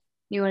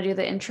You want to do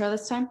the intro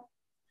this time?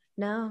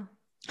 No.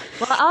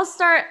 Well, I'll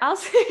start. I'll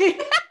say.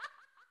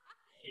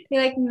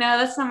 You're like, no,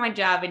 that's not my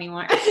job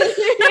anymore.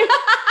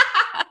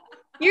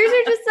 Yours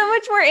are just so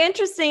much more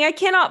interesting. I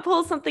cannot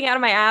pull something out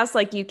of my ass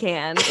like you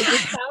can. It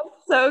just sounds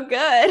so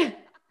good.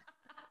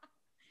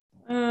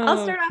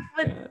 I'll start off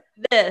with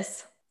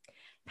this.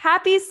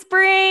 Happy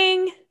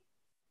spring.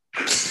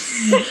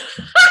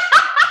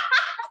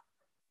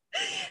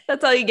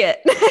 That's all you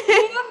get.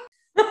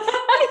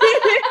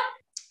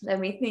 Let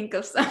me think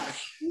of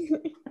something.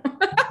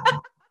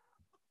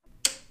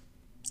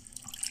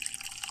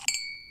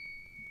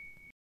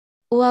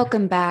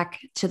 Welcome back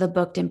to the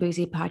Booked and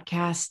Boozy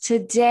podcast.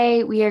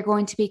 Today, we are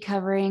going to be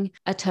covering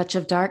A Touch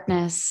of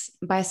Darkness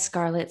by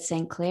Scarlett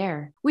St.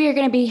 Clair. We are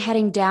going to be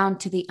heading down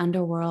to the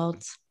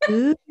underworld.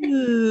 Ooh.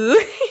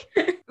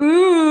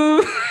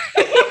 Ooh.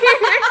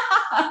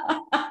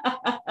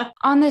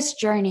 On this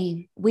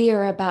journey we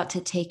are about to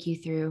take you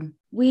through,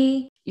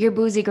 we, your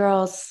boozy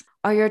girls,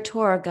 are your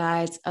tour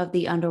guides of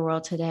the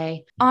underworld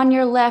today. On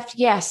your left,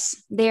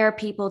 yes, there are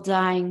people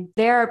dying.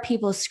 There are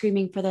people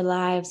screaming for their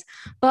lives.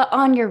 But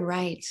on your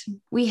right,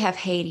 we have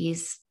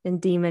Hades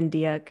And Demon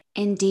Dick.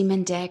 and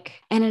Demon Dick.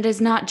 And it is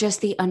not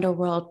just the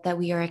underworld that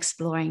we are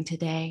exploring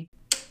today.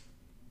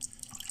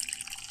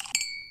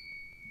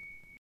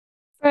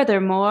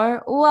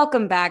 Furthermore,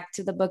 welcome back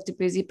to the Book to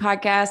Boozy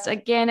podcast.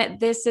 Again,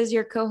 this is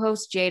your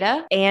co-host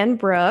Jada. And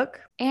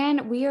Brooke.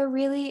 And we are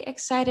really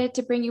excited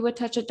to bring you A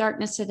Touch of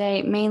Darkness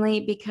today,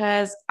 mainly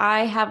because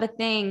I have a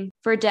thing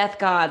for death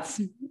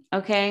gods.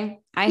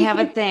 Okay? I have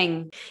a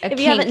thing. If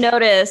you haven't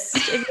noticed,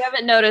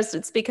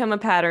 it's become a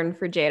pattern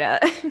for Jada.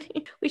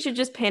 We should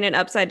just paint an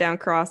upside down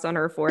cross on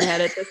her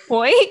forehead at this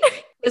point.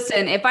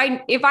 Listen, if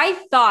I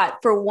thought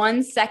for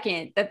 1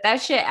 second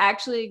that shit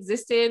actually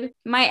existed,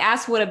 my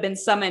ass would have been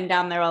summoned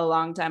down there a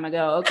long time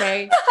ago,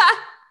 okay?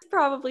 It's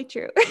probably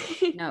true.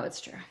 No, it's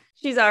true.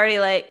 She's already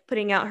like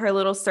putting out her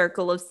little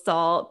circle of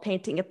salt,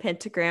 painting a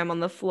pentagram on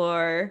the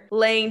floor,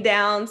 laying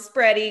down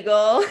spread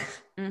eagle.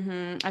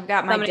 Mm-hmm. I've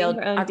got my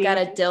I've got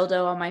a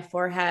dildo on my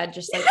forehead,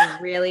 just like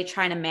really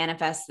trying to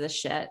manifest this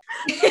shit.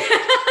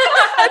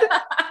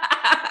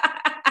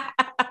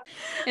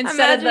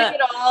 Instead of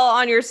it all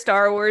on your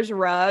Star Wars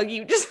rug,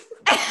 you just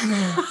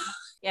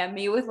yeah,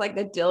 me with like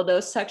the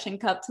dildo suction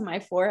cup to my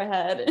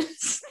forehead.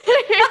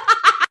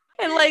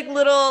 And like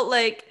little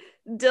like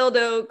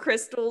dildo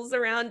crystals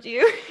around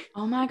you.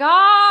 Oh my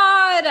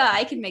god,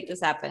 I can make this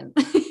happen.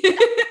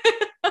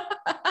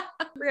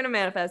 We're gonna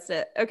manifest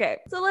it. Okay,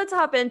 so let's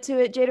hop into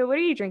it. Jada, what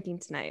are you drinking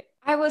tonight?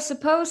 I was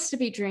supposed to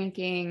be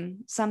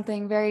drinking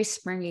something very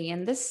springy,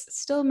 and this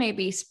still may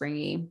be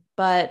springy,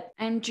 but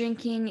I'm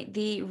drinking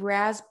the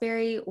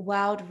Raspberry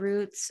Wild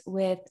Roots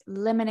with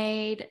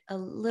lemonade, a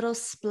little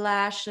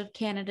splash of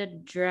Canada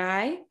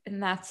Dry,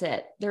 and that's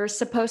it. There was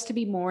supposed to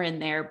be more in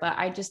there, but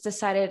I just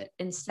decided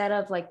instead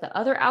of like the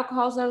other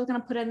alcohols I was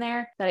going to put in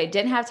there that I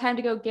didn't have time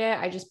to go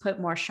get, I just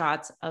put more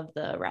shots of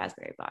the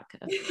raspberry vodka.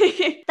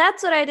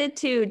 That's what I did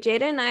too.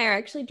 Jada and I are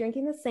actually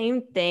drinking the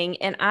same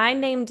thing, and I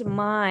named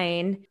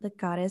mine the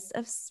Goddess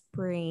of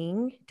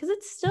Spring because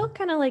it's still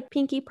kind of like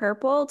pinky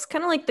purple. It's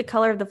kind of like the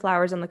color of the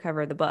flowers on the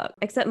cover of the book,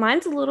 except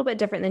mine's a little bit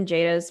different than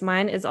Jada's.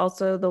 Mine is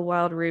also the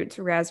Wild Roots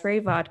raspberry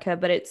vodka,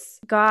 but it's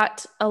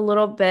got a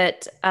little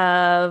bit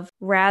of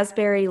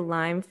raspberry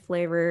lime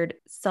flavored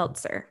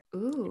seltzer.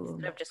 Ooh,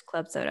 instead of just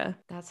club soda.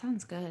 That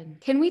sounds good.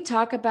 Can we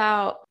talk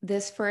about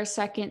this for a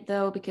second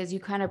though? Because you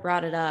kind of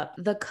brought it up.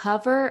 The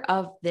cover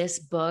of this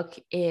book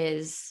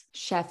is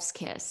Chef's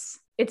Kiss.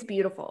 It's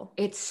beautiful.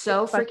 It's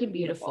so freaking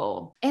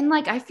beautiful. And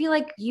like, I feel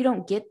like you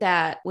don't get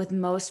that with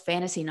most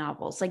fantasy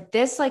novels. Like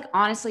this, like,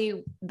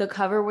 honestly, the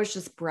cover was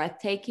just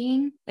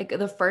breathtaking. Like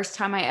the first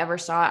time I ever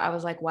saw it, I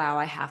was like, wow,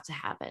 I have to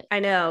have it. I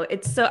know.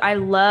 I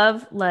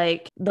love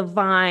like the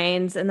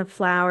vines and the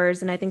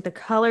flowers. And I think the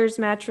colors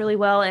match really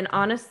well. And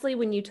honestly,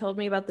 when you told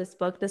me about this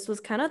book, this was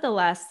kind of the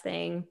last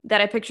thing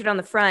that I pictured on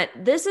the front.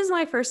 This is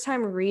my first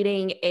time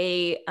reading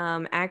a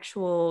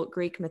actual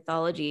Greek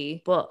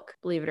mythology book,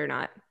 believe it or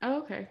not. Oh,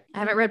 okay. I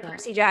haven't read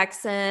Percy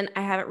Jackson.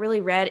 I haven't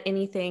really read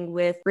anything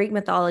with Greek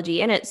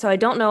mythology in it. So I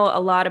don't know a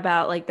lot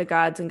about like the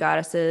gods and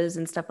goddesses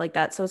and stuff like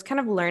that. So I was kind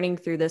of learning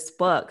through this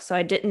book. So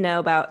I didn't know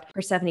about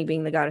Persephone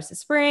being the goddess of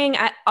spring.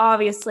 I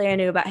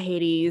knew about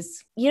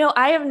Hades. You know,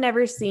 I have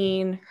never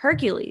seen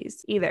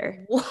Hercules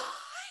either. What?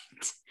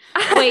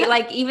 Wait,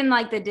 like even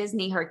like the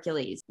Disney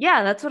Hercules?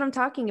 Yeah, that's what I'm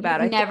talking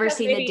about. I've never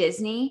seen the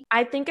Disney?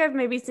 I think I've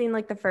maybe seen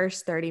like the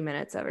first 30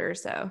 minutes of it or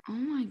so. Oh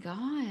my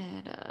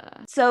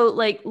God. So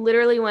like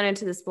literally went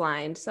into this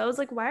blind. So I was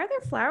like, why are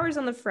there flowers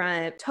on the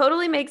front?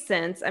 Totally makes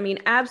sense. I mean,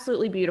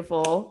 absolutely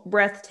beautiful,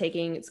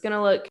 breathtaking. It's going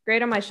to look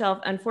great on my shelf.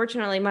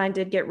 Unfortunately, mine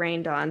did get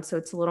rained on, so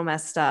it's a little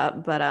messed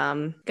up, but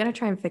gonna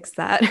try and fix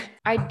that.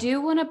 I do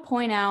want to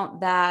point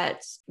out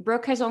that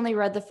Brooke has only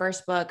read the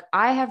first book.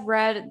 I have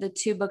read the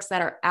 2 books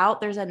that are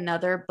out. There's a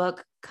another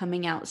book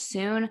coming out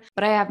soon,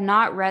 but I have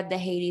not read the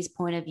Hades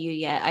point of view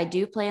yet. I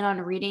do plan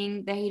on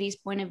reading the Hades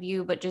point of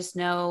view, but just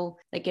know,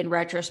 like in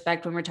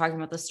retrospect, when we're talking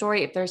about the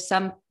story, if there's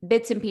some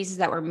bits and pieces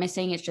that we're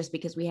missing, it's just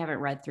because we haven't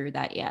read through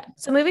that yet.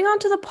 So moving on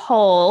to the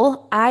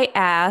poll, I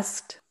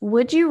asked,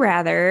 would you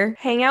rather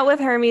hang out with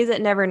Hermes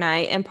at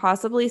Nevernight and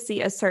possibly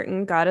see a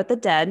certain god of the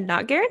dead,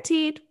 not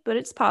guaranteed, but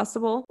it's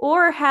possible,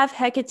 or have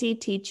Hecate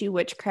teach you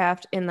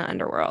witchcraft in the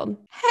underworld?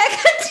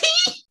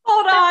 Hecate!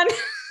 Hold on.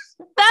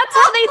 That's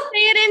how they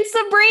say it in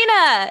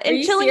Sabrina. Are In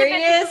you Chilling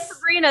Adventures serious? of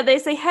Sabrina, they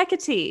say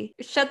Hecate.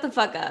 Shut the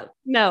fuck up.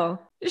 No.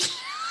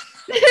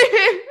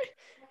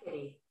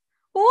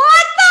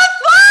 What the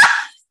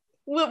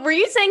fuck? Were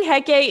you saying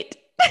Hecate?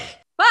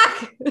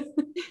 Fuck.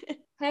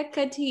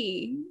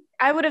 Hecate.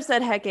 I would have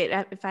said Hecate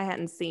if I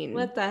hadn't seen.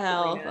 What the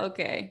hell? Sabrina.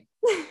 Okay.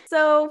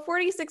 So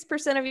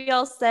 46% of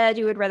y'all said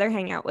you would rather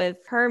hang out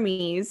with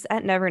Hermes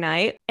at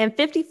Nevernight, and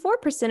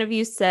 54% of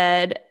you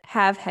said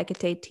have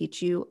Hecate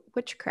teach you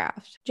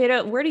witchcraft.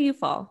 Jada, where do you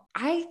fall?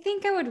 I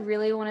think I would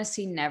really want to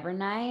see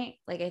Nevernight.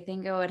 Like, I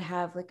think I would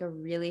have like a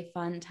really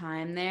fun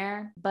time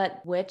there.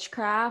 But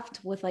witchcraft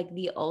with like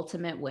the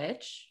ultimate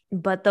witch.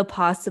 But the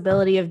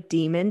possibility of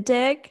demon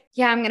dick?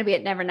 Yeah, I'm going to be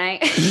at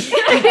Nevernight.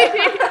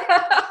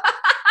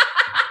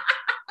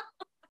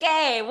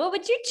 Okay, what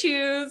would you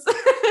choose?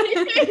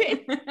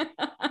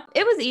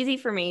 It was easy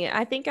for me.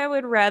 I think I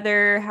would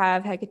rather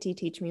have Hecate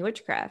teach me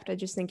witchcraft. I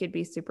just think it'd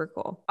be super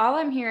cool. All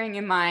I'm hearing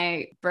in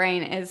my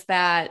brain is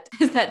that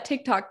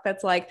TikTok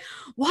that's like,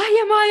 why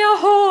am I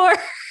a whore?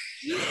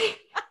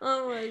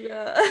 Oh my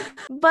God.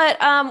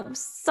 But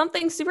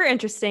something super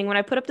interesting. When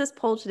I put up this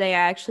poll today, I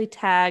actually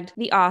tagged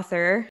the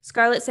author,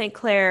 Scarlett St.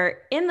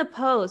 Clair, in the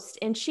post,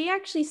 and she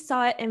actually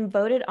saw it and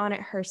voted on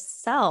it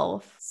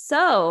herself.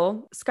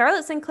 So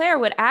Scarlett St. Clair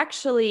would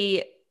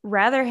actually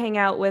rather hang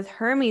out with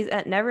Hermes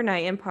at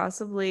Nevernight and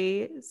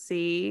possibly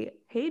see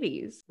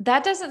Hades.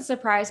 That doesn't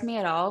surprise me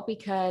at all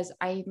because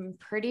I'm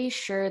pretty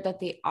sure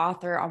that the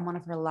author on one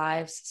of her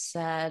lives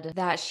said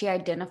that she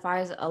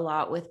identifies a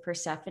lot with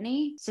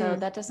Persephone. So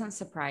that doesn't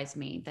surprise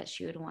me that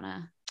she would want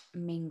to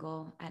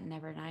mingle at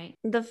Nevernight.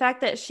 The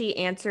fact that she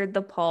answered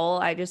the poll,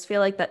 I just feel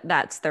like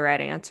that's the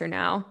right answer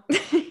now.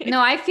 No,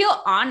 I feel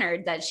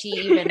honored that she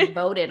even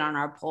voted on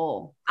our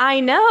poll. I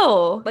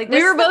know. Like,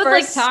 we were both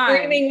like time.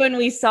 screaming when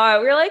we saw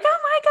it. We were like, oh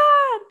my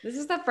God. This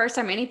is the first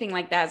time anything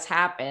like that's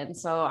happened.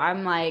 So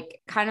I'm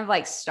like kind of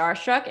like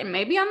starstruck, and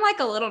maybe I'm like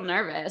a little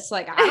nervous.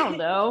 Like, I don't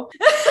know.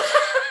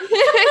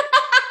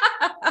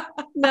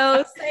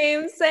 No,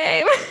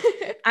 same.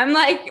 I'm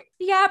like,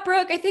 yeah,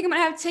 Brooke, I think I'm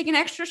gonna have to take an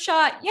extra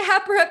shot. Yeah,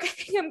 Brooke, I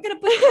think I'm gonna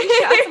put 3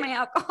 shots of my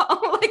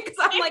alcohol. Like, cause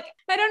I'm like,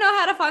 I don't know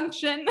how to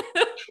function.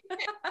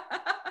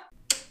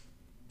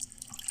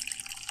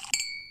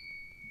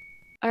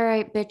 All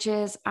right,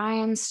 bitches, I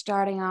am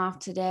starting off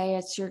today.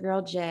 It's your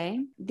girl,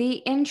 Jay. The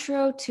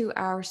intro to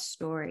our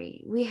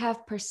story. We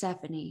have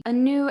Persephone, a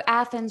New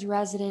Athens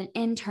resident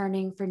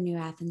interning for New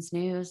Athens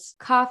News.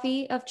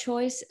 Coffee of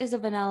choice is a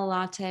vanilla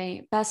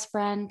latte. Best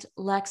friend,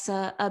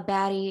 Lexa, a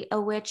baddie,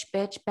 a witch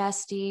bitch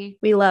bestie.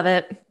 We love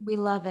it. We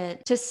love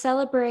it. To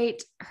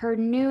celebrate her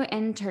new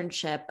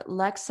internship,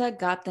 Lexa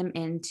got them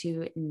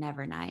into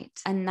Nevernight,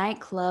 a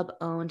nightclub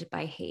owned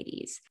by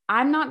Hades.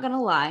 I'm not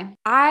gonna lie,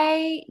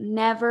 I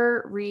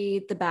never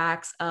read the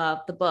backs of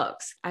the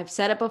books. I've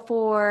said it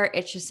before,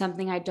 it's just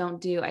something I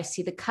don't do. I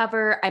see the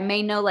cover, I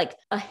may know like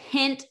a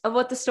hint of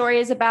what the story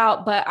is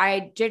about, but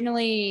I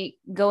generally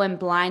go in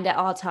blind at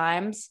all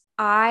times.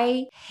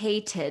 I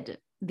hated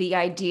the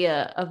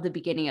idea of the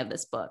beginning of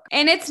this book.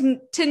 And it's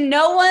to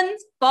no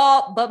one's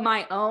fault but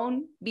my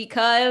own,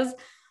 because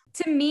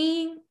to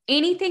me,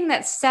 anything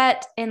that's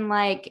set in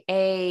like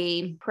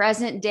a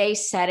present day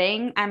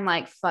setting, I'm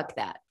like, fuck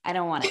that. I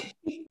don't want it.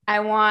 I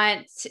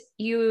want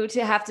you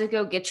to have to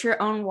go get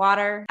your own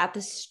water at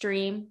the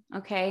stream.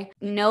 Okay.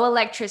 No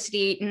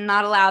electricity,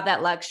 not allowed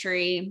that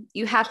luxury.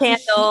 You have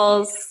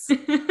candles.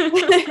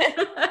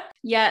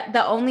 Yeah.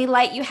 The only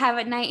light you have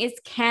at night is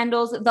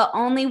candles. The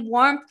only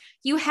warmth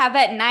you have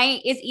at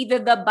night is either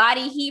the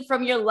body heat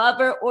from your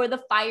lover or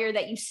the fire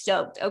that you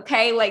stoked.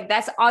 Okay. Like,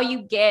 that's all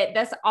you get.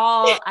 That's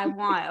all I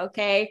want.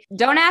 Okay.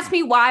 Don't ask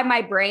me why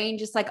my brain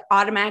just like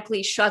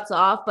automatically shuts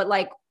off. But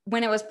like,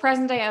 when it was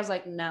present day, I was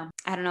like, no,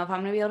 I don't know if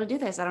I'm going to be able to do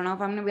this. I don't know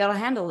if I'm going to be able to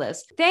handle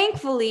this.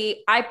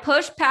 Thankfully, I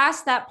pushed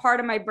past that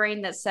part of my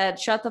brain that said,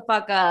 shut the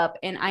fuck up.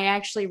 And I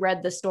actually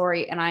read the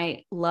story and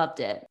I loved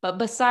it. But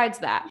besides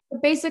that,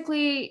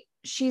 basically,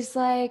 she's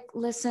like,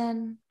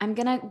 listen, I'm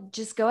going to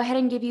just go ahead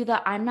and give you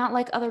the I'm not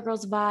like other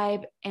girls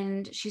vibe.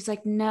 And she's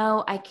like,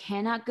 no, I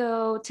cannot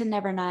go to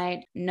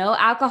Nevernight. No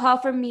alcohol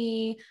for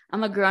me.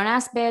 I'm a grown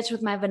ass bitch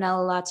with my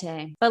vanilla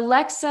latte. But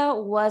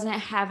Lexa wasn't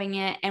having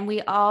it. And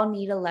we all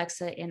need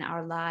Alexa in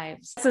our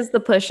lives. This is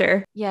the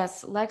pusher.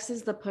 Yes, Lex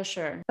is the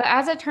pusher. But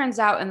as it turns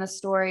out in the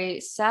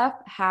story,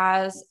 Seth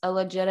has a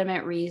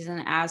legitimate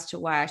reason as to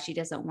why she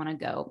doesn't want to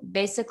go.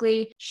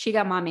 Basically, she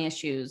got mommy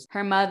issues.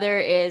 Her mother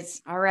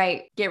is, all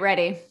right, get ready.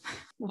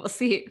 We'll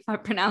see if I'm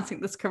pronouncing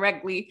this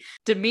correctly.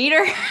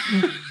 Demeter.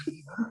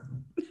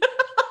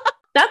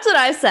 That's what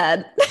I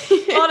said.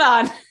 Hold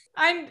on.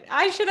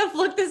 I should have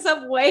looked this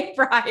up way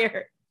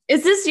prior.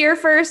 Is this your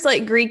first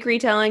like Greek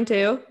retelling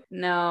too?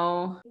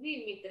 No.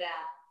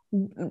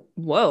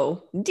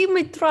 Whoa.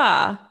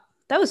 Dimitra.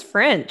 That was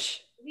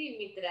French.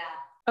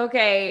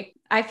 Okay.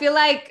 I feel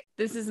like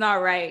this is not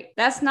right.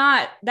 That's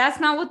not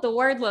what the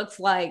word looks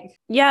like.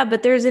 Yeah,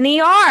 but there's an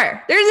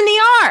ER. There's an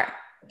ER.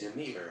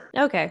 Demeter.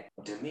 Okay.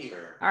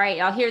 Demeter. All right,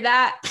 y'all hear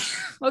that?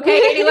 Okay,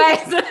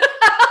 anyways.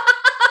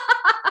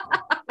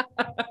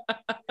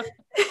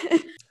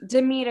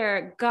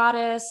 Demeter,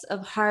 goddess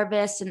of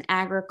harvest and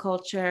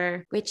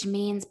agriculture, which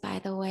means, by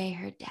the way,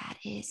 her dad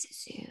is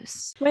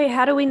Zeus. Wait,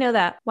 how do we know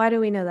that? Why do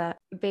we know that?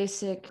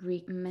 Basic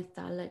Greek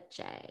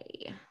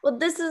mythology. Well,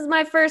 this is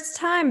my first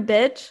time,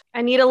 bitch.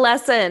 I need a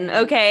lesson,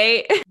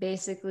 okay?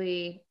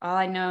 Basically, all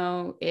I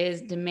know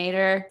is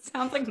Demeter.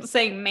 Sounds like I'm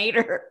saying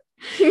mater.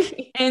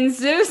 And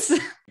Zeus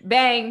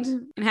banged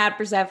and had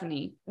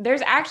Persephone.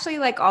 There's actually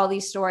like all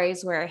these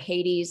stories where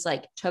Hades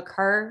like took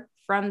her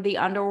from the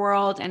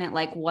underworld and it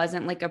like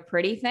wasn't like a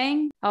pretty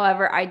thing.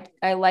 However,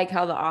 I like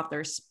how the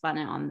author spun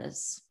it on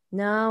this.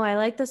 No, I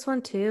like this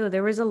one too.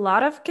 There was a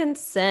lot of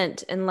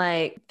consent and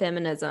like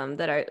feminism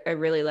that I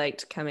really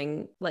liked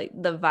coming, like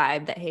the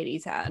vibe that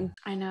Hades had.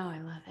 I know, I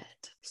love it.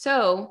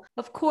 So,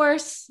 of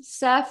course,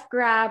 Seth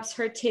grabs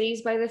her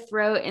titties by the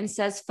throat and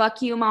says,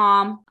 "Fuck you,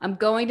 mom. I'm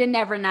going to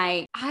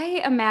Nevernight."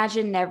 I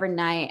imagine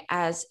Nevernight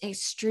as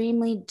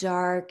extremely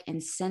dark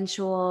and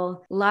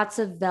sensual, lots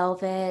of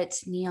velvet,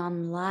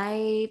 neon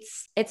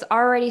lights. It's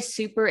already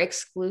super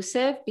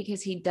exclusive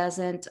because he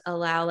doesn't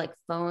allow like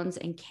phones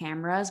and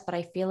cameras, but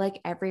I feel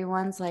like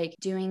everyone's like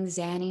doing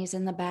Xannies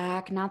in the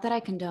back. Not that I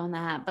condone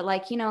that, but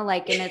like, you know,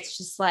 like, and it's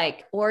just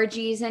like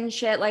orgies and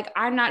shit. Like,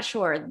 I'm not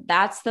sure.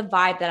 That's the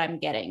vibe that I'm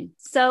getting.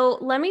 So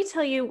let me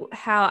tell you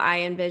how I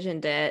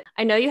envisioned it.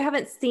 I know you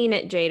haven't seen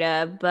it,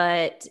 Jada,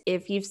 but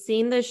if you've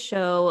seen the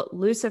show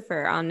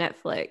Lucifer on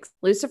Netflix,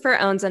 Lucifer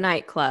owns a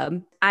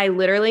nightclub. I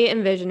literally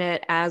envision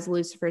it as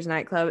Lucifer's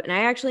nightclub. And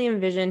I actually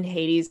envisioned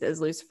Hades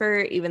as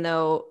Lucifer, even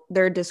though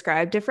they're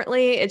described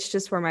differently. It's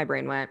just where my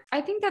brain went.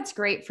 I think that's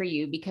great for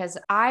you because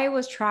I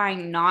was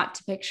trying not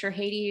to picture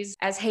Hades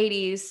as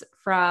Hades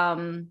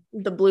from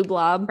The Blue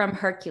Blob. From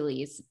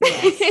Hercules.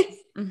 Yes.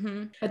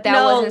 Mm-hmm. But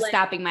that wasn't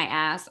stopping my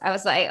ass. I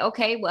was like,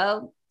 okay,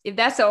 well, if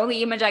that's the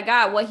only image I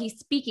got, what he's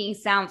speaking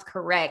sounds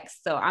correct.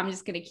 So I'm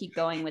just going to keep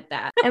going with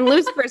that. And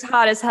Lucifer's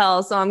hot as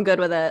hell, so I'm good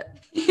with it.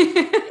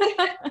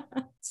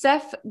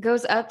 Seth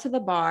goes up to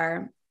the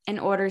bar and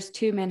orders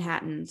 2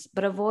 Manhattans,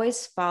 but a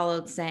voice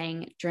followed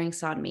saying,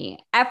 "Drinks on me."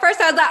 At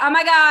first I was like, oh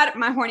my God,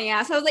 my horny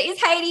ass. I was like,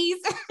 it's Hades.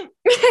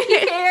 You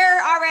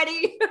here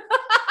already?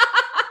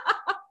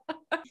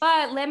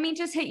 But let me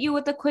just hit you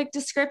with a quick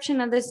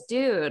description of this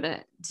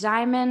dude.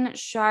 Diamond,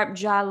 sharp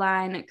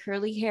jawline,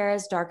 curly hair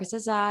as dark as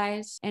his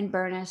eyes, and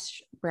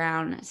burnished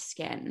brown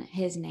skin.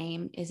 His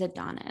name is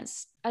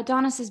Adonis.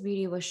 Adonis's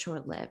beauty was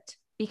short-lived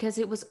because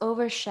it was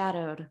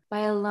overshadowed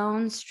by a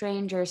lone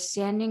stranger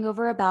standing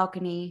over a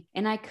balcony.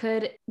 And I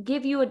could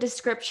give you a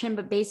description,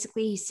 but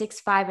basically he's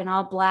 6'5" and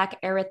all black,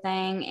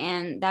 everything.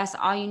 And that's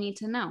all you need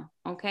to know.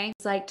 Okay.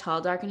 It's like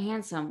tall, dark, and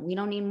handsome. We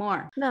don't need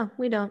more. No,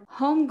 we don't.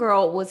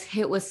 Homegirl was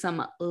hit with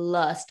some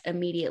lust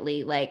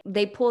immediately. Like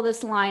they pull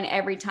this line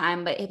every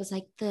time, but it was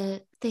like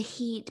the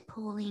heat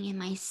pulling in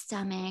my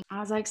stomach. I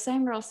was like,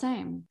 same girl,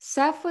 same.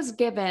 Seth was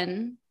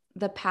given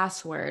the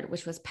password,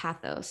 which was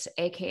Pathos,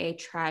 aka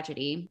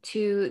tragedy,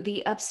 to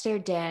the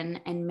upstairs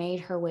den and made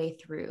her way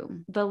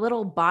through. The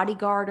little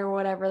bodyguard or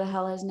whatever the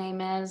hell his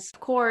name is, of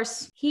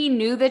course, he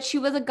knew that she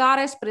was a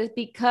goddess, but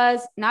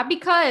it's not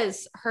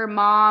because her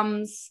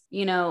mom's,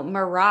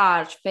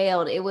 mirage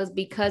failed. It was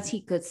because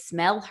he could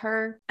smell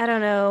her. I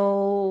don't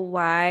know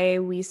why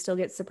we still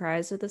get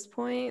surprised at this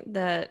point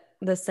that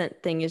the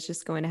scent thing is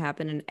just going to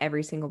happen in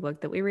every single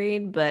book that we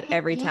read, but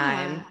every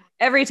time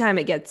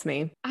it gets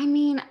me. I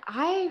mean,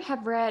 I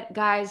have read,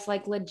 guys,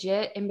 like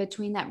legit in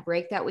between that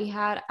break that we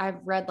had, I've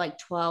read like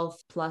 12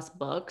 plus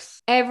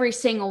books. Every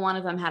single one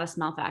of them had a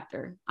smell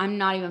factor. I'm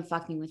not even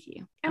fucking with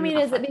you. I mean,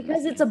 is it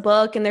because it's a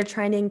book and they're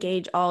trying to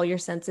engage all your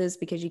senses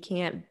because you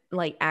can't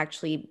like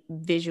actually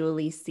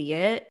visually see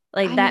it?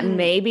 Like that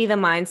may be the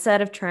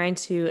mindset of trying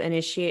to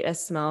initiate a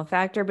smell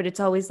factor, but it's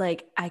always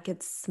like, I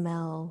could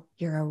smell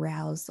your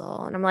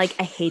arousal. And I'm like,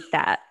 I hate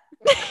that.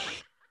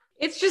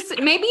 It's just,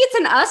 maybe it's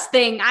an us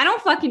thing. I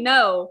don't fucking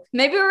know.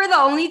 Maybe we're the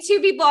only 2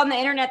 people on the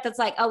internet that's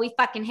like, oh, we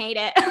fucking hate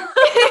it.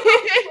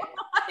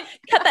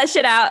 Cut that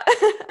shit out.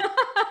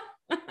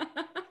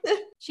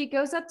 She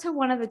goes up to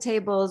one of the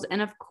tables, and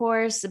of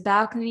course,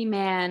 balcony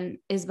man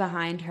is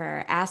behind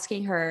her,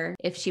 asking her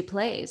if she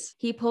plays.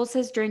 He pulls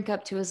his drink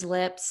up to his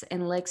lips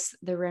and licks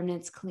the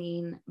remnants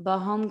clean. But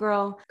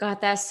homegirl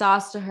got that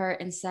sauce to her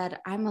and said,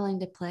 "I'm willing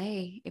to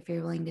play if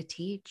you're willing to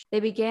teach." They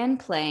began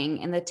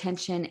playing, and the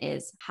tension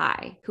is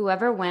high.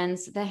 Whoever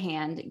wins the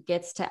hand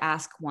gets to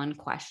ask one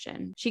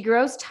question. She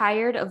grows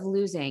tired of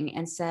losing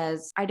and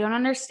says, "I don't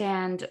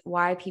understand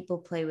why people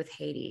play with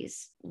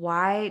Hades.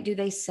 Why do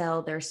they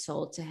sell their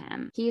soul to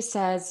him? He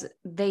says,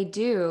 they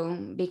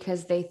do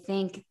because they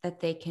think that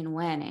they can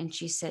win. And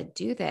she said,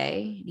 do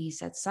they? And he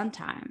said,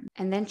 sometime.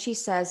 And then she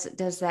says,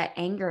 does that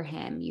anger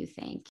him, you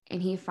think?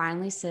 And he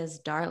finally says,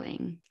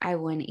 darling, I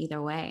win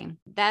either way.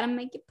 That'll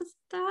make you pasta.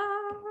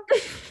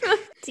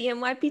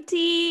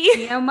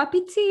 TMYPT.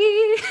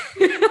 TMYPT.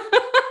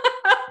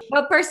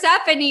 But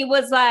Persephone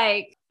was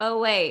like, oh,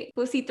 wait,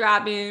 pussy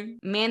throbbing,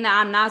 man that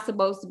I'm not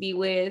supposed to be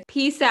with.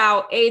 Peace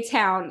out,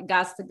 A-Town,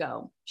 gots to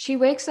go. She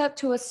wakes up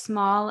to a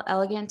small,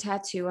 elegant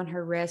tattoo on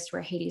her wrist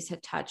where Hades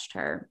had touched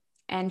her.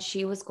 And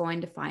she was going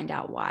to find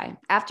out why.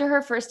 After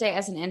her first day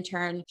as an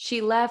intern,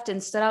 she left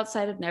and stood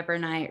outside of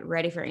Nevernight,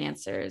 ready for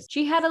answers.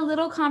 She had a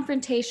little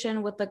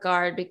confrontation with the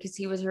guard because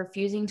he was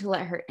refusing to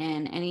let her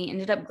in, and he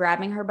ended up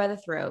grabbing her by the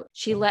throat.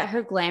 She let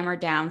her glamour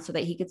down so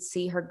that he could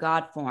see her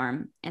god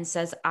form and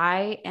says,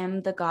 I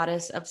am the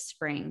goddess of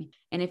spring.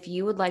 And if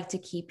you would like to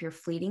keep your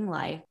fleeting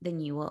life, then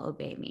you will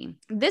obey me.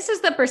 This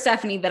is the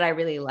Persephone that I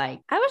really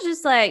like. I was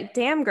just like,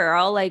 damn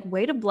girl, like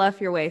way to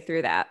bluff your way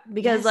through that.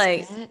 Because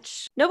Yes,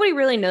 bitch. nobody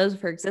really knows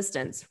of her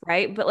existence,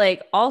 right? But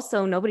like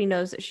also nobody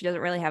knows that she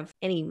doesn't really have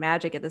any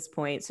magic at this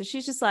point. So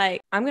she's just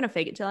like, I'm going to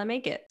fake it till I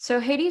make it.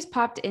 So Hades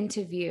popped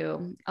into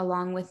view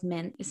along with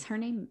Mint. Is her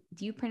name,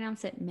 do you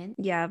pronounce it Mint?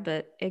 Yeah,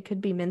 but it could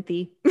be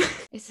Minthy.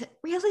 Is it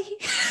really?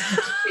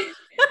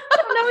 I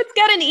don't know. It's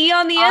got an E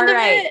on the end of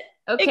it.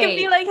 Okay. It could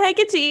be like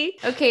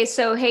Hecate. Okay,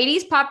 so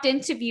Hades popped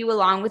into view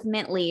along with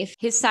Mint Leaf,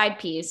 his side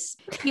piece.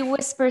 He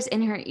whispers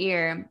in her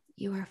ear,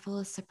 you are full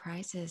of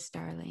surprises,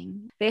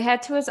 darling. They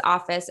head to his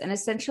office, and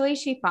essentially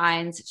she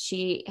finds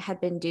she had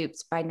been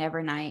duped by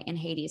Nevernight and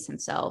Hades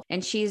himself,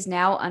 and she is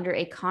now under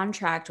a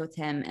contract with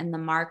him, and the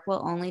mark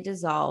will only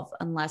dissolve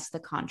unless the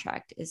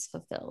contract is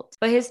fulfilled.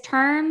 But his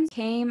terms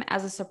came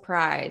as a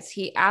surprise.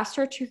 He asked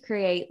her to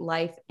create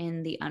life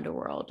in the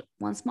underworld.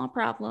 One small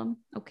problem,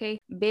 okay?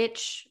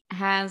 Bitch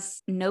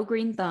has no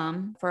green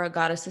thumb for a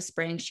goddess of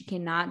spring. She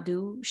cannot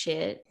do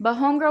shit. But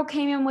homegirl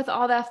came in with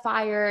all that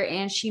fire,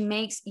 and she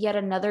makes yet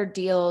another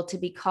deal to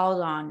be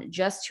called on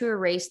just to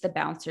erase the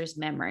bouncer's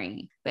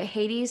memory. But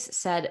Hades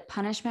said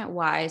punishment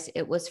wise,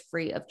 it was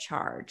free of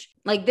charge.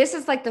 Like, this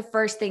is like the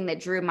first thing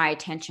that drew my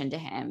attention to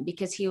him,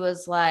 because he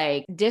was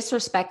like,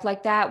 disrespect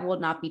like that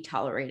will not be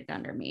tolerated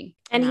under me.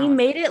 And he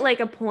made it like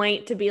a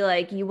point to be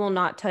like, you will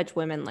not touch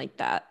women like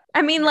that.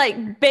 I mean,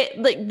 like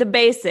the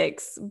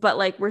basics, but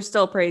like we're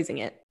still praising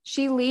it.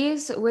 She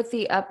leaves with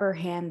the upper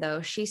hand,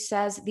 though. She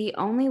says, the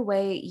only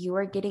way you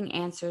are getting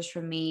answers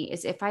from me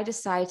is if I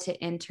decide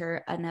to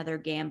enter another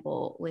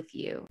gamble with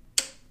you.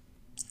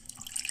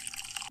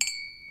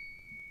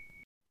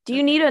 Do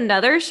you need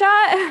another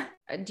shot?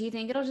 Do you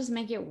think it'll just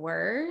make it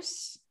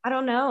worse? I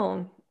don't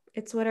know.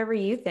 It's whatever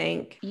you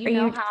think. You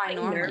know how I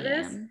normally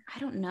am. I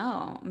don't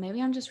know.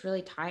 Maybe I'm just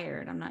really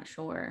tired. I'm not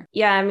sure.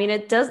 Yeah, I mean,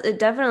 it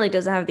definitely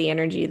doesn't have the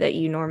energy that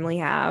you normally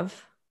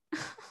have.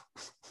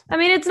 I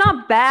mean, it's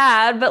not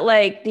bad, but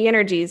like the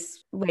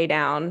energy's way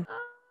down.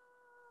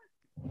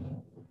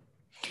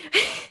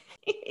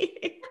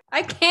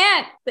 I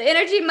can't. The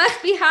energy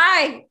must be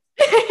high.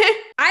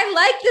 I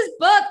like this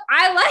book.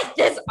 I like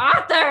this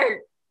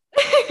author.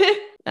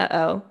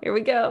 Uh-oh, here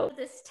we go.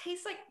 This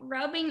tastes like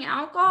rubbing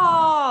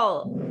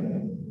alcohol.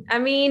 I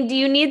mean, do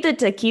you need the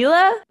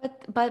tequila?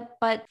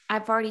 But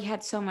I've already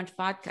had so much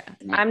vodka.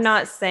 I'm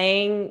not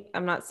saying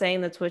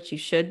that's what you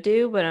should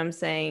do, but I'm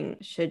saying,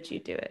 should you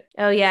do it?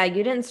 Oh yeah,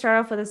 you didn't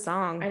start off with a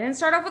song. I didn't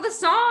start off with a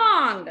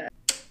song.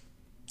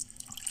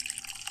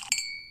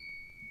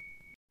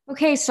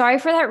 Okay, sorry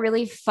for that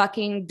really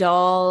fucking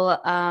dull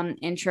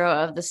intro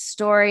of the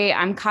story.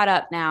 I'm caught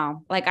up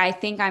now. Like, I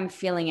think I'm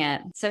feeling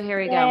it. So here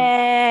we go.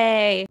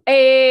 Yay.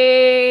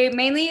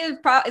 Mainly,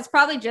 it's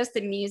probably just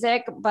the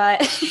music,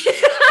 but...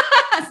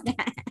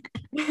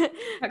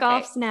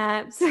 Golf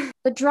snaps.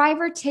 The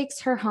driver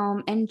takes her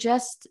home, and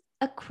just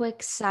a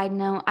quick side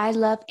note, I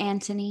love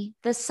Antony,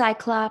 the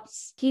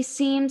Cyclops. He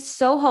seems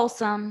so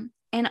wholesome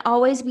and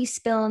always be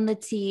spilling the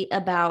tea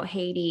about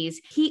Hades.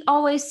 He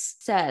always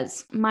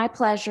says, my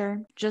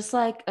pleasure, just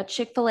like a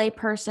Chick-fil-A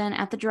person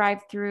at the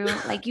drive-thru.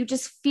 Like, you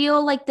just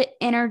feel like the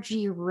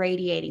energy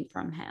radiating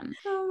from him.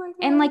 Oh my God.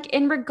 And like,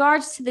 in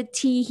regards to the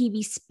tea he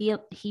be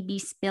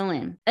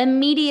spilling,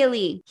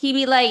 immediately he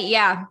be like,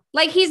 yeah,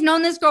 like he's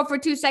known this girl for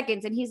 2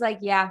 seconds, and he's like,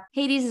 yeah,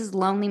 Hades is a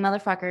lonely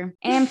motherfucker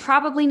and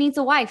probably needs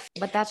a wife,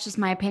 but that's just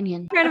my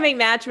opinion. Trying to make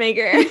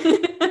matchmaker.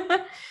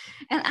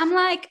 And I'm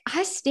like,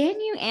 I stand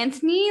you,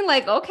 Antony.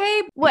 Like,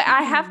 okay. Well,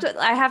 I have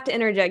to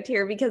interject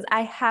here, because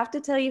I have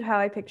to tell you how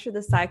I picture the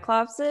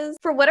Cyclopses.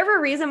 For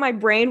whatever reason, my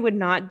brain would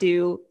not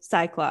do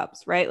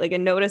Cyclops, right? Like, I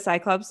know what a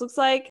Cyclops looks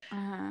like.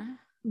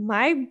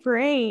 My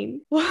brain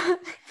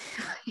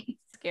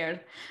scared.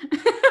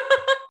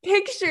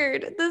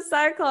 Pictured the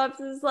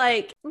Cyclops as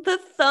like the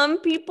thumb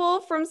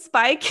people from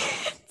Spy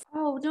Kids.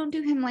 Oh, don't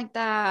do him like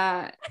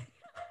that.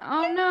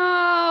 Oh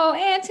no,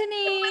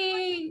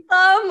 Antony.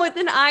 Thumb with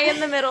an eye in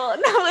the middle.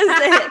 And that was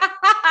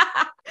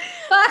it.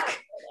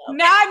 Fuck.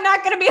 Now I'm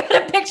not going to be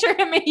able to picture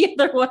him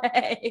either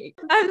way.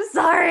 I'm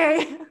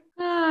sorry.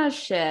 Ah,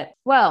 shit.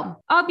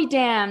 Well, I'll be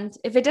damned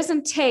if it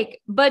doesn't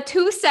take but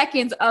 2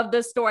 seconds of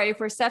the story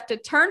for Seth to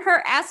turn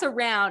her ass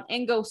around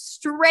and go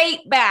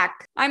straight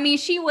back. I mean,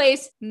 she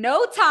wastes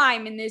no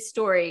time in this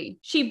story.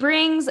 She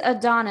brings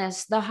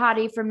Adonis, the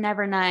hottie from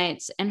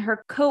Nevernights, and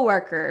her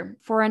coworker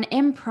for an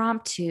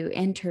impromptu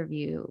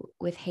interview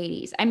with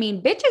Hades. I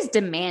mean, bitch is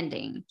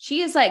demanding.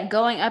 She is like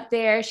going up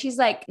there. She's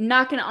like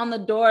knocking on the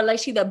door like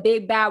she's the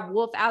big bad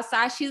wolf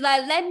outside. She's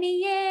like, let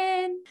me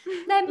in.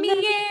 Let me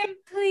in,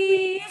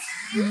 please.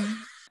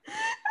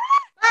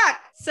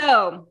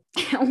 So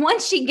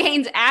once she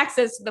gains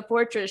access to the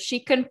fortress, she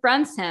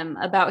confronts him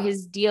about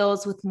his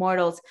deals with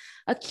mortals,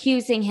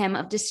 accusing him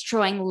of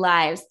destroying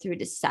lives through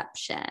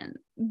deception.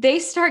 They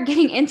start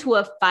getting into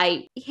a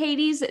fight.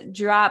 Hades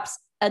drops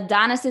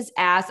Adonis's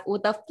ass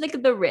with a flick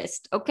of the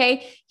wrist.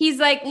 Okay. He's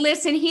like,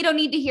 listen, he don't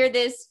need to hear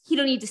this. He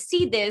don't need to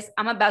see this.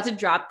 I'm about to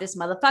drop this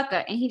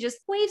motherfucker. And he just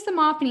waves them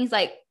off and he's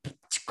like,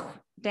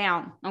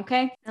 down.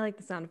 Okay. I like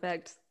the sound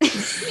effect.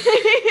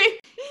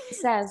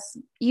 Says,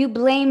 you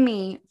blame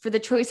me for the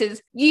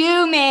choices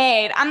you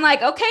made. I'm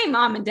like, okay,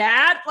 mom and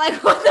dad,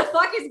 like, what the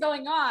fuck is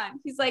going on?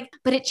 He's like,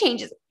 but it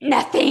changes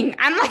nothing.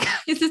 I'm like,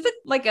 is this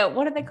like a,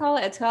 what do they call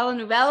it? A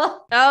telenovela?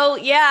 Oh,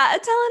 yeah, a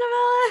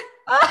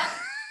telenovela.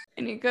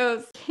 And he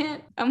goes,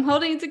 can't, I'm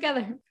holding it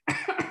together.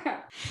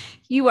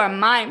 You are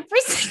mine for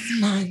 6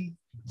 months.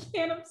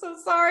 Can't, I'm so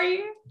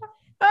sorry.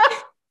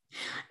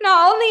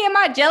 Not only am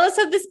I jealous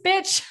of this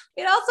bitch,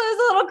 it also is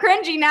a little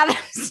cringy now that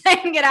I'm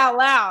saying it out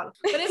loud.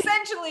 But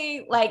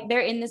essentially, like,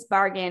 they're in this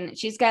bargain.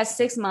 She's got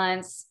 6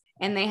 months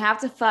and they have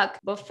to fuck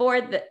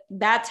before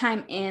that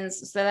time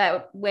ends so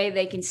that way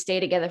they can stay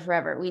together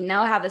forever. We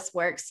know how this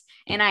works.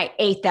 And I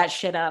ate that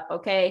shit up,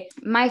 okay?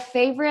 My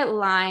favorite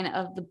line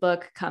of the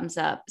book comes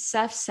up.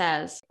 Seth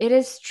says, it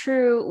is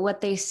true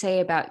what they say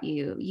about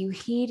you. You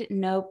heed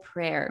no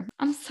prayer.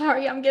 I'm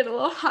sorry, I'm getting a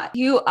little hot.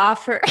 You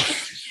offer...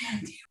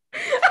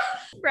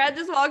 Brad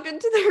just walked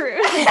into the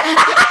room.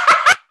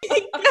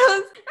 He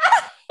goes,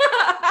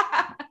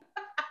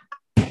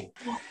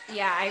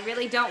 yeah, I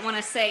really don't want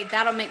to say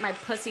that'll make my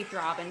pussy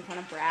throb in front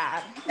of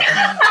Brad.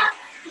 I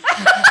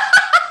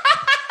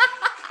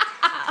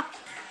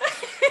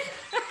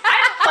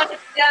don't want to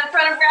stand in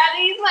front of Brad.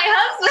 He's my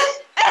husband.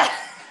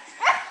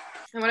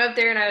 I went up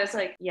there and I was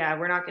like, yeah,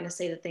 we're not going to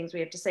say the things we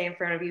have to say in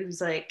front of you. He's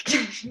like,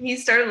 he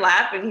started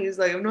laughing. He was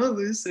like, I'm not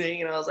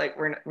listening. And I was like,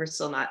 we're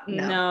still not.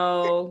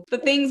 No. The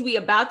things we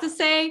about to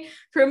say,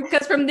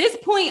 because from this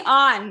point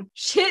on,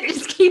 shit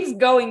just keeps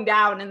going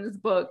down in this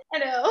book. I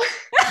know.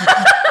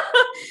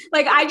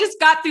 Like, I just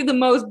got through the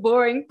most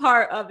boring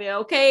part of it,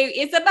 okay?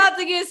 It's about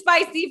to get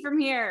spicy from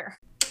here.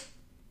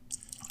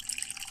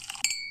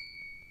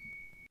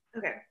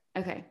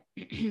 Okay.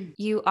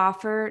 You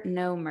offer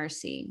no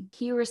mercy.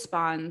 He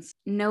responds,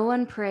 no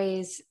one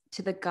prays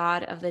to the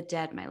God of the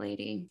dead, my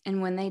lady.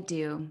 And when they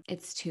do,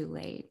 it's too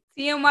late.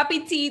 If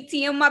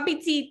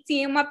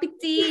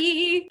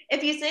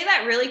you say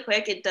that really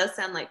quick, it does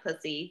sound like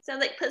pussy.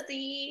 Sounds like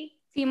pussy.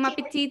 Am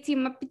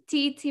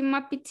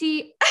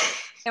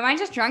I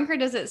just drunk or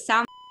does it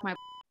sound like my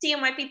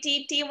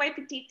TMYPT,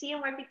 TMYPT,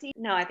 TMYPT.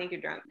 No, I think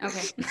you're drunk.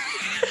 Okay.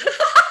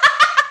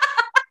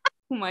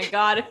 Oh my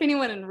God, if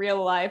anyone in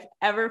real life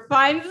ever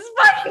finds this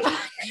fucking podcast.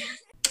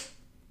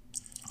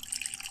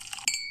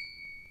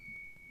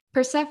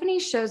 Persephone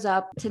shows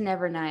up to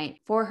Nevernight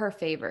for her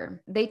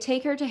favor. They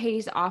take her to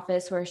Hades'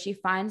 office where she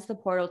finds the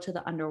portal to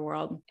the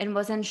underworld and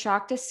was in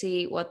shock to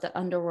see what the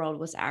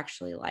underworld was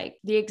actually like.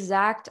 The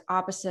exact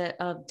opposite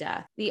of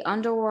death. The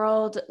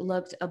underworld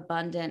looked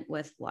abundant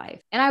with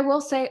life. And I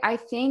will say, I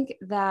think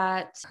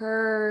that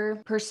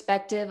her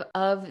perspective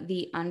of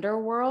the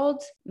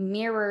underworld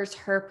mirrors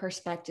her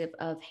perspective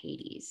of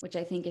Hades, which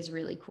I think is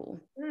really cool.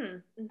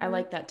 Mm-hmm. I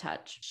like that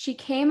touch. She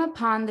came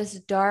upon this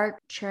dark,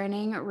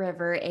 churning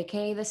river,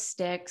 aka the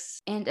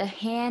Styx, and a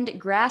hand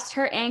grasped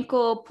her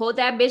ankle, pulled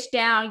that bitch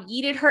down,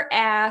 yeeted her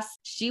ass.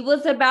 She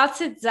was about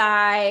to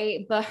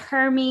die, but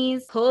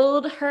Hermes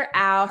pulled her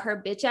out,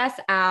 her bitch ass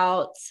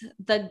out,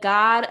 the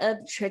god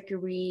of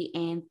trickery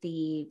and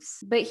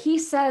thieves. But he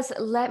says,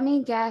 let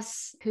me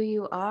guess who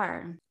you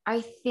are.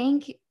 I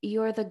think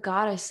you're the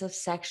goddess of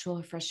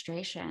sexual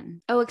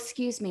frustration. Oh,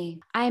 excuse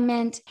me. I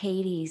meant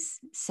Hades'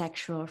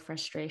 sexual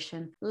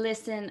frustration.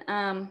 Listen,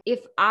 if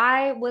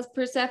I was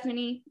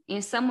Persephone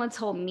and someone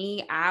told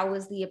me I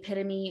was the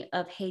epitome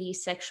of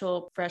Hades'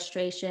 sexual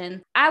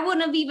frustration, I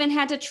wouldn't have even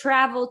had to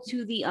travel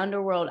to the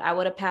underworld. I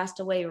would have passed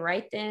away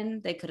right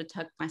then. They could have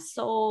tucked my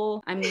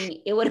soul. I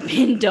mean, it would have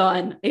been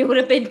done. It would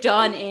have been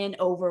done and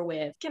over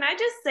with. Can I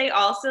just say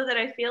also that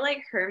I feel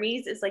like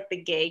Hermes is like the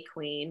gay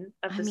queen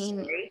of the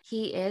story? story.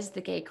 He is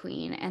the gay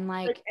queen. And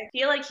like I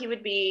feel like he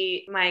would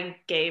be my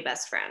gay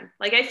best friend.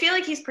 Like, I feel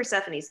like he's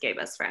Persephone's gay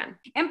best friend.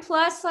 and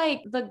plus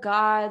like the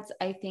gods,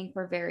 I think,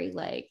 were very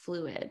like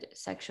fluid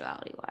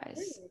sexuality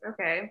wise.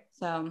 Okay.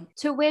 So,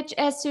 to which,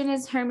 as soon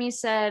as Hermes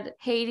said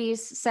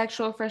Hades'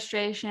 sexual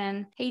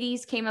frustration,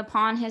 Hades came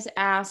upon his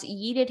ass,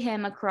 yeeted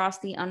him across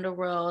the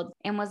underworld,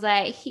 and was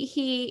like,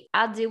 hee,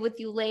 I'll deal with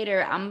you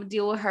later. I'm gonna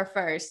deal with her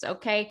first,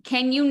 okay?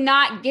 Can you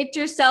not get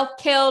yourself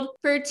killed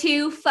for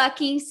 2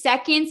 fucking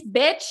seconds,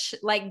 bitch?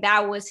 Like,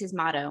 that was his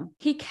motto.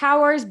 He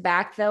cowers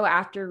back, though,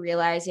 after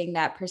realizing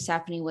that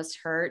Persephone was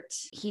hurt.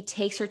 He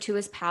takes her to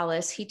his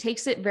palace. He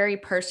takes it very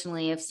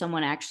personally if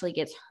someone actually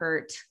gets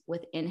hurt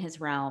within his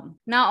realm.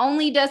 Not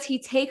only does he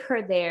take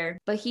her there,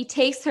 but he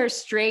takes her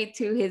straight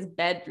to his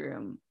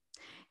bedroom.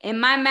 In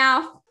my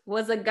mouth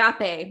was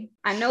agape.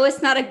 I know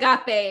it's not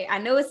agape. I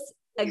know it's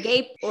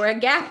agape or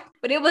agap,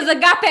 but it was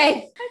agape.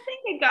 I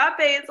think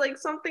agape is like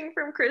something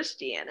from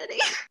Christianity.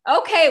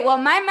 Okay, well,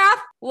 my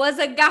mouth was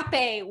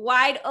agape,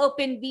 wide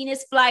open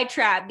Venus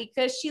flytrap,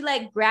 because she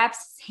like grabs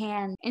his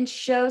hand and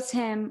shows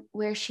him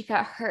where she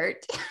got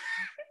hurt.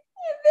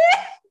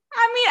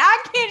 I mean,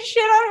 I can't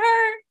shit on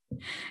her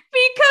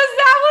because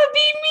that would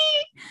be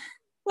me.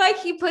 Like,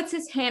 he puts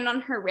his hand on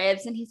her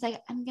ribs and he's like,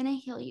 I'm gonna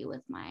heal you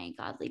with my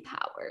godly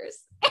powers.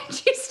 And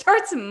she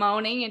starts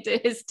moaning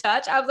into his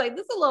touch. I was like,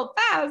 this is a little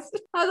fast.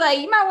 I was like,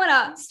 you might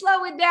want to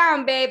slow it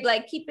down, babe.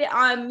 Like, keep it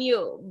on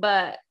mute.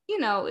 But you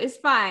know, it's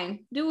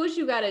fine. Do what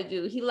you gotta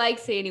do. He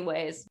likes it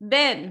anyways.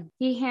 Then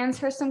he hands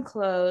her some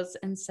clothes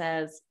and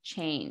says,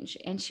 change.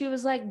 And she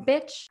was like,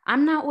 bitch,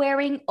 I'm not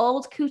wearing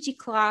old coochie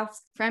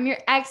cloths from your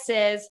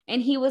exes.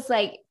 And he was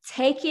like,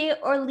 take it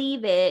or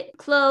leave it,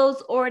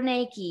 clothes or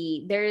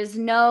naked. There is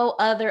no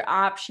other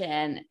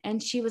option.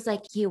 And she was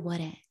like, you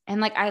wouldn't. And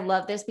like, I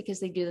love this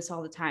because they do this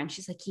all the time.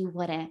 She's like, you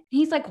wouldn't. And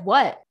he's like,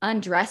 what?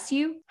 Undress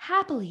you?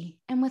 Happily.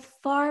 And with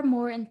far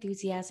more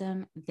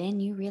enthusiasm than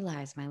you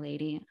realize, my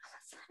lady. I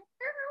was like,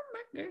 oh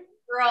my God.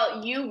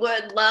 Girl, you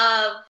would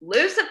love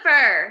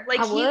Lucifer. Like,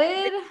 I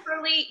would.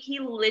 he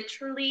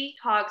literally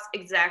talks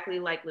exactly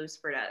like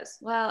Lucifer does.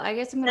 Well, I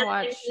guess I'm gonna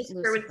watch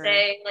Lucifer would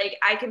say, like,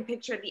 I can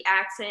picture the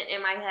accent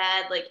in my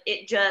head. Like,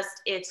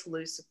 it's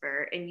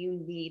Lucifer, and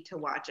you need to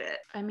watch it.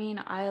 I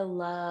mean, I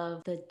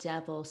love the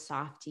devil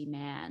softy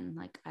man.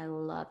 Like, I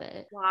love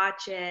it.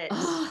 Watch it.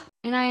 Ugh.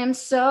 And I am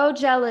so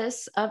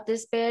jealous of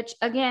this bitch,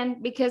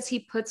 again, because he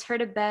puts her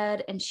to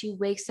bed and she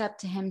wakes up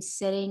to him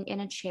sitting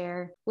in a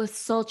chair with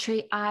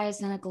sultry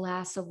eyes and a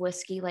glass of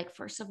whiskey. Like,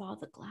 first of all,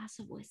 the glass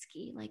of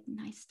whiskey, like,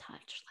 nice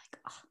touch. Like,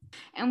 oh.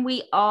 And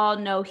we all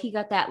know he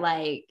got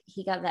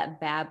that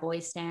bad boy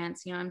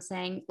stance. You know what I'm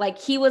saying? Like,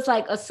 he was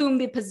like, assume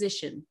the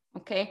position.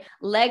 Okay.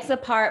 Legs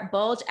apart,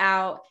 bulge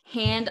out,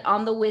 hand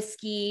on the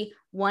whiskey,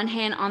 one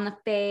hand on the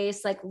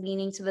face, like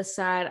leaning to the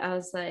side. I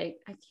was like,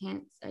 I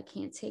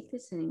can't take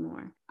this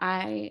anymore.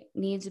 I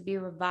need to be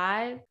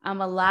revived.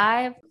 I'm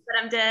alive,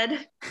 but I'm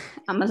dead.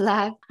 I'm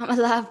alive,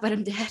 but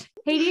I'm dead.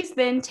 Hades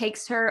then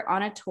takes her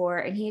on a tour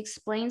and he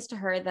explains to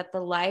her that the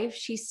life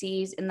she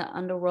sees in the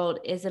underworld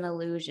is an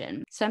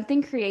illusion,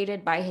 something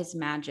created by his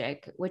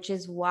magic, which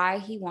is why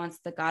he wants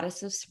the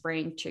goddess of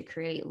spring to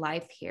create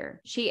life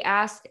here. She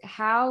asks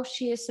how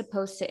she is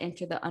supposed to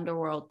enter the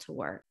underworld to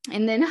work.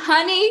 And then,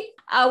 honey,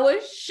 I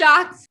was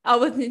shocked. I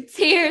was in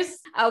tears.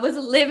 I was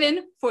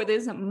living for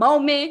this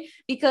moment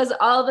because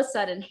all of a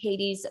sudden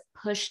Hades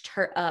pushed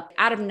her up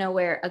out of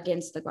nowhere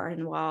against the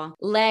garden wall.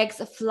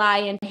 Legs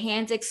flying,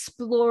 hands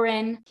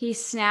exploring. He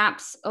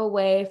snaps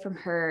away from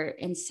her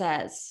and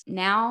says,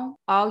 now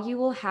all you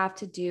will have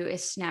to do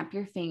is snap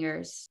your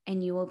fingers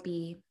and you will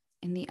be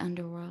in the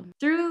underworld.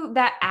 Through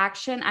that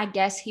action, I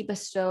guess he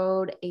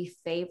bestowed a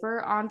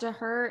favor onto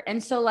her.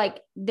 And so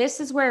like, this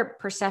is where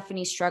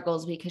Persephone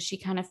struggles because she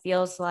kind of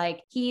feels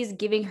like he's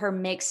giving her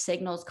mixed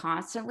signals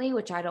constantly,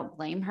 which I don't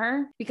blame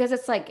her, because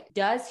it's like,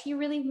 does he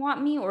really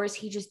want me or is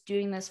he just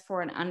doing this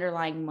for an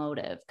underlying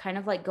motive? Kind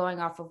of like going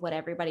off of what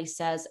everybody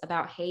says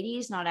about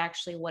Hades, not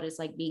actually what is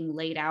like being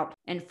laid out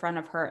in front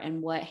of her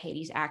and what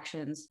Hades'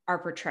 actions are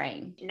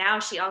portraying. Now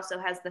she also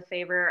has the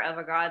favor of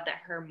a god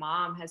that her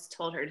mom has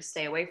told her to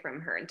stay away from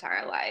her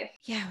entire life.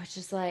 Yeah, which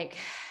is like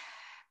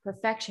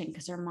perfection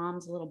because her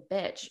mom's a little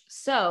bitch.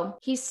 So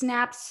he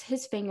snaps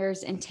his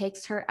fingers and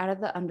takes her out of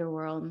the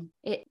underworld.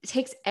 It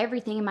takes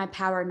everything in my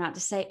power not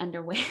to say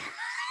underwear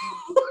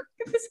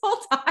this whole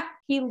time.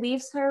 He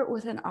leaves her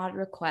with an odd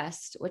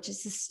request, which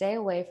is to stay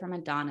away from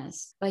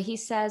Adonis. But he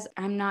says,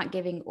 I'm not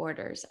giving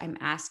orders, I'm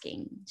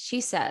asking. She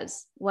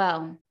says,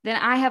 well, then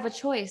I have a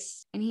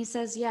choice. And he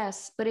says,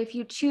 yes, but if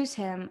you choose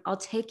him, I'll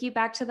take you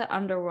back to the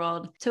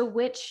underworld. To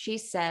which she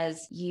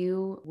says,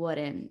 you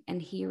wouldn't.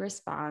 And he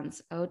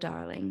responds, oh,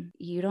 darling,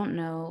 you don't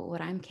know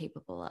what I'm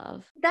capable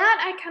of.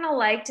 That I kind of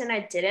liked and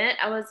I didn't.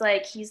 I was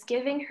like, he's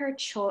giving her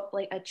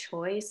a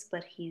choice,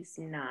 but he's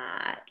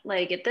not.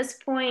 Like, at this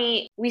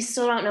point, we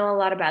still don't know a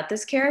lot about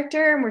this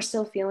character and we're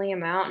still feeling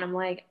him out. And I'm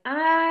like,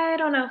 I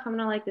don't know if I'm going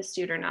to like this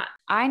dude or not.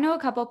 I know a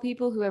couple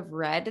people who have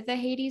read the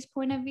Hades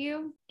point of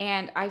view,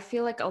 and I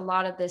feel like a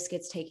lot of this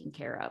gets taken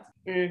care of.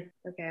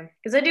 Okay,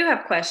 because I do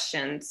have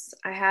questions.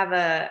 I have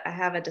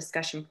a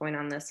discussion point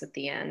on this at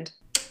the end.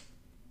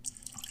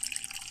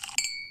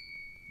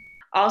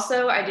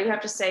 Also, I do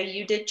have to say,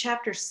 you did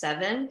chapter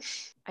 7.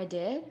 I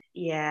did?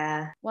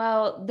 Yeah.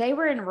 Well, they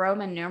were in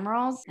Roman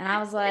numerals, and I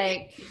was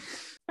like,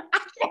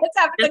 what's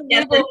happening?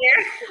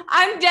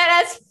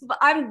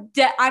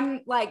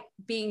 I'm like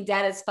being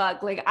dead as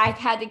fuck. Like I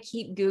had to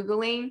keep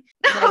Googling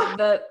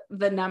like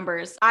the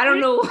numbers. I don't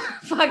know what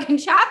fucking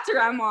chapter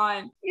I'm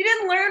on. You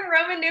didn't learn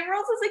Roman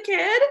numerals as a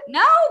kid?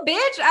 No,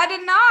 bitch, I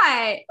did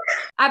not.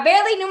 I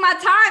barely knew my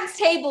times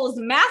tables.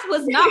 Math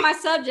was not my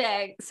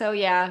subject. So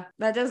yeah,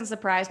 that doesn't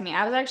surprise me.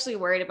 I was actually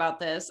worried about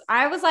this.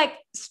 I was like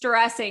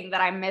stressing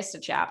that I missed a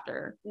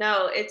chapter.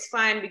 No, it's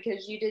fine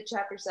because you did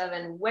chapter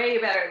 7 way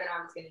better than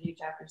I was going to do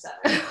chapter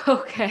 7.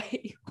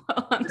 Okay.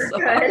 Well, I'm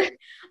sorry. Good.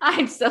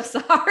 I'm so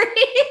sorry.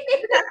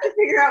 We have to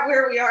figure out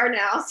where we are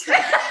now. So.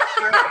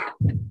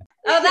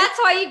 Oh, that's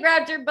why you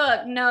grabbed your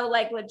book. No,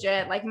 like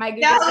legit. Like my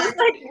Google. I was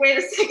like, wait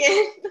a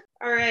second.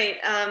 All right,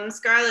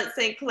 Scarlett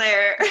St.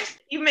 Clair,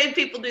 you made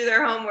people do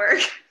their homework.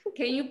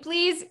 Can you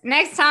please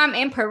next time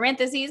in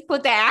parentheses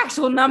put the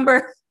actual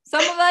number?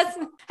 Some of us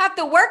have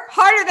to work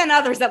harder than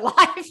others at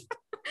life.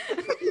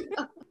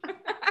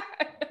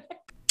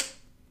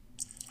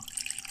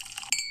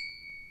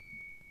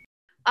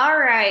 All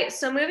right,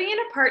 so moving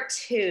into part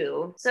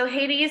 2. So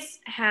Hades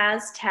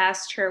has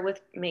tasked her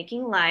with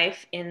making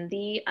life in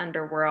the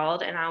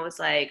underworld. And I was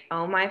like,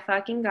 oh my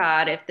fucking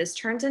God, if this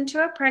turns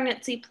into a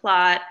pregnancy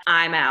plot,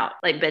 I'm out.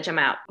 Like, bitch, I'm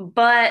out.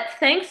 But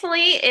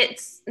thankfully,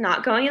 it's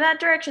not going in that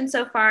direction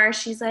so far.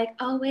 She's like,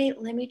 oh wait,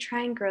 let me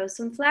try and grow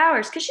some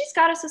flowers. Because she's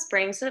goddess of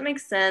spring, so it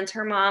makes sense.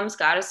 Her mom's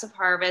goddess of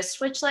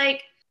harvest, which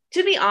like,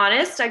 to be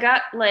honest, I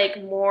got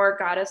like more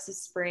goddess of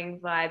spring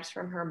vibes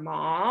from her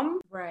mom.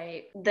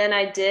 Right. Than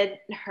I did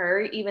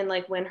her, even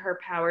like when her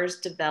powers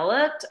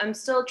developed. I'm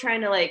still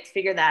trying to like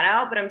figure that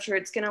out, but I'm sure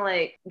it's gonna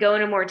like go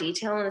into more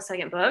detail in the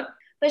second book.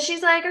 But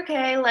she's like,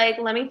 okay, like,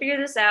 let me figure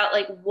this out.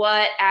 Like,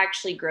 what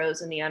actually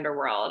grows in the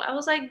underworld? I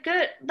was like,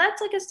 good. That's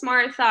like a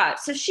smart thought.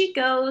 So she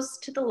goes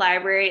to the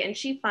library and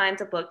she finds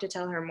a book to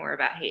tell her more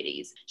about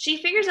Hades. She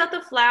figures out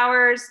the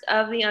flowers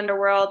of the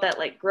underworld that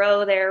like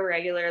grow there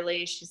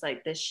regularly. She's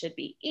like, this should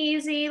be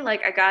easy.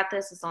 Like, I got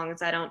this as long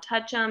as I don't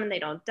touch them and they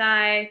don't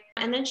die.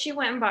 And then she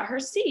went and bought her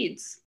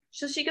seeds.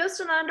 So she goes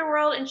to the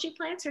underworld and she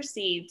plants her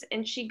seeds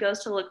and she goes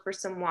to look for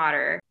some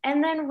water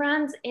and then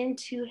runs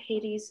into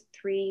Hades'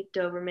 3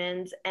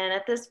 Dobermans. And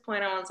at this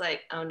point, I was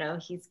like, oh no,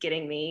 he's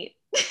getting me.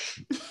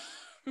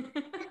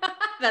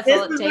 That's this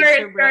all it is takes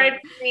where it started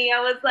for me. I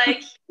was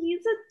like,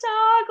 he's a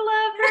dog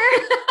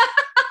lover.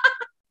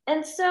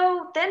 And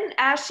so then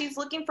as she's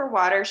looking for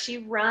water, she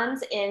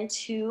runs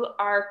into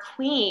our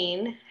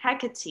queen,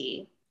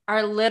 Hecate.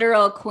 Our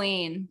literal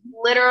queen.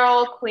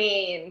 Literal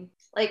queen.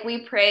 Like, we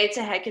pray to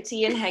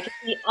Hecate and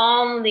Hecate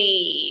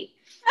only.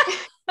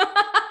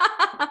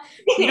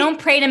 We don't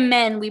pray to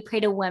men, we pray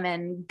to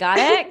women. Got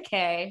it?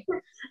 Okay.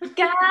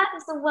 God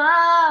is a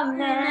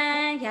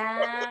woman.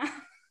 Yeah.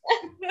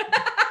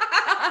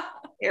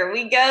 Here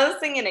we go,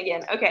 singing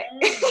again. Okay.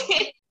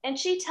 And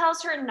she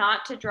tells her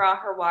not to draw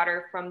her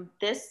water from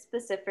this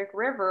specific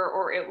river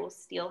or it will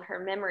steal her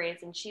memories.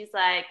 And she's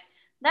like,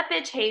 that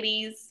bitch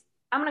Hades,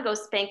 I'm going to go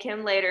spank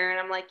him later. And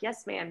I'm like,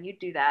 yes, ma'am, you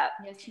do that.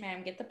 Yes,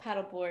 ma'am. Get the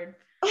paddleboard.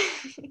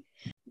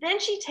 Then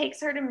she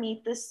takes her to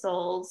meet the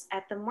souls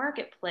at the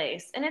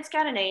marketplace. And it's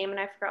got a name, and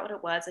I forgot what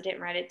it was. I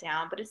didn't write it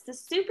down. But it's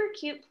this super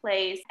cute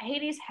place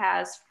Hades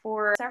has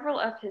for several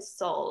of his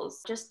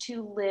souls just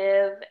to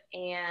live,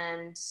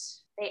 and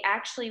they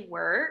actually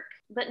work.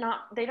 But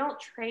they don't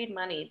trade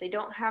money. They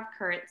don't have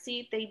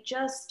currency. They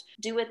just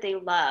do what they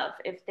love.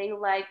 If they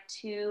were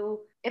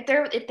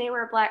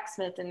a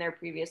blacksmith in their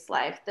previous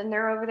life, then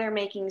they're over there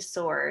making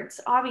swords.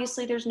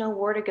 Obviously, there's no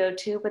war to go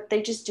to, but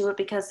they just do it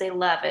because they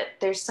love it.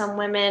 There's some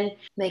women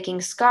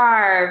making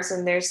scarves,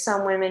 and there's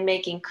some women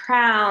making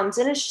crowns,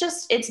 and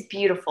it's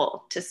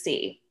beautiful to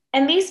see.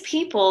 And these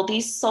people,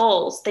 these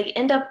souls, they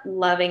end up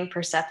loving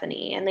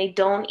Persephone, and they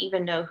don't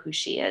even know who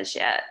she is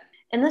yet.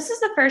 And this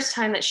is the first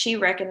time that she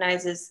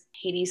recognizes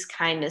Hades'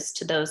 kindness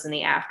to those in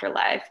the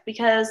afterlife,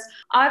 because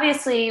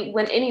obviously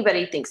when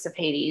anybody thinks of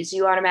Hades,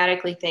 you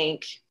automatically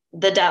think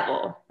the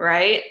devil,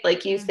 right?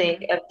 Like you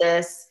think of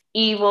this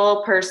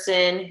evil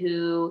person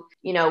who,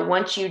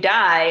 once you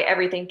die,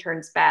 everything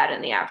turns bad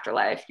in the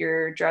afterlife.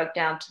 You're drugged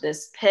down to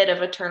this pit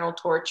of eternal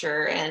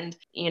torture and,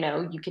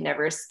 you can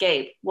never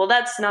escape. Well,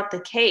 that's not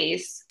the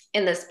case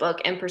in this book,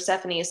 and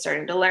Persephone is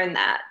starting to learn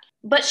that.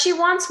 But she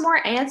wants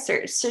more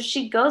answers. So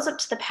she goes up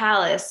to the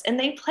palace and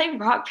they play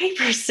rock,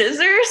 paper,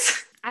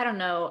 scissors. I don't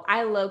know.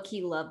 I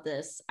low-key love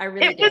this. I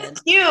really did. It was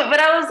cute, but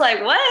I was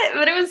like, what?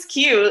 But it was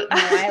cute. No,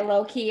 I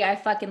low-key, I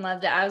fucking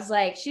loved it. I was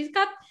like, she's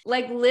got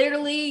Like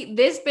literally,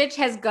 this bitch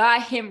has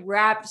got him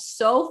wrapped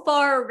so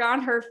far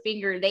around her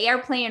finger. They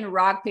are playing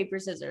rock, paper,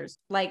 scissors.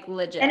 Like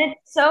legit. And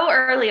it's so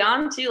early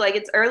on too, like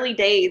it's early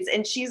days,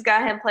 and she's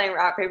got him playing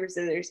rock, paper,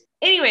 scissors.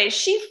 Anyway,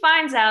 she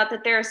finds out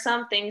that there are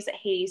some things that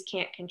Hades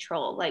can't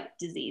control, like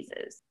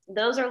diseases.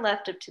 Those are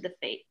left up to the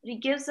fate. He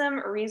gives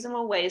them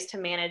reasonable ways to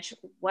manage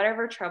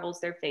whatever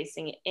troubles they're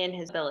facing in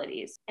his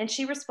abilities. And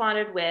she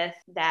responded with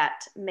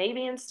that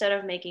maybe instead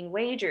of making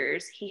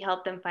wagers, he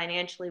helped them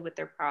financially with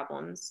their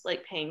problems,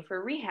 like paying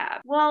for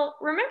rehab. Well,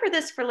 remember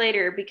this for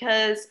later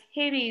because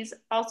Hades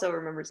also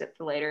remembers it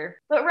for later.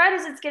 But right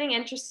as it's getting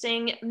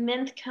interesting,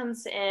 Minth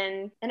comes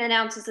in and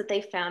announces that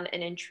they found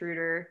an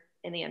intruder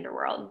in the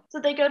underworld. So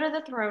they go to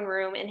the throne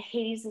room, and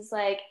Hades is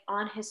like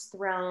on his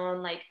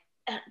throne, like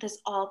this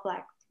all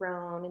black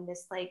throne in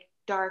this like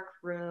dark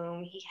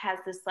room. He has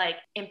this like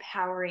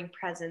empowering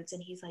presence,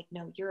 and he's like,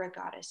 no, you're a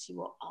goddess, you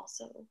will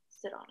also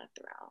sit on a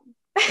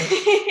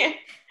throne.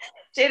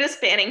 Jada's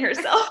fanning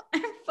herself.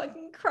 I'm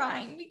fucking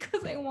crying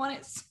because I want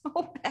it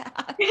so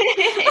bad.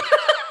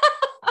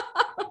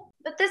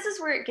 But this is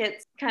where it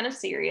gets kind of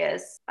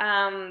serious.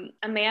 A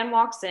man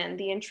walks in,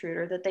 the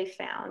intruder that they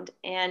found,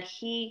 and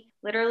he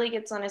literally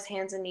gets on his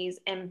hands and knees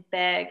and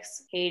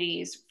begs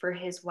Hades for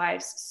his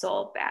wife's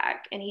soul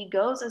back. And he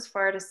goes as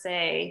far to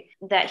say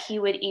that he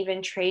would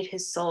even trade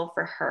his soul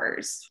for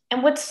hers.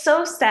 And what's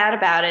so sad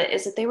about it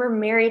is that they were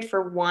married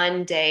for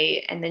one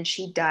day and then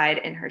she died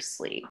in her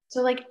sleep.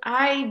 So like,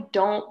 I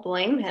don't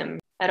blame him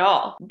at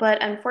all.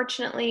 But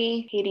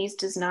unfortunately, Hades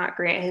does not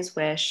grant his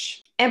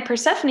wish. And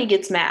Persephone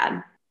gets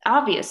mad,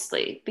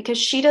 obviously, because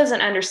she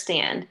doesn't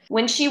understand.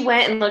 When she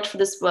went and looked for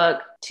this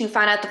book to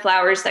find out the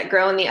flowers that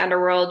grow in the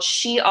underworld,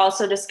 she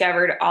also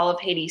discovered all of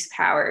Hades'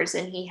 powers.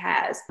 And he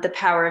has the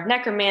power of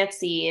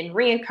necromancy and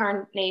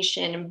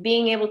reincarnation and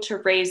being able to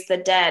raise the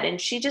dead.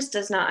 And she just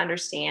does not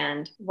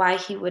understand why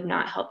he would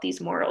not help these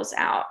mortals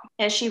out.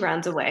 And she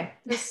runs away.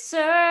 The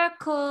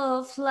circle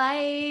of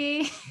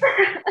life.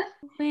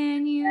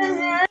 When you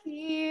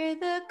hear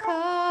the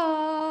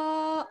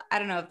call. I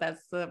don't know if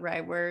that's the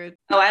right word.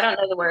 Oh, I don't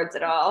know the words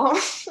at all.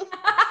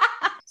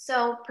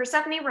 So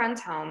Persephone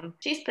runs home.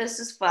 She's pissed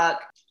as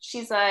fuck.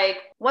 She's like,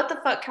 what the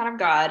fuck kind of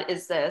god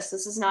is this?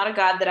 This is not a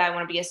god that I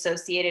want to be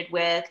associated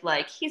with.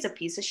 Like, he's a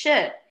piece of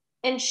shit.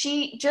 And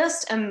she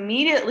just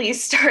immediately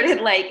started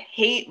like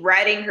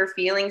writing her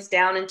feelings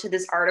down into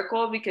this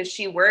article because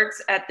she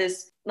works at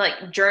this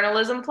like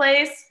journalism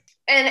place.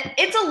 And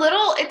it's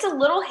a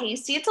little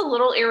hasty. It's a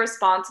little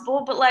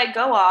irresponsible, but like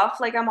go off.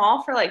 Like I'm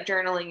all for like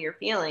journaling your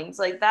feelings.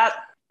 Like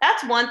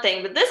that's one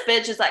thing. But this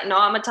bitch is like, no,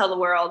 I'm gonna tell the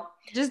world.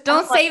 Just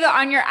don't save it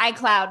on your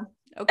iCloud.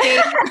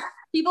 Okay.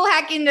 People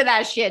hack into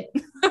that shit.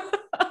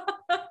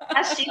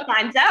 As she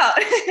finds out.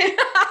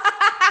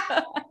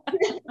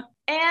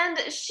 And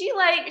she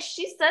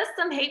says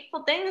some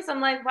hateful things. I'm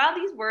like, wow,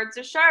 these words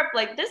are sharp.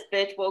 Like this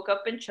bitch woke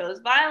up and chose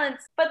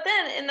violence. But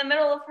then in the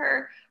middle of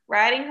her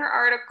writing her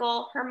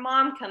article, her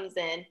mom comes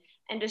in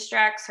and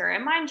distracts her.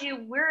 And mind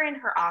you, we're in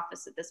her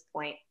office at this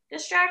point.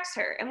 Distracts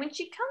her. And when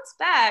she comes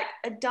back,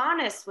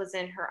 Adonis was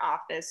in her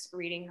office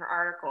reading her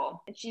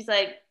article. And she's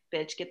like,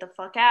 bitch, get the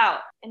fuck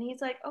out. And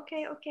he's like,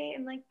 okay,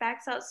 and like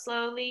backs out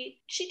slowly.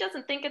 She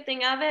doesn't think a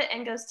thing of it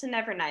and goes to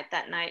Nevernight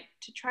that night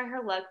to try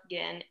her luck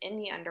again in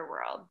the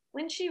underworld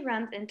when she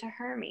runs into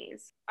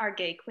Hermes, our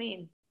gay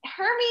queen.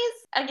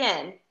 Hermes,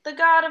 again, the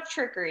god of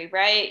trickery,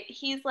 right?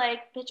 He's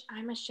like, bitch,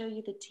 I'm gonna show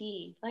you the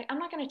tea. Like, I'm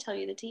not gonna tell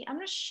you the tea. I'm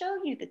gonna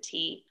show you the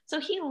tea. So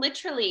he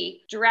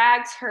literally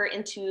drags her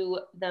into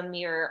the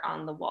mirror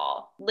on the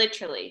wall,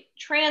 literally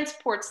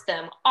transports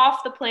them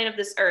off the plane of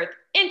this earth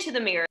into the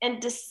mirror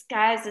and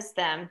disguises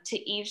them to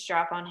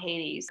eavesdrop on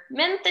Hades.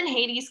 Minth and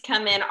Hades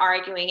come in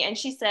arguing, and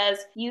she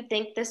says, you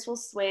think this will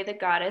sway the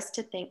goddess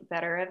to think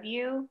better of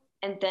you?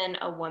 And then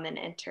a woman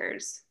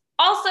enters.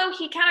 Also,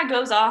 he kind of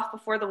goes off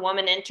before the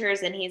woman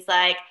enters and he's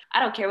like,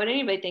 I don't care what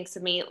anybody thinks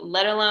of me,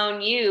 let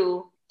alone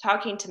you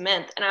talking to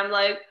Minth. And I'm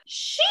like,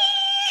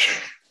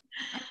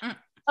 I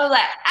was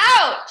like,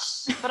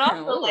 ouch, but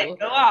also like,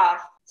 go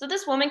off. So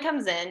this woman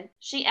comes in.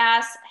 She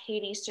asks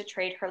Hades to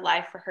trade her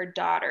life for her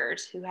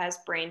daughter's, who has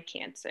brain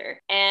cancer.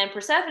 And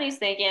Persephone's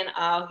thinking,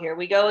 oh, here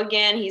we go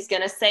again. He's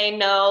going to say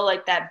no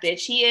like that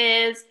bitch he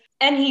is.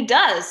 And he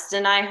does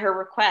deny her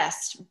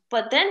request,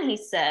 but then he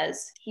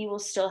says he will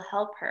still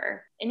help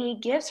her. And he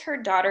gives her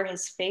daughter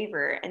his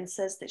favor and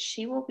says that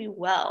she will be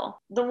well.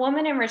 The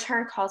woman in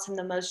return calls him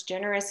the most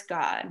generous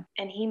god,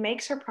 and he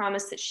makes her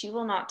promise that she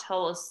will not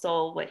tell a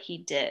soul what he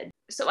did.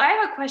 So I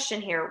have a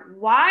question here.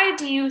 Why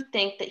do you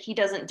think that he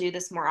doesn't do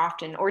this more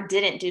often or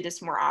didn't do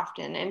this more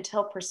often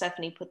until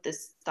Persephone put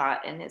this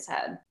thought in his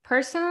head?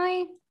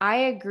 Personally, I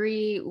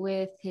agree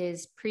with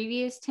his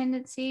previous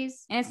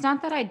tendencies. And it's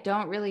not that I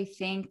don't really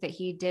think that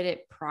he did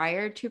it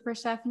prior to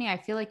Persephone. I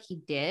feel like he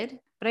did.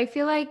 But I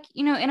feel like,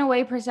 in a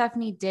way,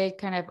 Persephone did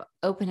kind of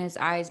open his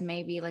eyes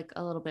maybe like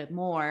a little bit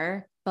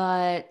more.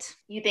 But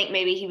you think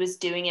maybe he was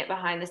doing it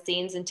behind the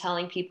scenes and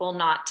telling people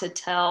not to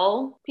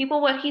tell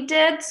people what he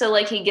did? So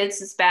like he gets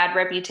this bad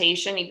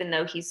reputation, even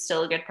though he's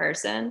still a good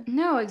person.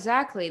 no,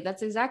 exactly.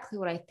 That's exactly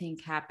what I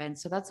think happened.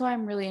 So that's why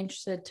I'm really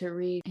interested to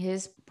read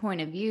his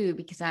point of view,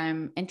 because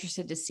I'm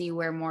interested to see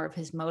where more of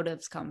his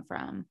motives come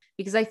from.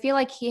 Because I feel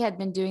like he had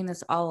been doing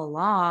this all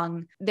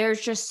along.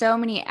 There's just so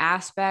many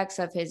aspects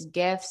of his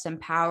gifts and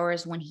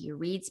powers when he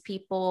reads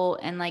people.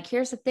 And like,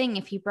 here's the thing,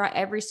 if he brought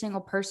every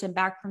single person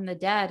back from the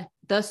dead,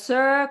 the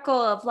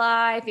circle of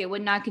life, it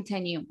would not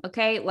continue.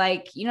 Okay.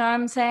 Like, you know what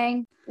I'm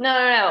saying?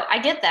 No. I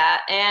get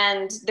that.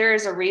 And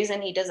there's a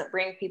reason he doesn't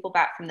bring people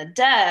back from the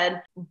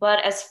dead.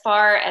 But as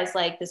far as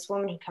like this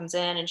woman who comes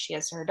in and she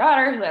has her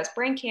daughter who has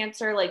brain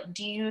cancer, like,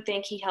 do you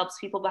think he helps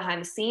people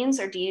behind the scenes?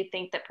 Or do you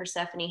think that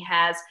Persephone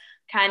has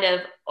kind of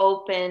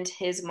opened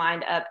his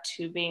mind up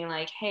to being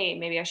like, hey,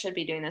 maybe I should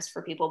be doing this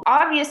for people?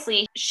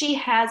 Obviously, she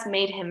has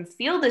made him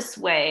feel this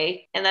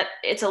way, and that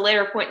it's a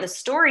later point in the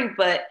story,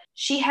 but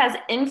she has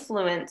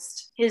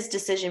influenced his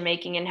decision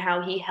making and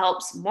how he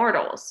helps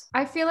mortals.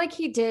 I feel like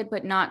he did,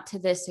 but not to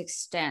this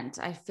extent.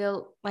 I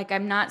feel like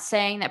I'm not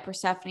saying that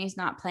Persephone is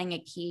not playing a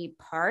key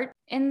part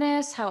in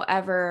this.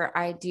 However,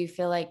 I do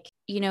feel like,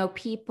 you know,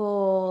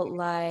 people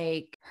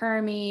like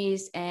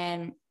Hermes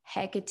and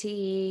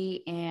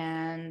Hecate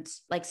and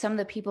like some of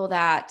the people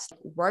that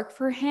work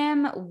for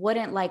him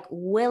wouldn't like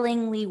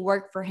willingly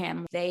work for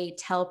him. They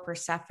tell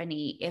Persephone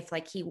if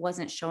like he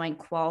wasn't showing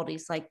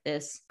qualities like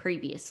this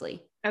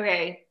previously.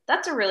 Okay,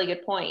 that's a really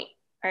good point.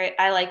 All right,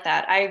 I like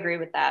that. I agree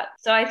with that.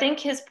 So I think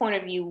his point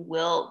of view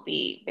will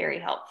be very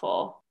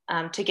helpful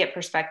to get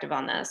perspective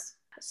on this.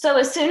 So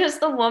as soon as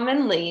the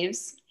woman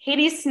leaves,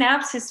 Hades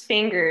snaps his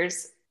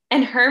fingers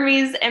and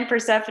Hermes and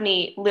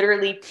Persephone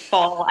literally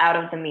fall out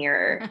of the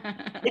mirror.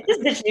 It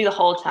just bitched me the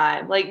whole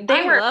time. Like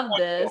they were. I love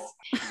this.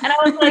 And I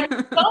was like,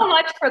 so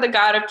much for the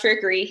god of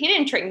trickery. He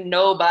didn't trick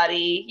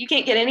nobody. You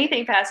can't get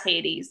anything past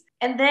Hades.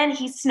 And then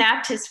he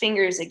snapped his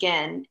fingers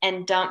again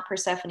and dumped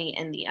Persephone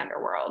in the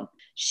underworld.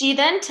 She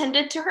then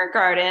tended to her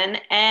garden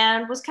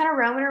and was kind of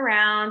roaming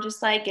around,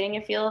 just like getting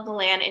a feel of the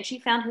land. And she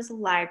found his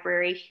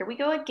library. Here we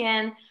go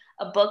again.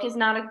 A book is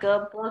not a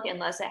good book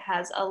unless it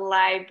has a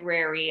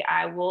library.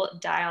 I will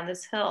die on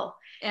this hill.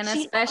 And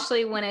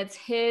especially when it's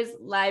his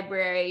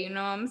library, you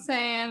know what I'm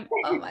saying?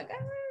 Oh my God.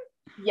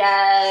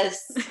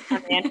 Yes,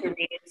 a man who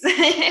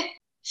reads.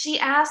 She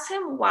asked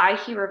him why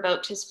he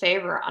revoked his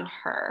favor on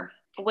her,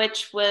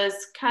 which was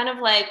kind of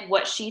like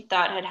what she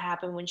thought had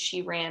happened when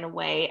she ran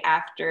away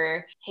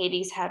after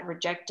Hades had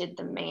rejected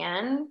the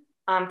man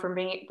from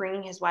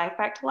bringing his wife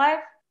back to life.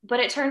 But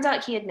it turns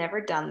out he had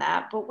never done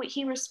that. But what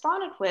he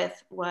responded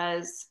with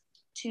was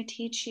to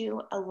teach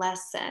you a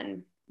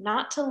lesson,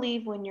 not to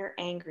leave when you're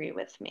angry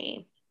with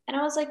me. And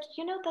I was like,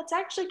 you know, that's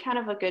actually kind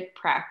of a good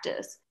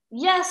practice.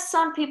 Yes,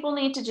 some people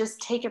need to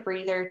just take a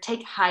breather,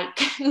 take a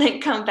hike, and then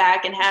come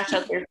back and hash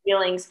out their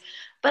feelings.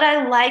 But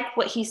I like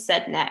what he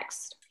said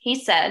next. He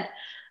said,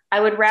 I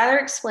would rather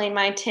explain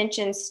my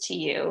intentions to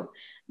you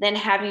than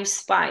have you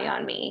spy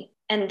on me.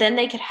 And then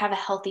they could have a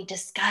healthy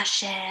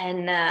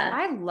discussion.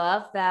 I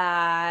love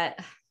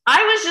that.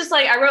 I was just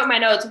like, I wrote my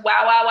notes,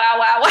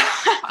 wow.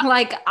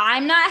 Like,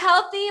 I'm not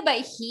healthy, but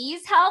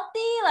he's healthy.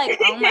 Like,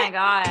 oh my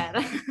God.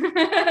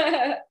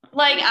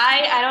 Like,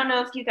 I don't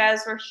know if you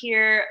guys were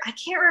here. I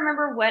can't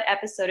remember what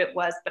episode it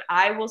was, but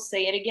I will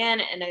say it again,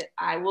 and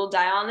I will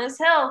die on this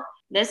hill.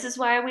 This is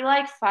why we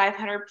like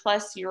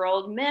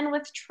 500-plus-year-old men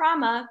with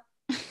trauma,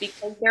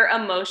 because they're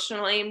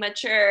emotionally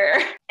mature.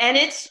 And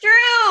it's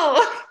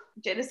true.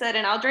 Jada said,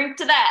 and I'll drink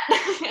to that.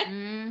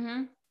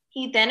 Mm-hmm.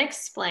 He then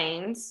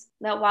explains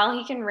that while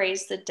he can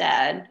raise the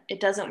dead, it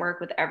doesn't work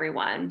with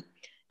everyone,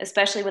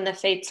 especially when the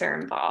fates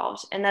are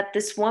involved, and that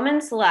this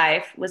woman's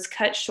life was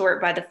cut short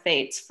by the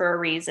fates for a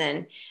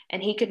reason,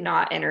 and he could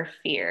not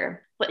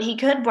interfere. But he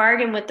could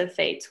bargain with the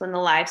fates when the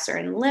lives are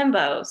in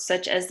limbo,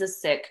 such as the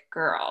sick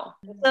girl.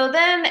 So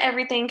then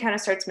everything kind of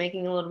starts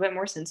making a little bit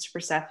more sense to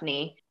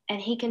Persephone,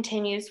 and he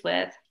continues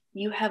with,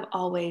 you have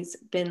always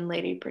been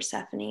Lady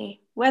Persephone,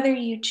 whether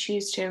you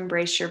choose to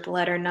embrace your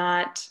blood or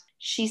not.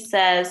 She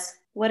says,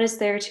 what is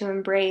there to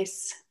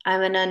embrace?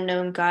 I'm an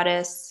unknown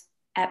goddess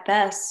at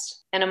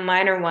best, and a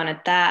minor one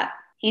at that.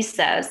 He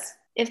says,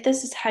 if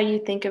this is how you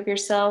think of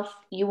yourself,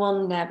 you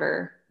will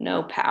never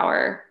know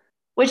power.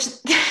 Which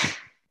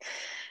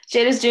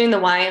Jada's doing the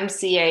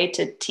YMCA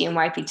to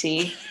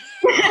TMYPT.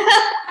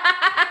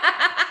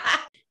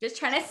 Just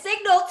trying to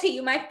signal to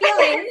you my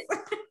feelings.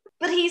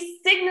 But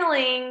he's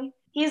signaling,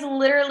 he's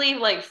literally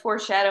like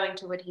foreshadowing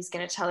to what he's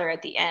going to tell her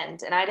at the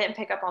end. And I didn't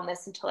pick up on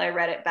this until I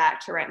read it back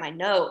to write my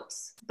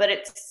notes. But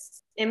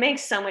it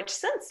makes so much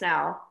sense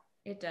now.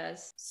 It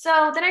does.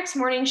 So the next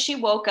morning, she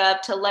woke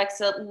up to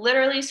Lexa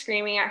literally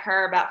screaming at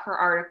her about her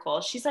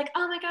article. She's like,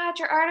 oh my God,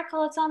 your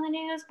article, it's on the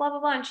news, blah, blah,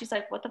 blah. And she's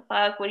like, what the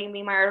fuck? What do you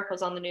mean my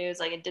article's on the news?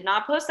 Like, I did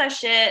not post that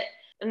shit.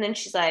 And then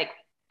she's like,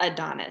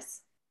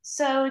 Adonis.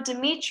 So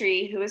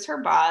Dimitri, who is her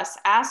boss,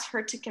 asked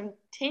her to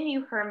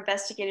continue her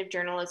investigative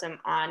journalism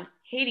on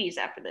Hades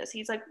after this.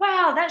 He's like,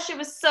 wow, that shit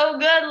was so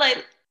good.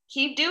 Like,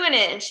 keep doing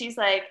it. And she's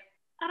like,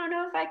 I don't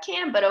know if I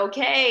can, but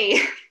okay.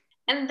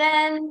 And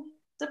then,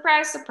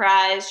 surprise,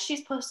 surprise,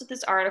 she's posted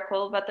this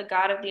article about the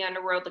god of the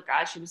underworld, the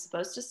god she was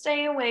supposed to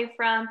stay away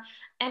from.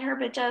 And her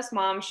bitch ass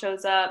mom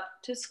shows up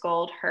to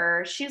scold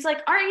her. She's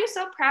like, aren't you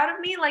so proud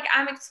of me? Like,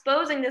 I'm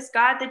exposing this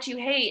god that you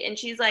hate. And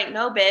she's like,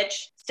 no,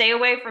 bitch, stay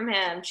away from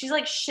him. She's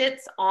like,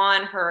 shits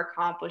on her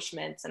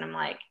accomplishments. And I'm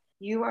like,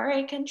 you are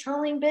a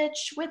controlling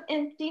bitch with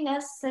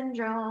emptiness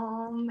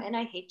syndrome. And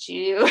I hate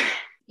you.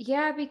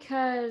 Yeah,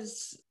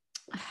 because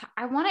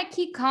I want to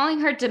keep calling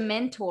her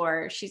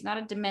Dementor. She's not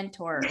a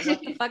Dementor. What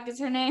the fuck is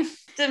her name?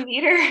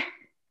 Demeter.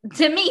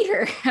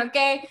 Demeter.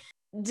 Okay.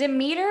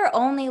 Demeter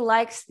only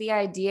likes the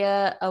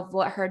idea of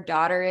what her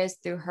daughter is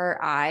through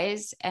her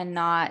eyes and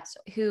not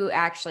who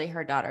actually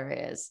her daughter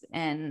is.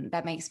 And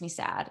that makes me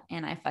sad.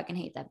 And I fucking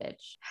hate that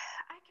bitch.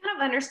 I kind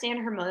of understand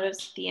her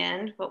motives at the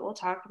end, but we'll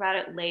talk about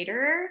it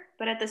later.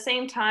 But at the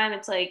same time,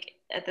 it's like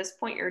at this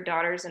point, your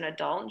daughter's an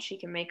adult and she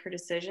can make her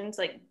decisions.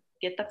 Like,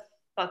 get the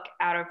fuck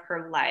out of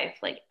her life,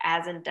 like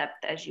as in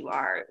depth as you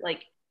are.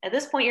 Like, at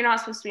this point, you're not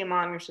supposed to be a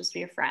mom, you're supposed to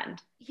be a friend.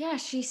 Yeah,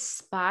 she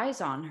spies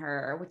on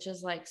her, which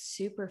is like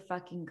super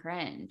fucking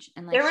cringe.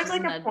 And like There was she's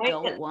like an a point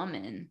adult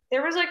woman.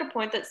 There was like a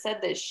point that said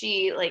that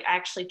she like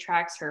actually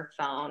tracks her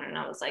phone, and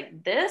I was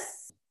like,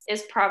 this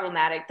is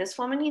problematic. This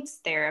woman needs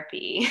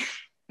therapy.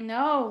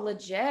 No,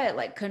 legit,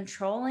 like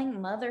controlling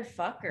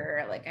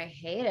motherfucker. Like I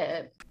hate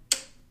it.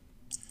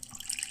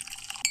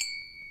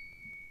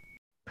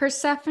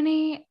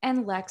 Persephone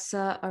and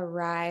Lexa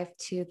arrive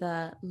to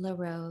the La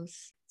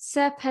Rose.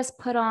 Seth has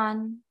put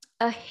on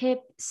a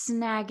hip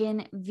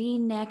snagging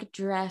V-neck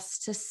dress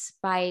to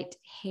spite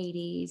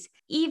Hades,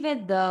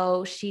 even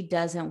though she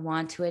doesn't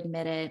want to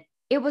admit it.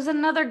 It was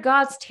another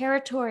god's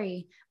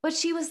territory, but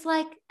she was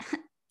like,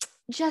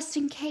 just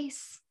in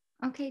case.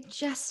 Okay,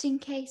 just in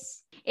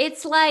case.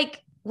 It's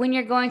like when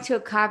you're going to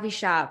a coffee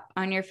shop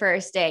on your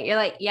first date. You're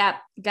like, yep,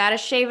 gotta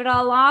shave it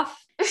all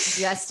off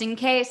just in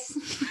case.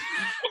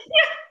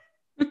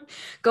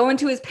 Going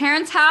to his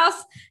parents'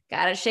 house,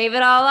 gotta shave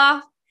it all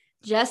off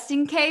just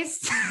in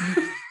case.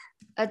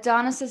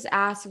 Adonis's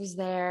ass was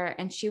there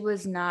and she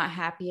was not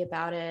happy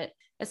about it,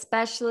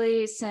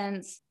 especially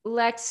since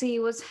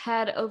Lexi was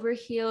head over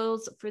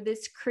heels for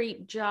this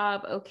creep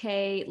job.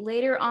 Okay,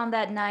 later on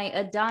that night,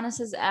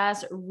 Adonis's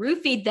ass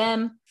roofied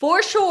them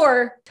for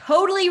sure,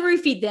 totally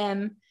roofied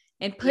them,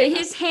 and put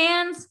his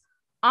hands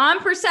on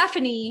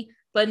Persephone,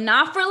 but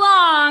not for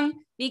long,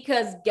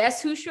 because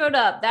guess who showed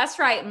up? That's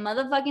right,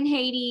 motherfucking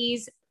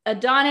Hades.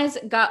 Adonis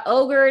got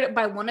ogred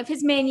by one of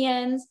his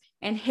minions,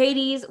 and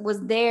Hades was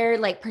there.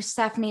 Like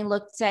Persephone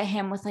looked at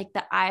him with like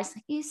the eyes,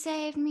 like, you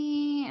saved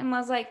me, and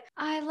was like,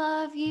 I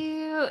love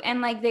you.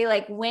 And like they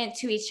like went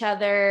to each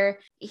other.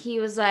 He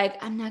was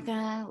like, I'm not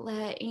gonna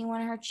let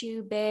anyone hurt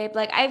you, babe.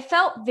 Like I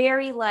felt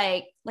very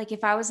like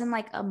if I was in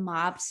like a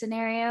mob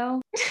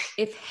scenario,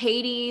 if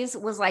Hades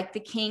was like the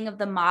king of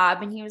the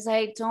mob and he was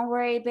like, don't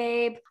worry,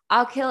 babe,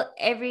 I'll kill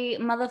every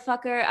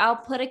motherfucker. I'll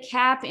put a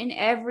cap in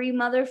every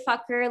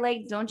motherfucker.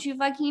 Like, don't you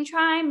fucking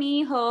try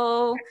me,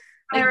 ho.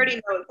 I already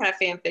know what kind of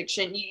fan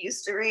fiction you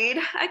used to read.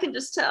 I can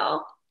just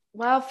tell.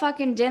 Well,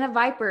 fucking Den of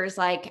Vipers,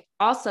 like,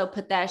 also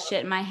put that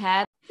shit in my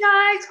head.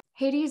 Guys.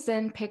 Hades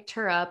then picked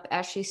her up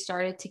as she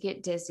started to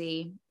get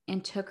dizzy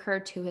and took her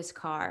to his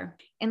car.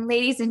 And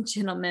ladies and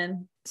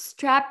gentlemen,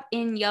 strap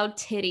in your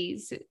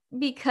titties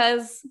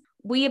because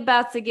we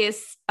about to get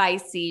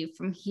spicy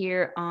from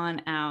here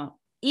on out.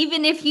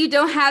 Even if you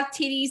don't have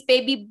titties,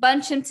 baby,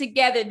 bunch them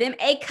together. Them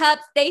A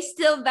cups, they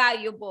still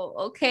valuable,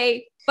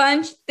 okay?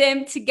 Bunch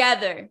them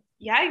together.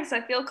 Yikes,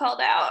 I feel called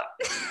out.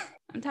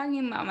 I'm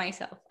talking about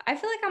myself. I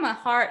feel like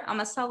I'm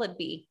a solid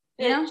B.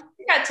 You know?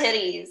 You got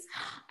titties.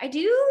 I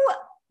do,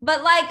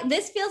 but like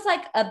this feels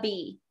like a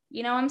B.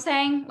 You know what I'm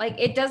saying? Like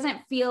it doesn't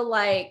feel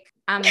like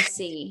I'm a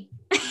C.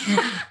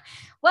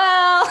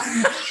 Well,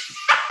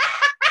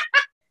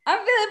 I'm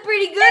feeling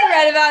pretty good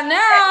right about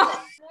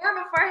now.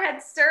 More before I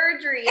had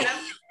surgery, and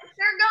I'm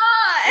they're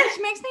gone.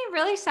 Which makes me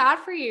really sad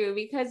for you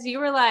because you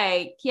were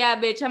like, yeah,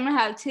 bitch, I'm gonna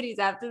have titties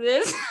after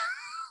this.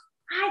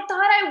 I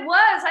thought I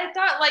was. I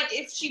thought like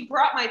if she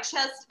brought my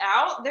chest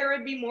out, there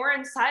would be more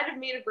inside of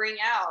me to bring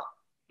out.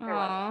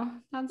 Oh,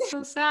 that's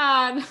so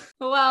sad.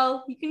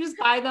 Well, you can just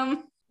buy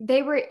them.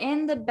 They were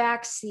in the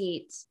back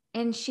seat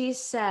and she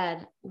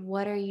said,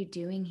 what are you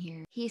doing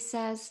here? He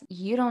says,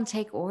 you don't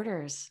take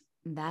orders.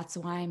 That's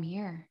why I'm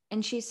here.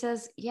 And she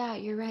says, yeah,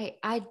 you're right.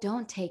 I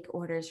don't take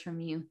orders from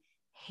you,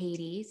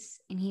 Hades.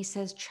 And he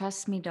says,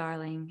 trust me,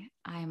 darling.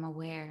 I am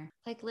aware.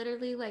 Like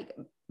literally like,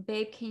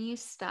 babe, can you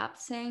stop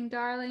saying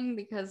darling?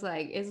 Because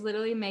like, it's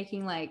literally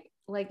making like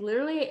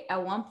literally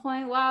at one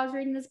point while I was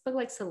reading this book,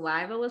 like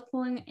saliva was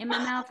pulling in my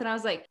mouth. And I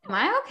was like, am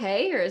I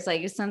okay? Or is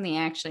something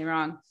actually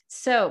wrong?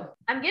 So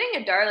I'm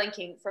getting a darling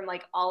king from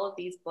like all of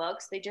these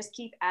books. They just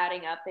keep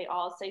adding up. They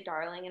all say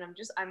darling. And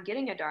I'm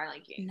getting a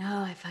darling king. No,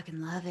 I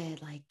fucking love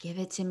it. Like, give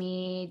it to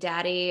me,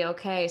 daddy.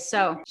 Okay.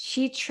 So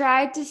she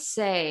tried to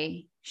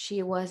say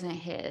she wasn't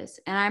his.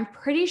 And I'm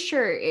pretty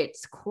sure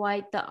it's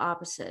quite the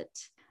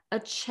opposite. A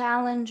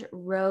challenge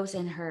rose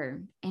in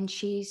her, and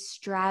she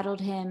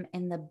straddled him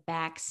in the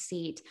back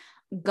seat.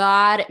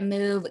 God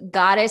move,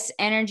 goddess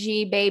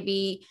energy,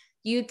 baby.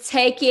 You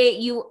take it,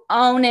 you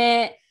own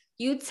it.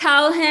 You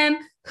tell him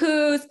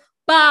who's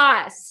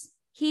boss.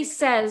 He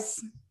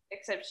says,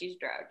 except she's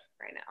drugged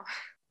right now.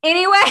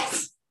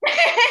 Anyways,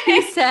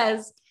 he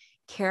says,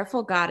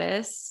 careful,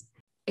 goddess.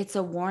 It's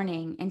a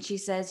warning. And she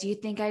says, you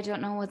think I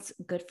don't know what's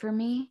good for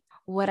me?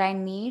 What I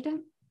need?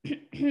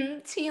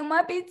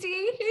 TMIPT,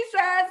 he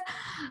says,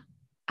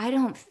 I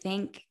don't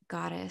think,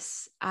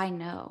 goddess, I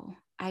know.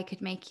 I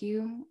could make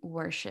you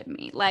worship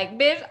me. Like,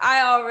 bitch,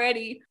 I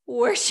already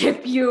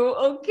worship you,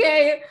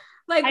 okay?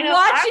 Like,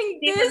 watching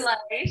this,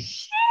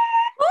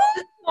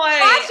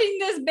 watching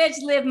this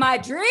bitch live my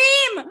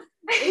dream.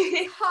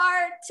 It's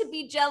hard to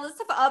be jealous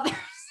of others.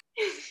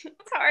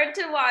 It's hard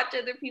to watch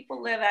other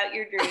people live out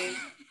your dreams.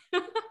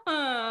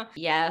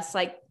 Yes,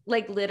 like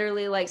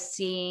literally like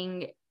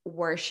seeing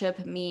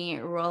worship me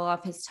roll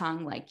off his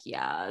tongue, like,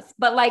 yes.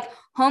 But like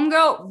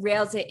homegirl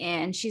rails it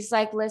in. She's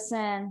like,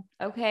 listen,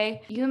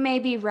 okay, you may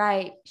be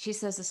right. She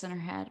says this in her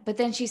head, but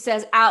then she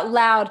says out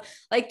loud,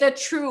 like the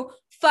true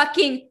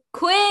fucking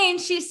queen,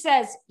 she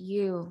says,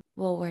 you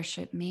will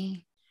worship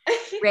me.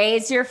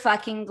 Raise your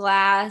fucking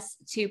glass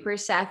to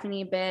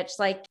Persephone, bitch.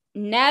 Like,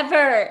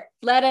 never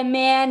let a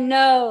man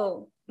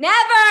know. Never.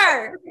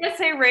 I was gonna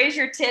say raise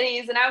your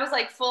titties, and I was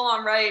like full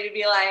on ready to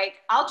be like,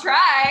 I'll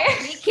try.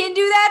 We can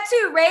do that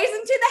too. Raise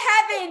them to the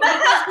heavens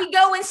because we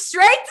going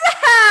straight to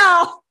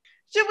hell.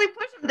 Should we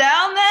push them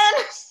down then?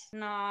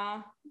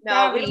 No,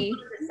 we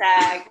don't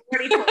sag.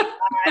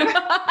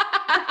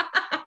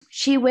 30.5.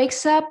 She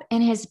wakes up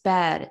in his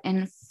bed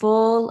in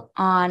full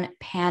on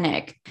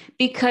panic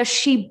because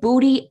she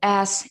booty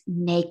ass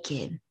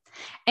naked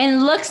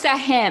and looks at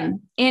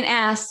him and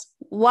asks,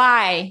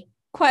 why?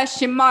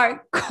 Question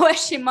mark.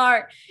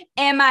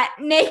 Am I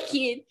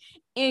naked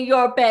in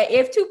your bed?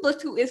 If 2 +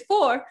 2 is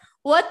 4,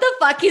 what the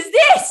fuck is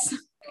this?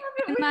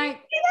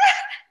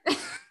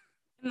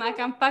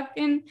 I'm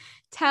fucking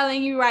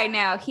telling you right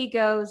now. He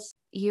goes,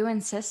 you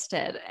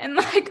insisted. And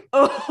like,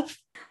 oh.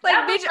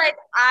 Like, bitch, like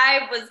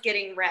I was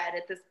getting red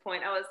at this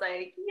point. I was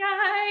like,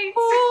 yikes.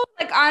 Ooh,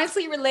 like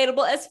honestly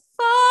relatable as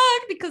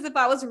fuck, because if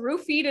I was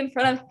roofied in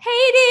front of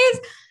Hades,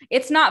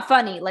 it's not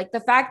funny. Like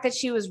the fact that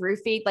she was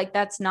roofied, like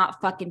that's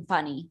not fucking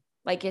funny.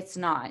 Like it's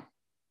not,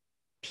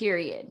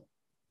 period.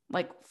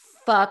 Like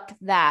fuck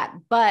that.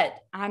 But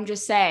I'm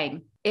just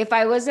saying, if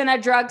I was in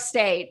a drug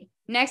state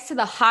next to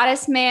the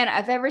hottest man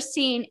I've ever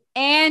seen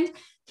and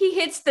he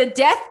hits the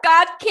death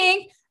god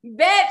king,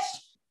 bitch,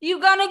 you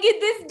gonna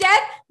get this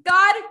death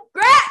god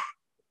grat,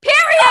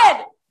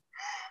 period.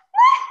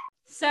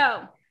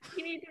 So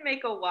you need to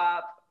make a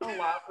WAP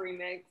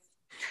remix.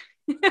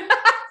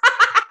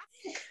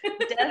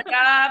 Death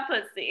god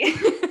pussy.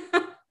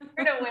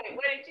 No, wait,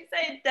 what did you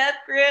say? Death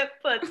grip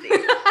pussy.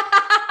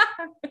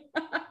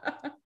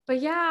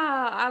 But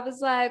yeah, I was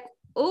like,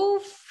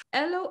 oof,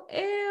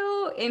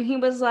 LOL. And he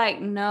was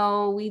like,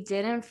 no, we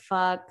didn't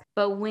fuck.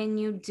 But when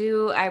you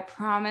do, I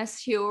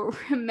promise you'll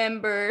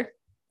remember.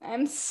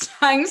 I'm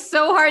trying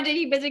so hard to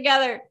keep it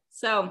together.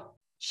 So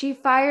she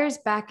fires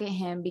back at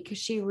him because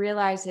she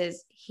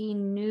realizes he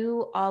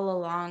knew all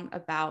along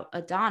about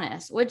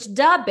Adonis, which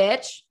duh,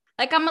 bitch.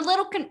 Like I'm a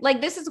little, like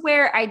this is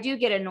where I do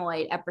get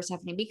annoyed at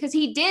Persephone because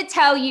he did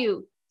tell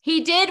you, he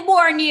did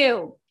warn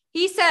you.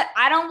 He said,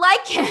 I don't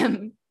like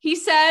him. He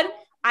said,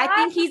 I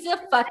think he's a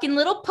fucking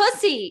little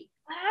pussy.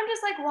 And I'm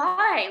just like,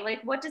 why?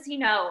 Like, what does he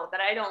know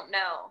that I don't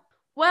know?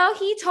 Well,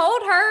 he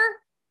told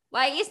her.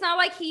 Like, it's not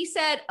like he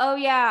said, oh,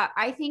 yeah,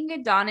 I think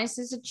Adonis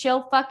is a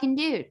chill fucking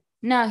dude.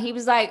 No, he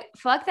was like,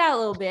 fuck that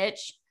little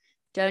bitch.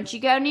 Don't you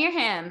go near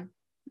him.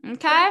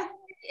 Okay?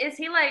 Is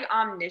he like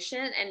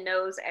omniscient and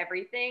knows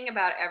everything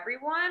about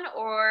everyone?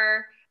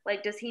 Or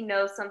like, does he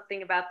know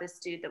something about this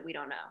dude that we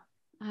don't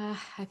know?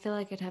 I feel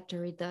like I'd have to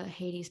read the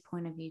Hades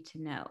point of view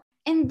to know.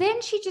 And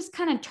then she just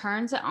kind of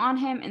turns it on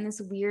him in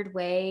this weird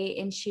way.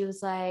 And she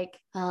was like,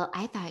 well,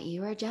 I thought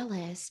you were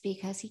jealous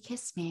because he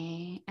kissed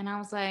me. And I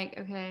was like,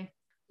 okay.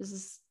 This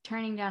is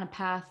turning down a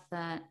path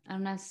that I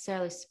don't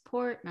necessarily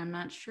support, and I'm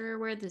not sure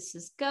where this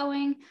is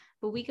going,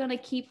 but we're going to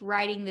keep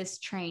riding this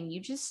train. You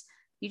just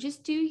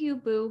do you,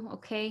 boo,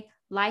 okay?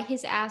 Light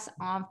his ass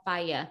on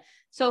fire.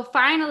 So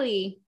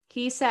finally,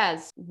 he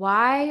says,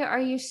 why are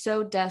you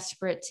so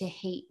desperate to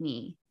hate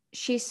me?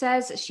 She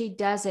says she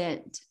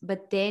doesn't,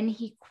 but then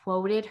he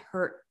quoted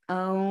her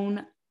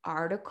own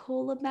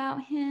article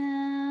about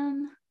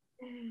him.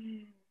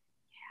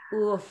 Yeah.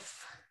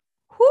 Oof.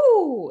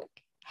 Whoo.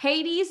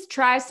 Hades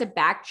tries to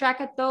backtrack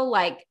it though,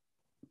 like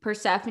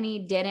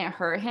Persephone didn't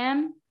hurt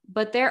him,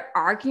 but their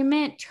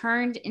argument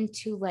turned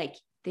into like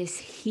this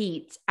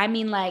heat. I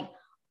mean, like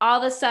all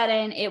of a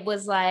sudden it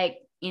was like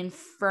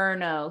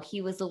inferno.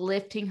 He was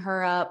lifting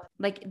her up,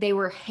 like they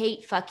were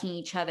hate fucking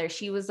each other.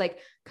 She was like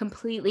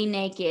completely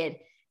naked.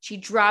 She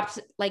dropped,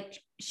 like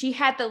she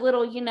had the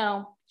little,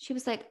 she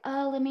was like,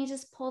 oh, let me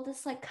just pull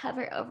this like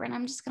cover over and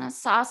I'm just gonna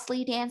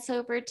saucily dance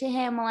over to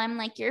him while I'm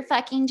like, you're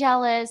fucking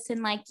jealous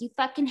and like you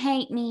fucking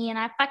hate me and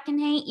I fucking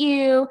hate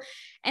you.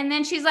 And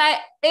then she's like,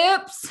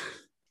 oops,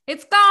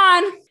 it's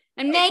gone.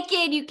 I'm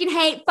naked. You can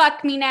hate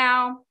fuck me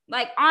now.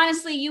 Like,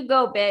 honestly, you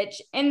go,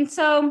 bitch. And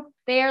so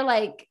they're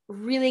like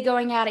really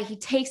going at it. He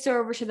takes her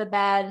over to the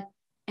bed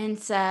and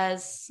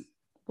says,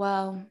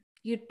 well,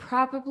 you'd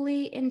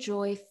probably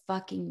enjoy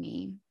fucking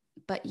me,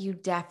 but you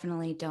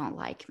definitely don't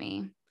like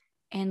me.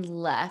 And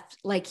left.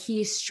 Like,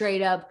 he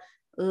straight up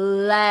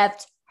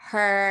left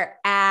her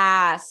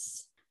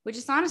ass, which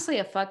is honestly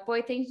a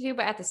fuckboy thing to do.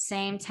 But at the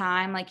same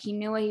time, like, he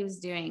knew what he was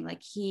doing.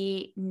 Like,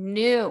 he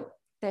knew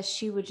that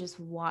she would just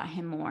want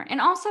him more. And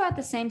also at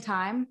the same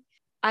time,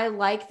 I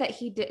like that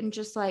he didn't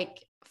just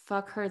like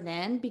fuck her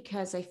then,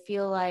 because I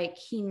feel like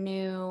he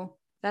knew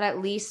that at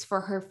least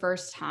for her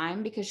first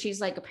time, because she's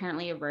like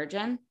apparently a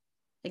virgin,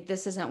 like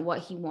this isn't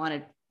what he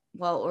wanted.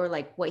 Well, or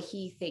like what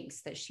he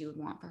thinks that she would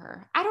want for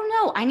her. I don't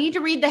know. I need to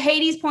read the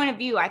Hades point of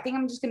view. I think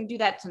I'm just going to do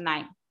that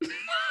tonight.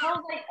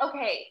 Well, like,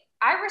 okay,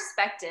 I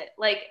respect it.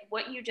 Like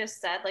what you just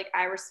said, like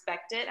I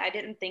respect it. I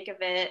didn't think of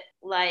it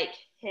like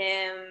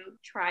him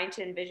trying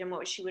to envision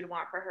what she would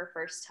want for her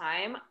first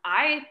time.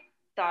 I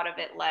thought of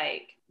it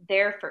like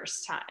their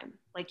first time.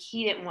 Like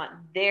he didn't want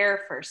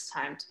their first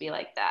time to be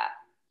like that.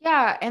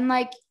 Yeah. And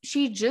like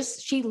she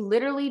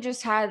literally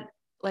just had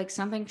like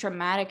something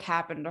traumatic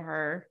happen to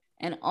her.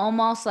 And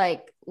almost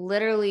like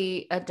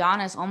literally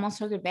Adonis almost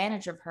took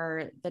advantage of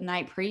her the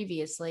night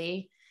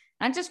previously.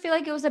 And I just feel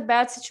like it was a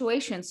bad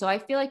situation. So I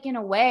feel like in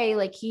a way,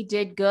 like he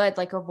did good,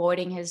 like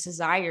avoiding his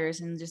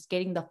desires and just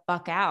getting the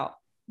fuck out.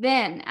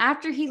 Then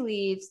after he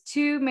leaves,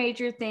 two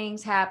major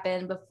things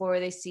happen before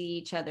they see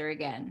each other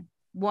again.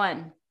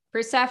 One,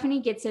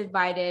 Persephone gets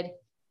invited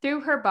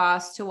through her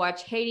boss to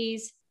watch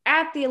Hades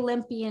at the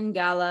Olympian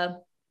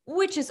Gala,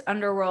 which is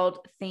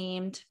underworld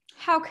themed.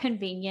 How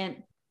convenient.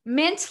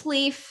 Mint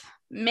Leaf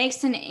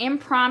makes an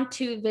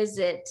impromptu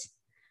visit.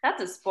 That's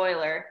a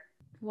spoiler.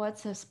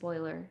 What's a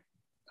spoiler?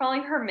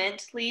 Calling her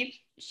Mint Leaf.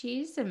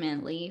 She's a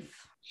mint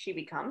leaf. She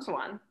becomes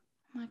one.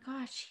 Oh my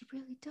gosh, she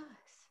really does.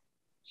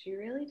 She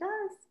really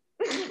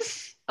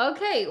does.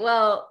 Okay,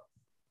 well,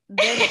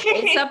 then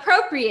it's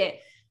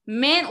appropriate.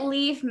 Mint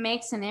Leaf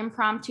makes an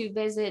impromptu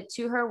visit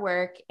to her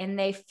work and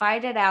they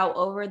fight it out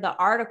over the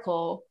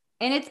article.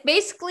 And it's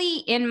basically,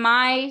 in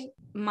my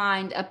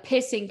mind, a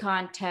pissing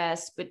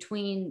contest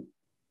between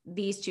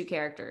these two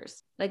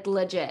characters. Like,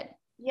 legit.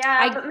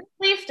 Yeah, but Mint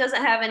Leaf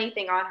doesn't have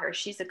anything on her.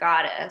 She's a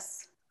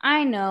goddess.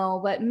 I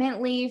know, but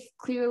Mint Leaf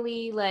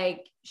clearly,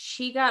 like,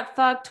 she got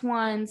fucked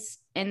once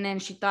and then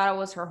she thought it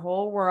was her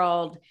whole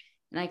world.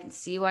 And I can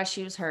see why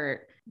she was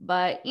hurt.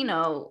 But, you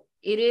know,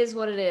 it is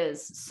what it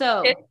is.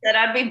 So that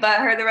I'd be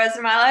butthurt the rest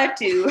of my life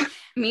too.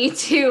 Me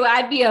too.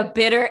 I'd be a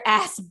bitter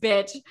ass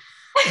bitch.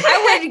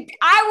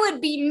 I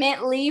would be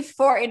Mint Leaf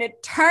for an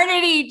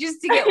eternity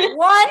just to get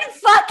one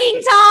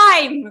fucking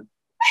time.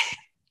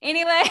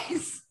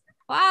 Anyways,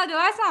 wow, do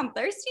I sound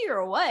thirsty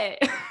or what?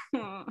 Take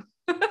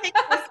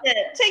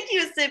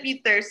you a sip,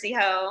 you thirsty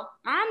hoe.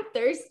 I'm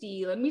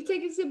thirsty. Let me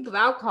take a sip of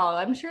alcohol.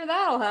 I'm sure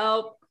that'll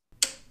help.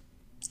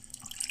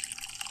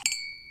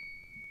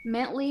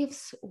 Mint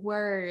Leaf's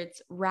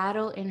words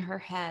rattle in her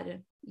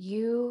head.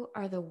 You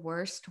are the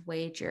worst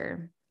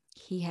wager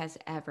he has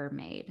ever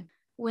made.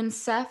 When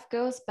Seth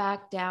goes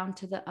back down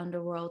to the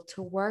underworld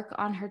to work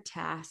on her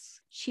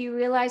tasks, she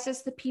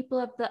realizes the people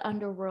of the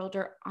underworld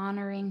are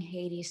honoring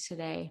Hades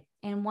today.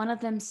 And one of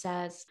them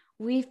says,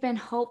 we've been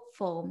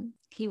hopeful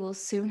he will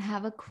soon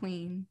have a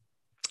queen.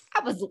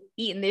 I was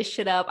eating this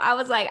shit up. I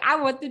was like, I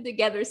want them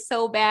together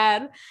so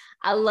bad.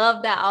 I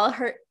love that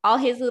all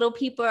his little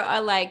people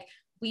are like,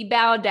 we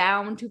bow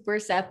down to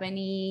Persephone,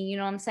 you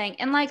know what I'm saying?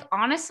 And like,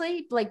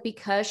 honestly, like,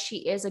 because she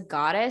is a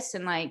goddess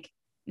and like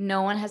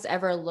no one has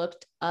ever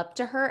looked up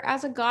to her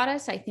as a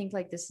goddess, I think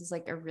like this is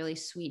like a really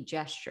sweet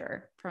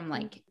gesture from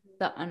like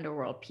the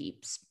underworld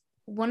peeps.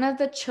 One of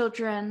the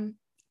children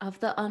of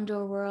the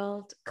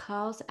underworld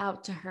calls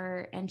out to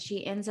her and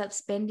she ends up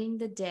spending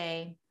the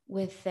day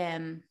with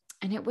them.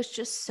 And it was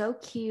just so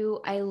cute.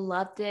 I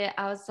loved it.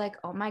 I was like,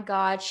 oh my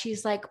God,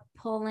 she's like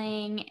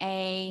pulling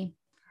a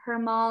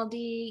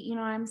Hermaldi, you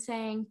know what I'm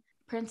saying?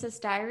 Princess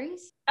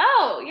Diaries.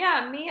 Oh,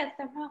 yeah, Mia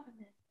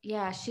Thermopolis.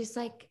 Yeah,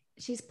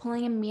 she's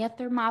pulling a Mia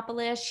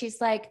Thermopolis.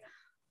 She's like,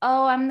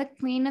 oh, I'm the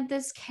queen of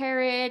this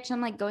carriage. I'm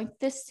like going to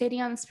this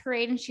city on this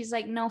parade. And she's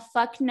like, no,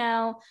 fuck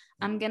no.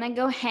 I'm going to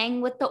go hang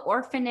with the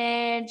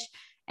orphanage.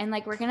 And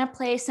like, we're going to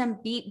play some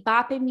beat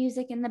bopping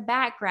music in the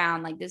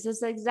background. Like, this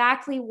is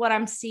exactly what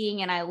I'm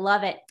seeing. And I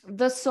love it.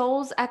 The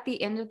souls at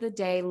the end of the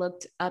day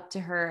looked up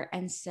to her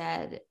and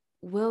said,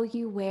 will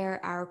you wear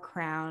our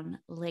crown,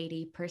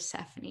 Lady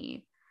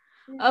Persephone?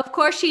 Of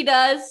course she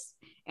does.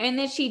 And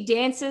then she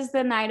dances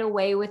the night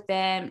away with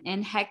them.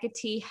 And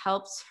Hecate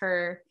helps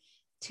her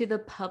to the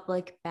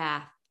public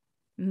bath.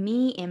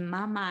 Me, in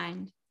my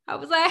mind, I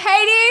was like,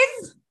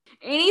 Hades,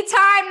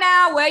 anytime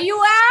now. Where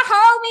you at,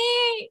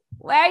 homie?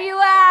 Where you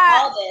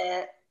at? Called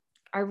it.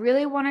 I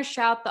really want to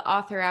shout the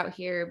author out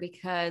here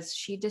because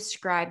she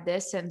described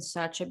this in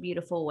such a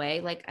beautiful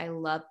way. Like, I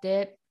loved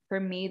it. For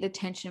me, the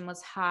tension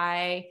was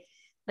high.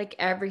 Like,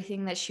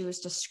 everything that she was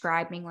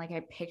describing, like,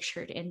 I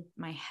pictured in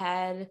my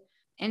head.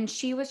 And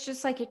she was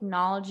just like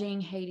acknowledging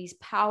Hades'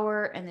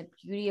 power and the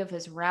beauty of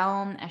his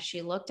realm as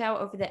she looked out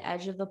over the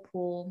edge of the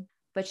pool.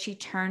 But she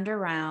turned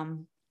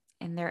around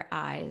and their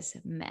eyes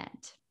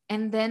met.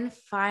 And then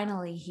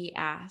finally he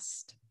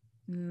asked,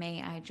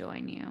 "May I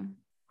join you?"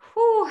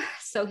 Whew.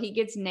 So he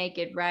gets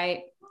naked,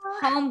 right?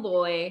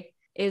 Homeboy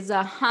is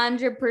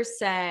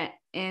 100%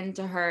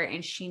 into her,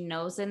 and she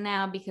knows it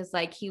now because,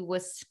 like, he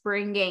was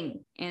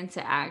springing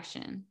into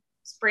action.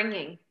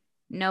 Springing.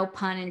 No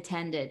pun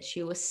intended.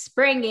 She was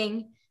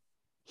springing.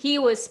 He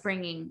was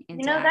springing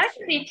into action. That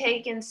could be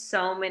taken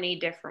so many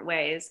different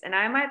ways. And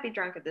I might be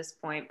drunk at this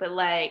point, but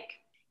like,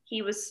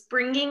 he was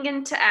springing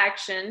into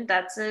action.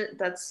 That's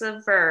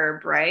a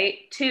verb, right?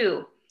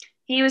 2,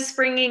 he was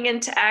springing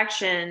into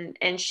action,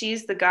 and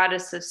she's the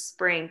goddess of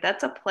spring.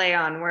 That's a play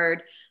on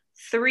word.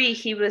 3,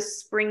 he was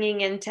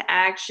springing into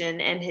action,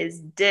 and his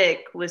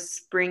dick was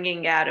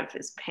springing out of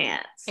his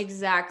pants.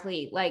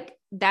 Exactly. Like,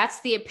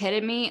 that's the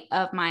epitome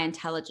of my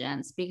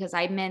intelligence because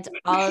I meant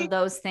all of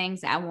those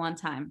things at one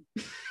time.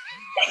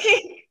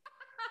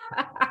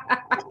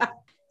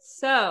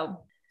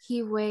 So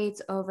he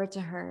wades over to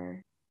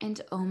her,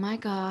 and oh my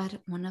God,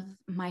 one of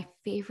my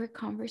favorite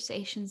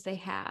conversations they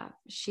have.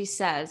 She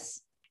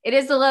says, it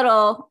is a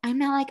little, I'm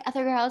not like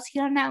other girls,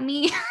 you don't know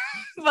me.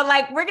 But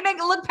like, we're going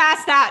to look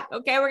past that.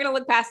 Okay. We're going to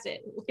look past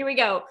it. Here we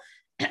go.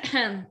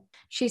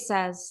 She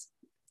says,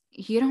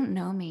 "You don't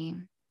know me."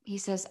 He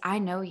says, "I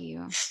know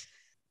you."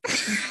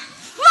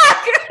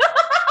 Fuck!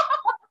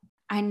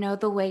 I know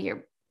the way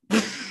you're.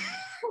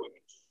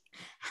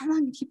 How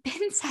long have you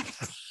been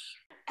 17?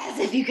 As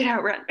if you could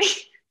outrun me.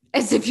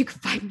 As if you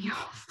could fight me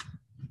off.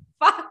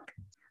 Fuck.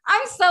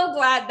 I'm so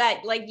glad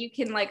that like you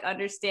can like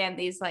understand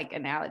these like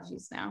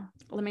analogies now.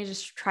 Let me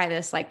just try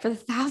this like for the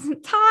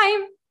 1,000th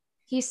time.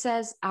 He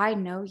says, "I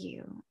know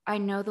you. I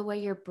know the way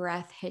your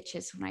breath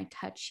hitches when I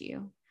touch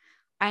you.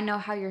 I know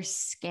how your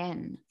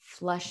skin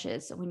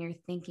flushes when you're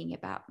thinking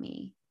about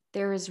me.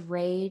 There is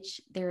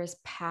rage. There is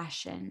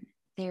passion.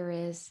 There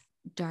is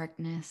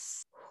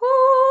darkness."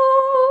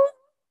 Woo!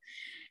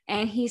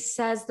 And he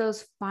says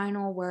those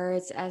final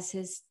words as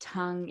his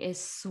tongue is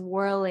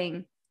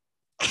swirling.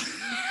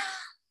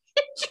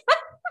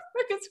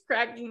 It's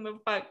cracking the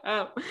fuck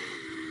up.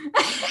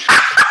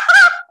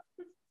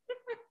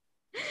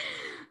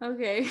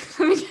 Okay. I just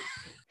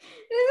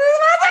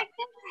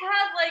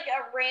had like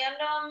a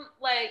random,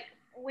 like,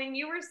 when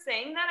you were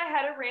saying that, I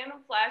had a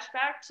random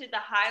flashback to the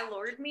High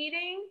Lord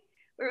meeting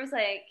where it was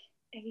like,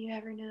 "Have you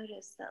ever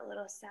noticed that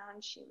little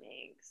sound she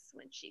makes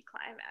when she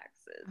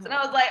climaxes?" And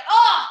I was like,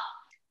 oh!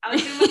 I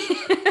was doing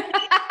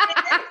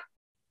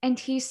And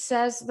he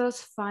says those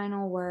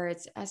final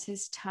words as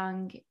his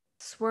tongue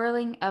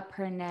swirling up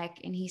her neck,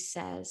 and he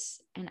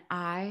says, "And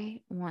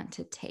I want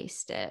to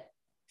taste it."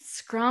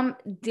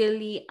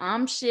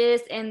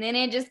 Scrumdiddlyumptious, and then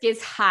it just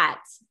gets hot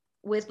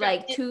with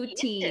like 2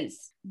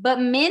 T's. But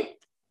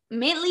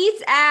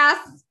Mintleaf's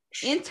ass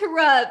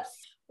interrupts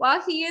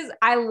while he is,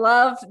 I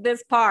love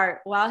this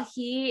part, while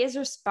he is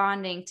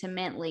responding to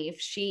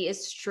Mintleaf, she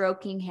is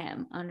stroking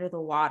him under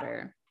the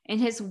water. And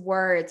his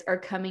words are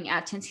coming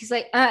out tense. He's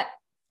like,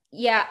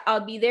 yeah,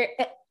 I'll be there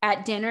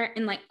at dinner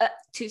in like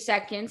 2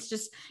 seconds.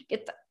 Just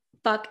get the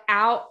fuck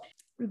out.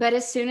 But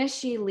as soon as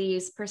she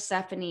leaves,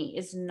 Persephone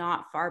is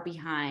not far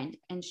behind,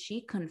 and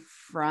she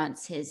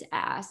confronts his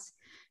ass.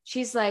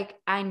 She's like,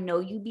 "I know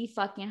you be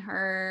fucking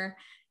her.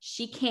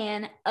 She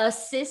can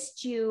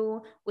assist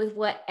you with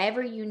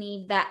whatever you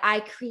need that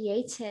I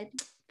created,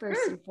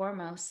 first and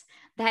foremost.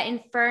 That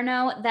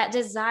inferno, that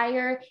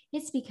desire,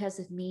 it's because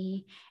of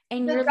me.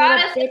 And your little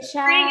bitch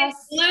ass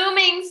is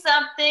blooming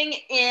something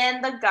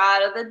in the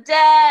god of the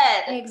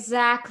dead."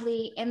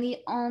 Exactly. And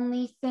the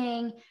only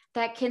thing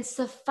that can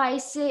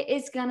suffice it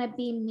is gonna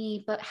be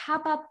me. But how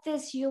about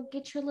this? You'll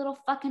get your little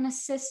fucking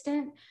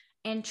assistant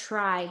and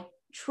try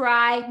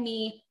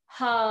me,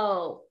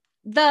 ho.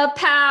 The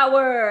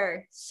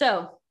power.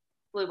 So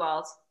Blue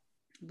balls,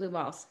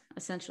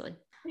 essentially.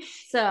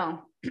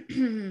 So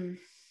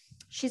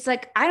she's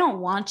like, "I don't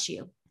want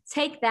you.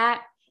 Take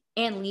that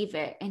and leave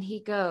it." And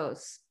he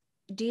goes,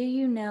 "Do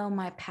you know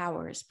my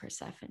powers,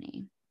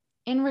 Persephone?"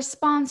 In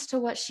response to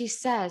what she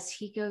says,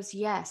 he goes,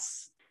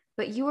 "Yes,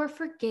 but you are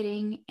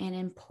forgetting an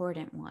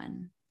important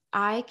one.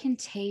 I can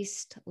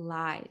taste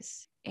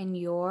lies, and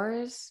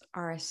yours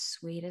are as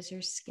sweet as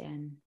your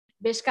skin."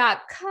 Bitch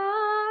got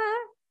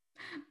caught,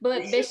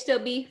 but bitch still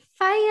be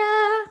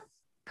fire.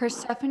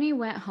 Persephone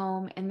went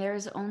home, and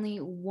there's only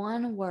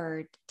one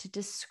word to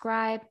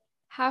describe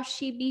how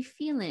she be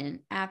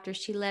feeling after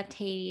she left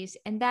Hades,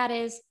 and that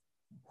is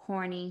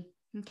horny.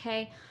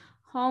 Okay.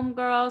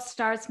 Homegirl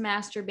starts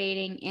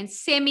masturbating and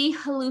semi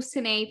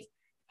hallucinates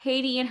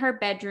Hades in her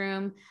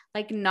bedroom.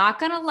 Like, not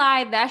gonna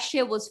lie, that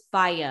shit was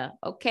fire.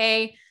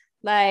 Okay.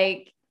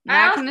 Like,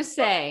 not gonna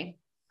say.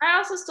 I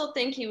also still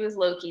think he was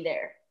Loki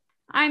there.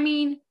 I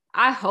mean,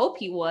 I hope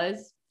he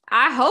was.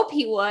 I hope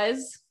he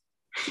was,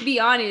 to be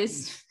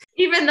honest.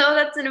 Even though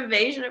that's an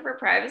invasion of her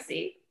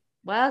privacy.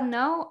 Well,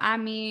 no, I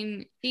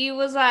mean, he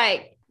was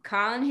like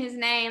calling his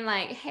name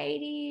like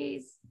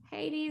Hades,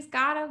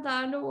 God of the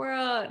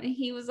underworld. And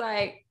he was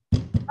like,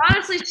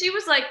 honestly, she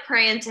was like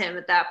praying to him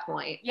at that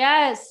point.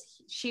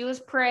 yes, she was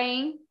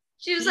praying.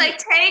 She was like,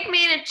 take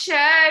me to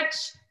church.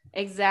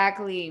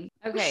 Exactly.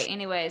 Okay,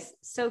 anyways,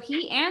 so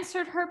he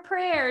answered her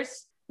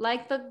prayers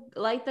like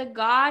the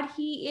God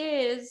he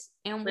is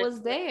and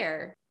was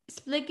there.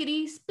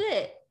 Splickety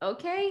split,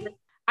 okay?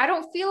 I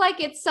don't feel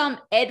like it's some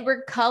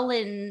Edward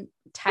Cullen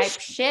type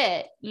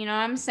shit. You know what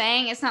I'm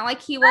saying? It's not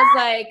like he was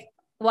like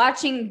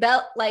watching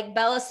Bella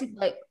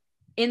like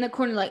in the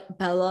corner, like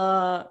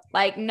Bella.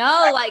 Like,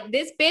 no, like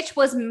this bitch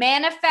was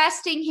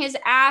manifesting his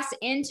ass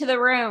into the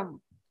room.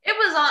 It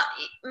was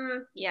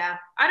on, yeah.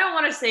 I don't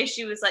want to say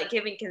she was like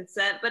giving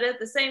consent, but at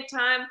the same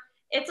time,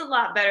 it's a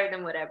lot better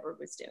than what Edward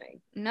was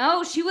doing.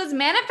 No, she was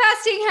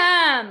manifesting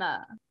him.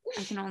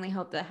 I can only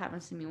hope that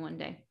happens to me one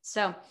day.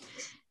 So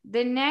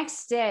the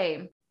next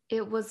day,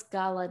 it was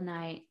gala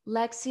night.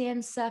 Lexi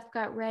and Seth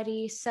got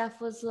ready. Seth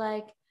was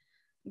like,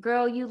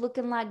 girl, you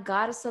looking like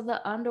goddess of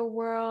the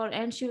underworld.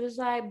 And she was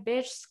like,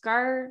 bitch,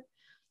 skirt.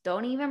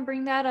 Don't even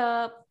bring that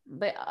up.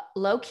 But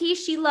low-key,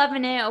 she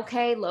loving it,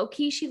 okay?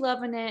 Low-key, she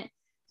loving it.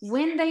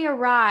 When they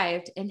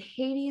arrived and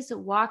Hades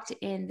walked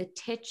in, the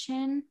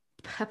tension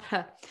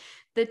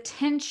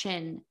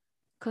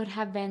could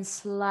have been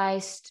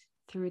sliced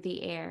through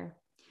the air.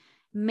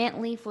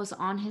 Mint Leaf was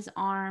on his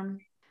arm,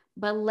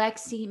 but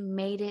Lexi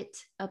made it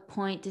a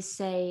point to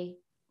say,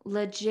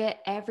 legit,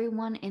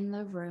 everyone in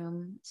the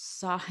room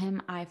saw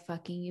him eye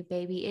fucking you,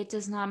 baby. It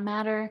does not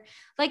matter.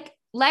 Like,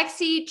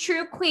 Lexi,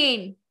 true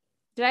queen.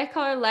 Did I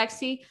call her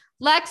Lexi?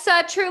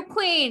 Lexa, true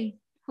queen.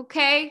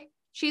 Okay?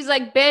 She's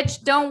like,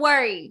 bitch, don't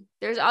worry.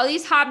 There's all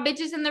these hot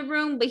bitches in the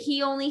room, but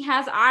he only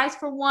has eyes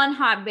for one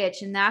hot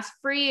bitch, and that's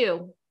for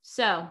you.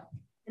 So.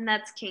 And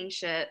that's king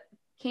shit.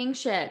 King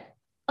shit.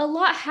 A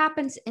lot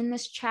happens in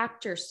this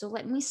chapter, so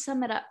let me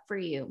sum it up for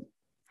you.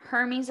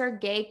 Hermes, our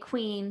gay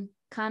queen,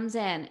 comes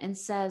in and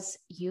says,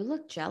 you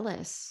look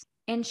jealous.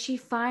 And she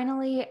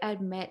finally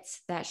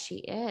admits that she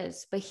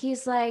is. But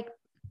he's like,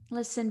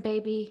 listen,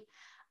 baby,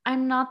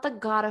 I'm not the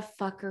god of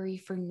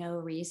fuckery for no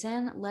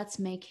reason. Let's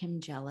make him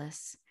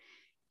jealous.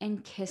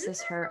 And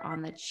kisses her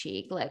on the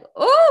cheek. Like,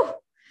 oh,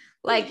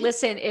 like,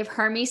 listen, if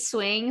Hermes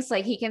swings,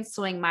 like he can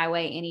swing my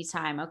way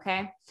anytime.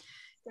 Okay.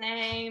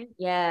 Same.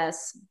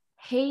 Yes.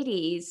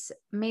 Hades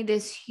made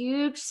this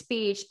huge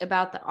speech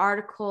about the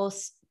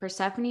articles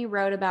Persephone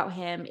wrote about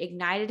him,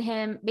 ignited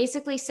him,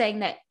 basically saying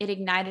that it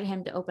ignited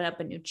him to open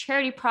up a new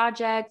charity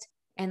project,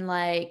 and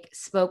like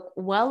spoke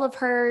well of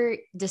her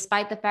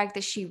despite the fact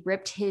that she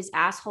ripped his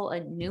asshole a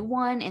new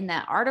one in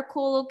that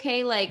article.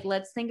 Okay, like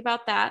let's think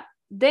about that.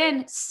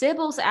 Then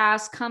Sybil's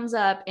ass comes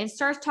up and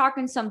starts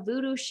talking some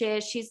voodoo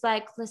shit. She's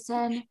like,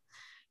 listen,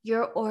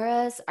 your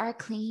auras are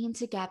clinging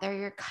together.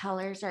 Your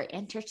colors are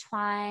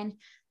intertwined.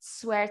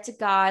 Swear to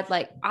God.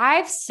 Like,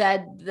 I've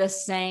said the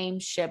same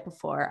shit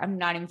before. I'm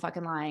not even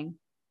fucking lying.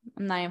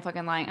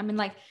 I mean,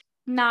 like,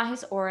 nah,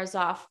 his aura's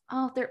off.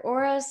 Oh, their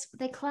auras,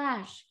 they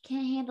clash.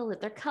 Can't handle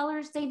it. Their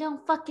colors, they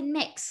don't fucking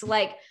mix.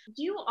 Like,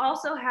 you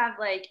also have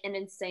like an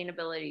insane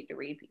ability to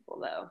read people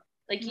though.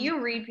 Like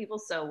you read people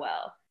so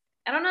well.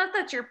 I don't know if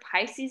that's your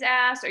Pisces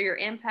ass or your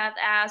empath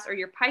ass or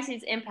your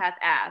Pisces empath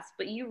ass,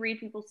 but you read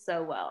people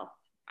so well.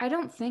 I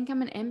don't think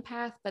I'm an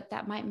empath, but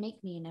that might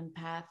make me an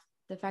empath.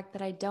 The fact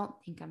that I don't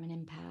think I'm an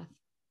empath.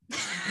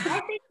 I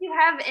think you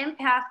have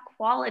empath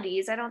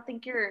qualities. I don't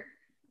think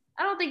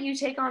you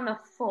take on the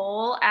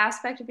full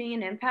aspect of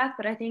being an empath,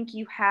 but I think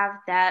you have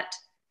that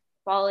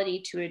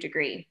quality to a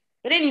degree.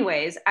 But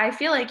anyways, I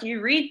feel like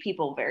you read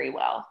people very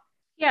well.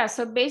 Yeah,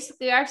 so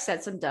basically I've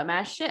said some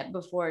dumbass shit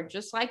before,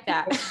 just like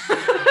that.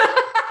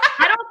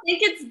 I don't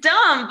think it's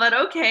dumb, but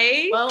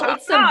okay. Well,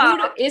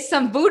 it's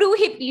some voodoo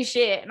hippie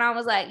shit. And I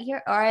was like,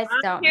 your auras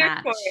don't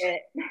match. For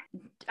it.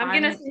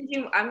 I'm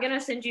gonna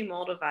send you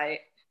Moldavite.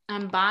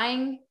 I'm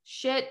buying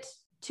shit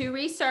to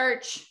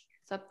research.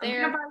 It's up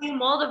there. I'm gonna buy you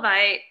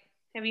Moldavite.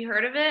 Have you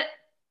heard of it?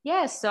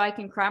 Yes, so I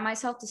can cry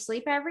myself to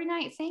sleep every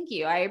night. Thank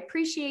you. I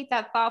appreciate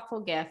that thoughtful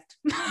gift.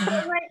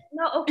 Right.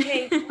 No,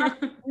 okay.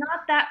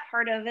 Not that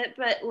part of it,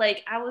 but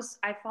like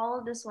I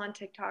followed this one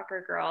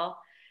TikToker girl,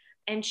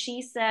 and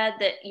she said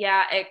that,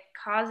 yeah, it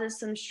causes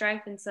some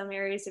strife in some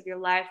areas of your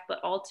life, but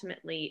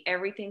ultimately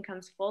everything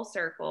comes full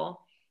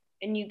circle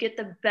and you get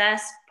the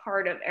best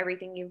part of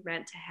everything you've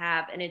meant to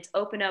have. And it's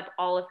opened up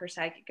all of her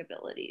psychic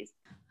abilities.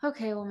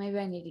 Okay, well, maybe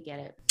I need to get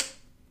it.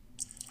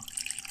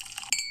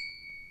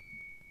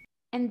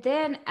 And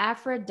then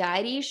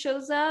Aphrodite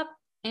shows up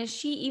and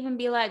she even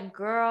be like,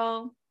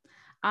 girl,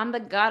 I'm the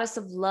goddess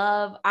of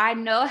love. I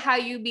know how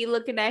you be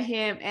looking at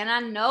him and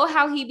I know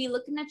how he be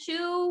looking at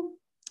you.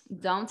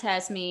 Don't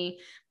test me.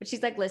 But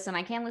she's like, listen,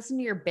 I can't listen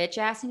to your bitch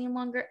ass any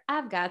longer.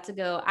 I've got to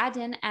go. I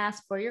didn't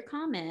ask for your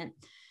comment.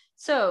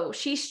 So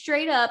she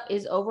straight up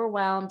is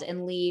overwhelmed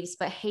and leaves,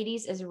 but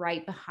Hades is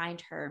right behind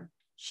her.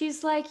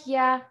 She's like,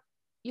 yeah,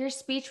 your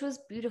speech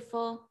was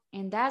beautiful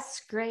and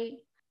that's great.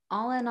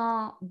 All in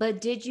all,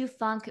 but did you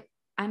fuck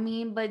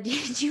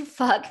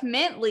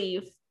mint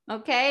leaf?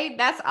 Okay,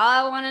 that's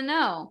all I want to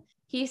know.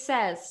 He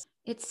says,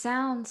 it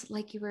sounds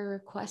like you were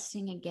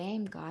requesting a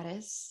game,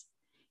 goddess.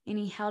 And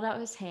he held out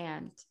his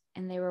hand,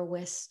 and they were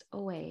whisked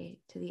away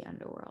to the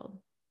underworld.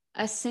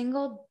 A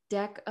single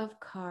deck of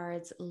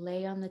cards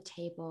lay on the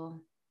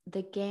table.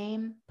 The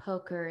game,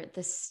 poker,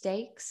 the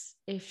stakes.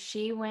 If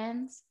she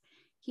wins,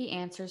 he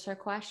answers her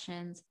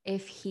questions.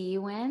 If he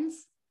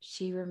wins,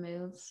 she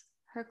removes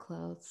her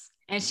clothes.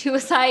 And she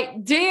was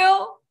like,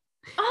 deal.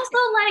 Also,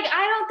 like,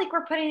 I don't think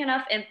we're putting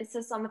enough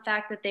emphasis on the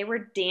fact that they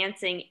were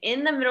dancing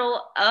in the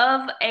middle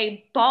of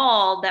a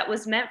ball that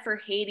was meant for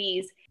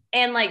Hades,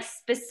 and like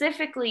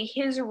specifically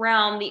his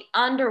realm, the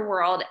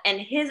underworld,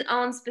 and his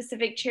own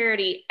specific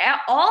charity.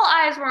 All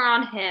eyes were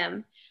on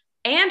him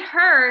and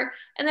her,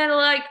 and then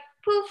like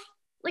poof,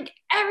 like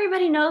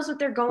everybody knows what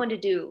they're going to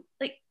do.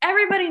 Like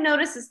everybody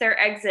notices their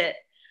exit.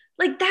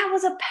 Like that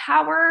was a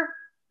power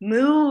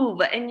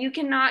move, and you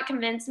cannot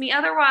convince me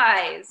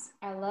otherwise.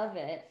 I love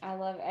it. I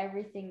love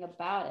everything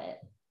about it.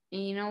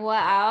 And you know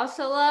what I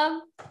also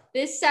love?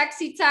 This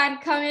sexy time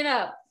coming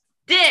up.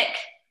 Dick.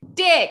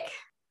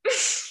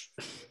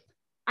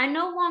 I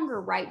no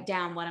longer write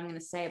down what I'm going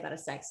to say about a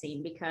sex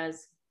scene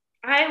because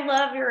I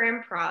love your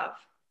improv.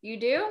 You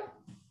do?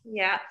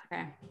 Yeah.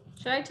 Okay.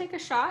 Should I take a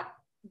shot?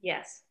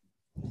 Yes.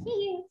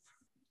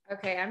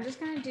 Okay, I'm just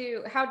going to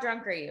do, how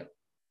drunk are you?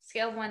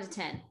 Scale of 1 to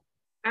 10.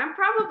 I'm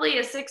probably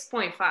a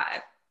 6.5.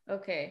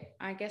 Okay,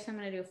 I guess I'm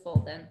going to do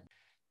full then.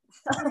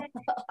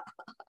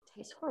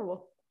 Tastes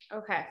horrible.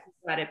 Okay.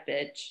 Got it,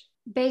 bitch.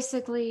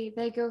 Basically,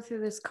 they go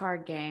through this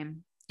card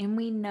game, and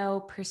we know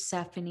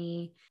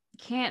Persephone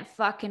can't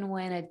fucking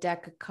win a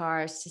deck of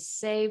cards to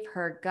save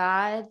her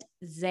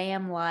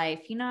goddamn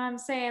life. You know what I'm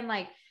saying?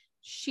 Like,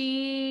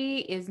 she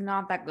is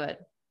not that good.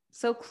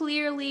 So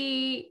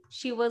clearly,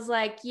 she was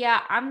like,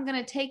 yeah, I'm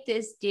going to take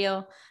this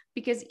deal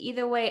because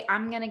either way,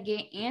 I'm going to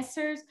get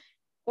answers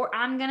or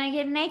I'm going to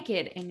get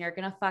naked and you're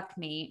going to fuck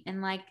me.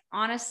 And like,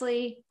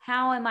 honestly,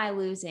 how am I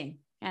losing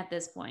at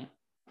this point?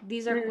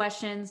 These are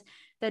questions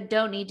that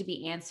don't need to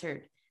be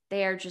answered.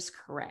 They are just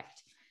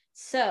correct.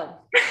 So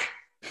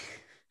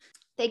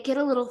they get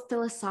a little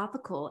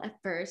philosophical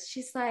at first.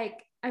 He's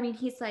like,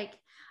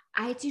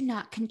 I do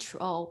not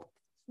control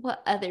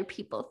what other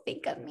people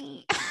think of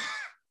me.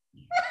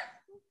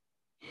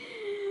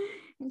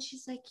 And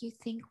she's like, you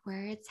think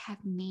words have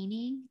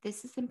meaning?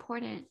 This is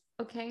important.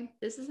 Okay.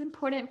 This is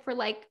important for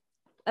like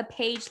a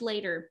page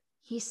later.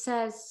 He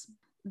says,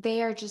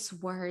 they are just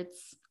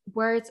words.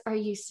 Words are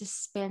used to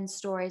spin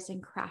stories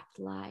and craft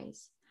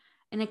lies.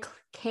 And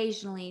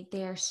occasionally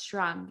they are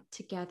strung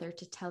together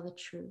to tell the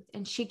truth.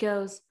 And she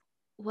goes,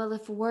 well,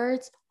 if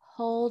words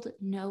hold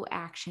no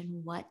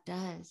action, what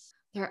does?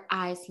 Their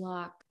eyes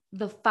lock.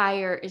 The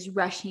fire is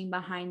rushing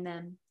behind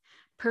them.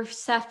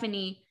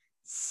 Persephone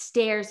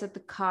stares at the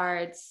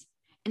cards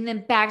and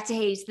then back to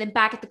Hades, then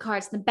back at the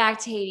cards, then back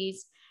to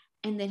Hades.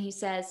 And then he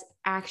says,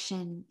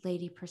 action,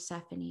 Lady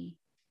Persephone,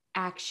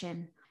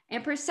 action.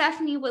 And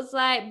Persephone was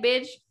like,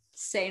 bitch,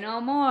 say no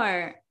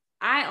more.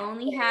 I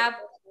only have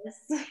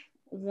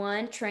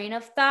one train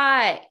of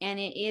thought and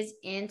it is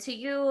into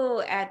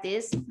you at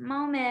this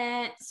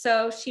moment.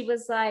 So she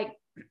was like,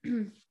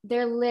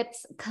 their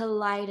lips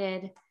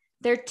collided,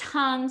 their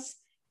tongues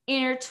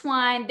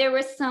intertwined. There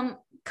was some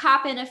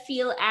cop and a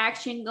feel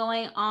action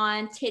going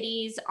on,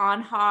 titties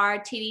on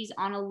hard, titties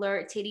on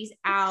alert, titties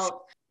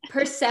out.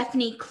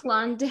 Persephone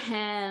clung to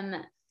him.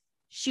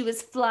 She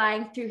was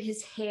flying through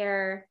his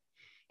hair.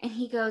 And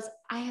he goes,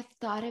 I have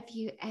thought of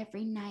you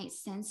every night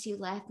since you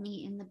left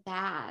me in the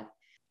bath.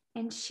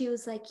 And she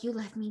was like, you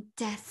left me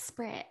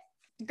desperate.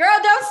 Girl,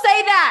 don't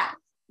say that.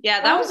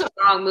 Yeah, that was a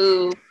wrong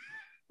move.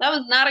 That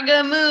was not a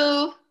good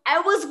move. I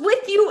was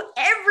with you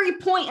every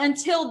point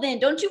until then.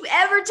 Don't you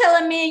ever tell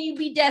a man you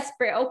be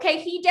desperate,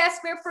 okay? He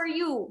desperate for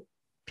you,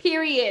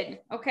 period.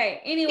 Okay,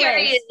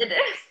 anyways. Period.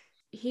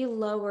 He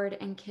lowered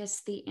and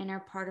kissed the inner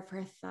part of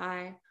her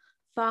thigh,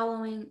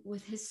 following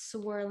with his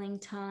swirling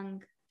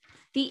tongue.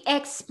 The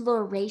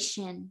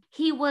exploration.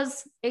 He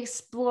was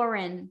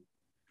exploring,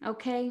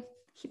 okay?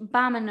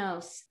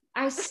 Vamonos.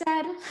 I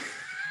said...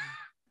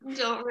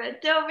 Dora.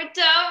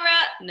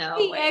 No.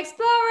 The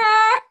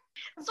explorer.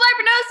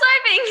 Swiper, no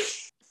swiping.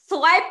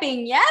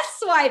 Swiping, yes,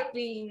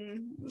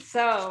 swiping.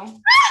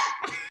 So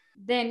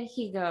then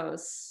he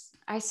goes,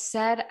 I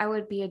said I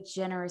would be a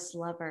generous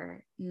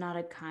lover, not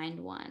a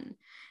kind one.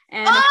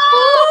 And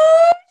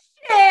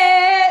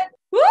shit.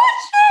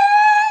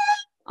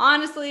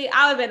 Honestly,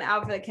 I would have been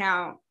out for the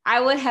count.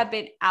 I would have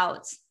been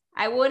out.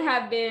 I would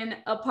have been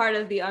a part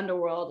of the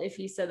underworld if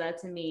he said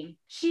that to me.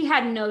 She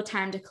had no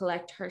time to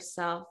collect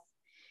herself.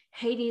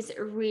 Hades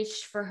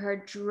reached for her,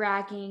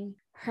 dragging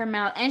her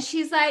mouth. And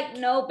she's like,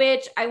 no,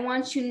 bitch, I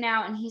want you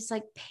now. And he's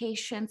like,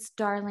 patience,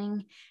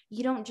 darling.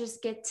 You don't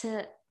just get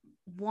to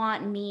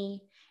want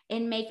me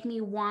and make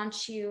me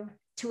want you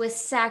to a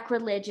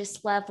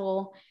sacrilegious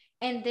level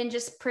and then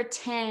just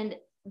pretend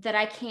that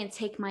I can't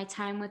take my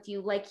time with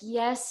you. Like,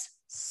 yes,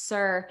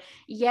 sir.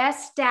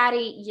 Yes,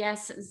 daddy.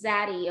 Yes,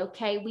 zaddy.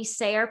 Okay, we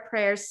say our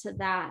prayers to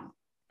that.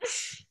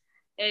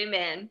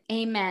 Amen.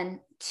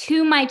 Amen.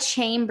 To my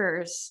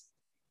chambers,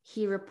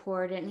 he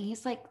reported. And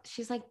she's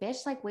like,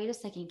 bitch, like, wait a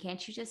second.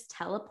 Can't you just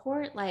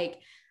teleport? Like,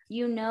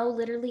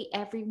 literally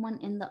everyone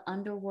in the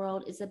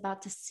underworld is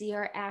about to see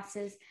our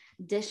asses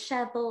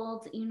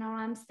disheveled. You know what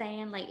I'm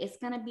saying? Like, it's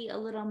going to be a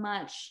little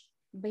much.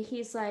 But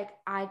he's like,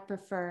 I'd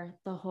prefer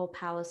the whole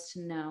palace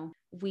to know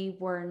we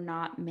were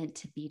not meant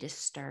to be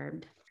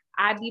disturbed.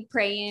 I'd be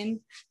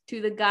praying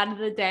to the God of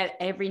the dead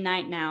every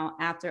night now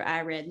after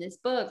I read this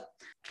book.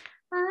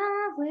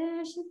 I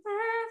wish it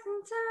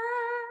wasn't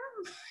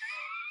time.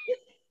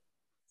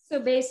 So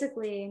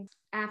basically,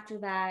 after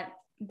that,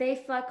 they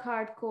fuck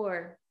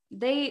hardcore.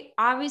 They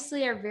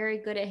obviously are very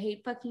good at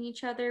hate fucking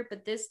each other,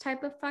 but this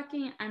type of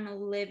fucking, I'm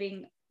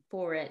living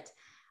for it.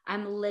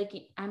 I'm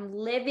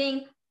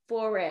living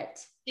for it.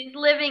 She's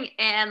living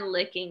and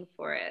licking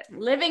for it.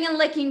 Living and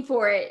licking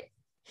for it.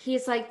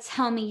 He's like,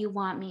 tell me you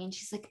want me. And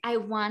she's like, I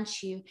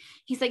want you.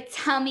 He's like,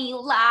 tell me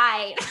you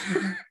lied.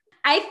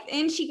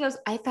 And she goes,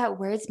 I thought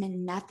words meant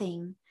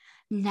nothing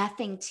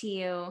to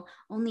you,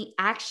 only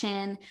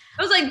action.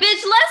 I was like, bitch,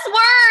 less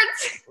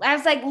words. I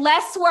was like,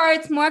 less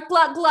words, more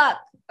gluck gluck.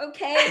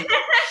 Okay.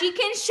 She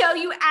can show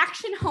you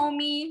action,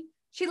 homie.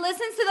 She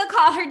listens to the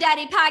Call Her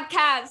Daddy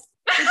podcast,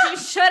 which you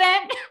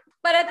shouldn't.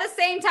 But at the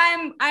same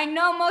time, I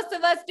know most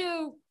of us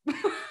do.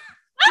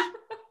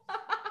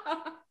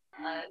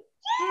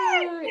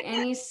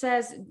 And he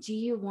says, do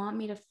you want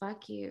me to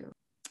fuck you?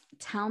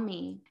 Tell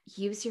me,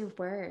 use your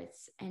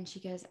words. And she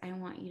goes, I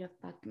want you to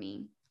fuck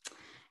me.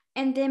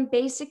 And then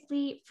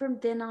basically from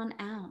then on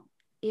out,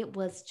 it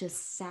was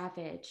just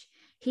savage.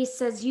 He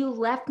says, you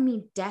left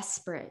me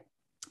desperate.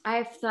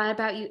 I've thought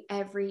about you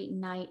every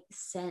night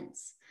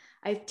since.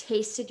 I've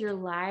tasted your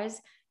lies.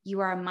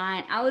 You are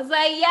mine. I was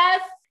like,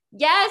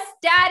 yes,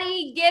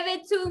 daddy, give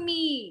it to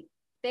me.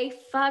 They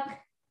fuck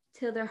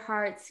till their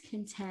heart's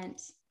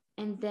content.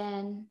 And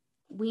then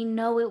we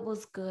know it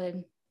was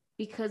good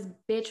because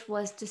bitch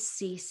was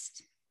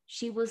deceased.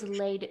 She was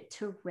laid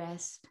to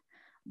rest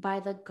by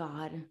the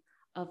god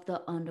of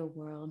the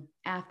underworld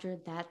after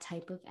that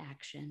type of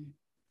action.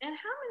 And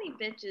how many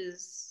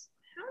bitches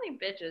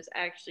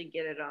actually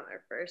get it on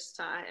their first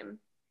time?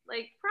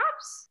 Like,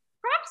 props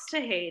to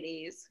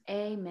Hades.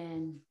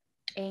 Amen.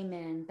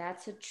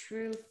 That's a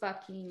true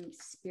fucking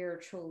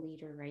spiritual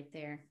leader right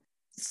there.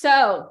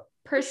 So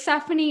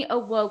Persephone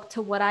awoke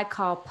to what I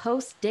call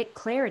post-dick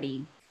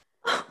clarity.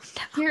 Oh,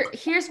 no.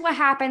 Here's what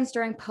happens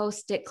during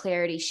post-dick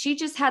clarity. She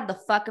just had the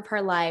fuck of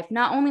her life.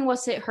 Not only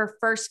was it her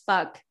first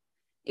fuck,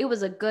 it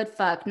was a good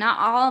fuck. Not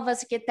all of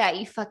us get that,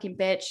 you fucking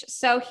bitch.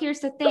 So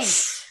here's the thing.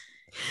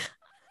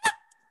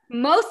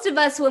 Most of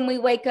us, when we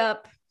wake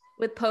up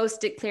with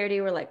post-dick clarity,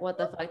 we're like, what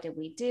the fuck did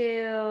we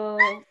do?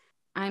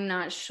 I'm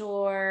not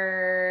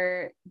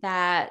sure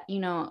that,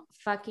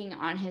 fucking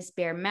on his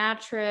bare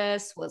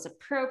mattress was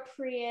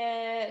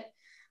appropriate.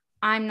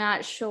 I'm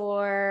not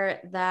sure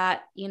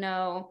that,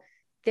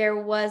 there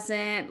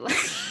wasn't like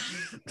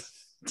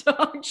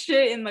dog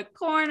shit in the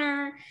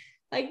corner.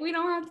 Like, we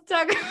don't have to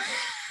talk about.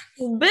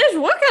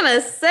 Bitch, what kind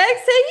of sex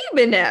have you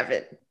been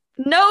having?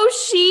 No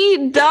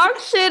sheet, dog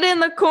shit in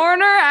the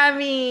corner. I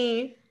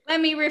mean, let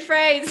me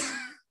rephrase.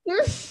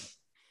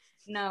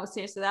 No,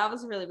 seriously, that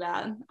was really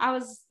bad. That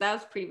was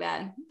pretty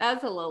bad. That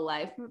was a low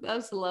life. That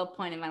was a low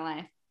point in my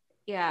life.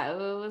 Yeah, it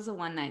was a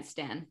one night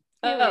stand.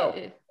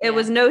 It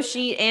was no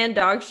sheet and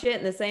dog shit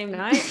in the same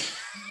night.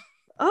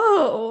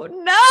 Oh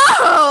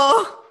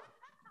no.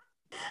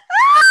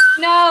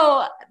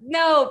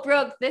 No,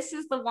 Brooke, this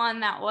is the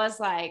one that was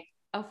like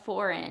a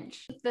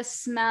 4-inch. The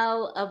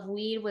smell of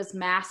weed was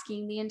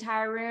masking the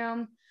entire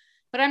room,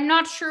 but I'm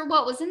not sure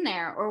what was in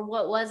there or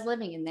what was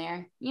living in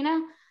there,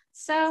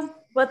 So,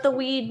 but the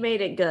weed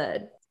made it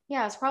good.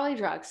 Yeah, it's probably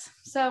drugs.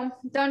 So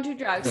don't do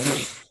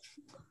drugs.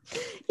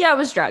 Yeah, it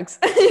was drugs.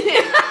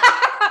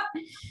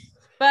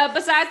 But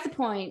besides the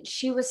point,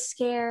 she was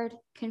scared,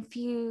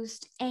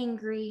 confused,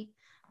 angry,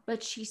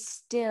 but she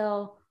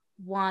still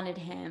wanted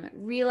him,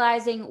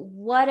 realizing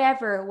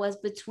whatever was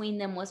between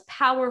them was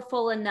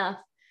powerful enough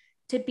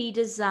to be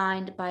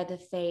designed by the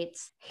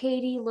fates.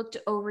 Hades looked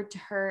over to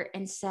her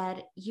and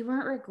said, You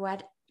weren't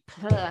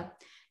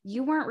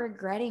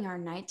regretting our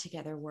night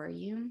together, were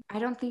you? I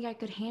don't think I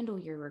could handle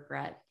your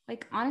regret.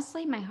 Like,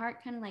 honestly, my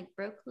heart kind of like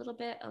broke a little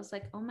bit. I was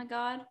like, oh my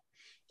God,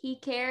 he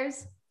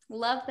cares.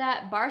 Love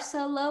that. Bar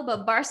so low,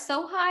 but bar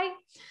so high.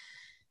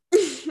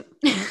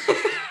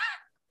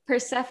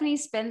 Persephone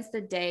spends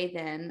the day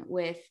then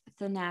with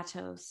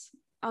Thanatos.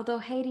 Although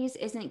Hades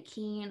isn't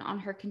keen on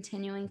her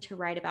continuing to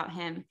write about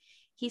him,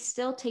 he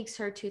still takes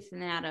her to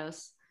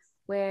Thanatos,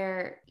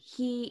 where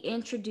he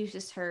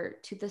introduces her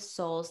to the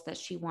souls that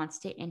she wants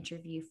to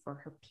interview for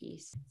her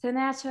piece.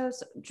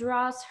 Thanatos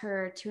draws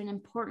her to an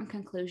important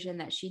conclusion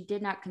that she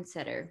did not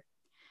consider.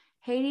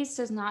 Hades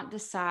does not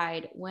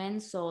decide when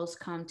souls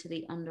come to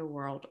the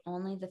underworld,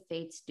 only the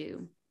fates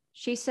do.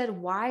 She said,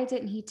 "Why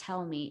didn't he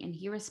tell me?" And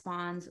he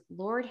responds,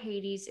 "Lord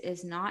Hades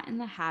is not in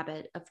the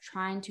habit of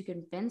trying to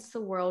convince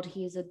the world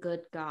he is a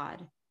good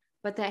god,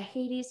 but that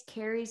Hades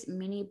carries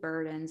many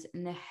burdens,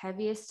 and the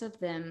heaviest of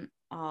them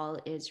all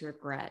is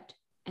regret.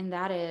 And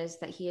that is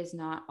that he has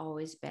not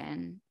always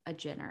been a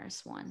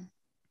generous one."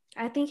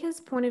 I think his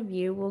point of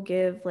view will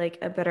give like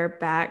a better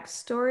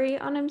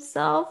backstory on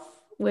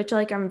himself, which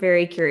like I'm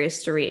very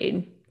curious to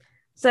read.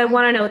 So I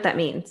want to know what that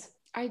means.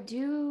 I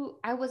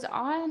was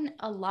on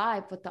a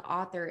live with the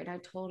author and I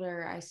told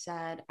her, I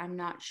said, "I'm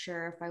not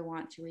sure if I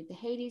want to read the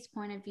Hades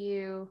point of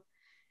view."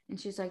 And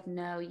she's like,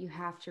 "No, you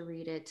have to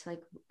read it. To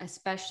like,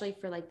 especially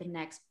for like the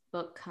next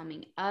book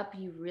coming up,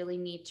 you really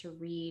need to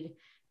read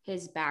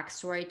his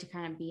backstory to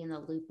kind of be in the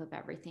loop of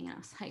everything." And I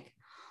was like,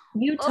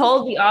 You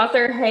told the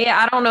author, "Hey,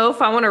 I don't know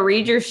if I want to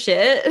read your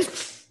shit."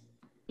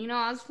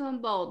 I was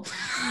feeling bold.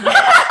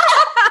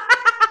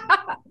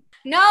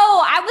 No,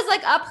 I was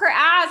like up her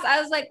ass. I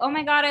was like, "Oh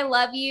my God, I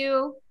love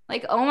you.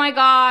 Like, oh my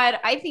God,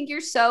 I think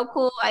you're so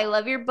cool. I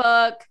love your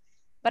book,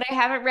 but I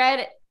haven't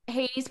read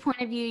Hades'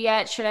 point of view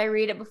yet. Should I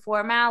read it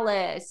before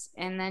Malice?"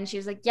 And then she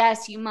was like,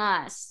 "Yes, you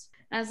must."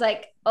 And I was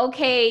like,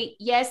 "Okay,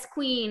 yes,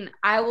 queen,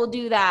 I will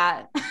do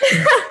that."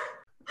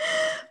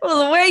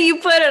 Well, the way you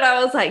put it,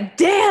 I was like,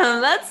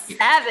 damn, that's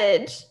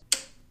savage.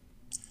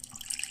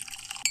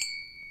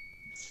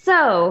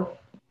 So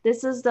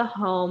this is the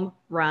home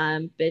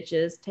run,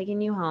 bitches, taking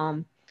you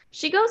home.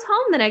 She goes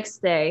home the next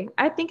day.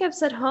 I think I've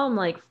said home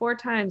like 4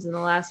 times in the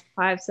last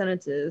 5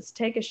 sentences.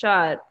 Take a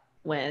shot,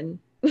 win.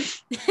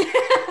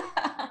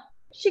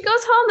 She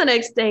goes home the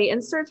next day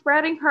and starts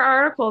writing her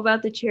article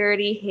about the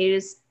charity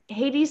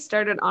Hades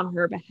started on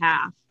her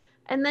behalf.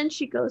 And then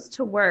she goes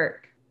to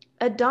work.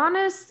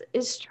 Adonis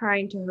is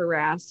trying to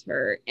harass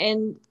her,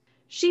 and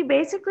she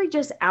basically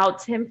just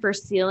outs him for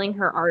stealing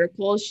her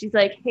article. She's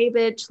like, "Hey,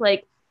 bitch,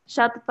 like,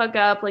 shut the fuck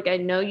up. Like, I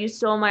know you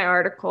stole my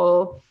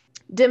article."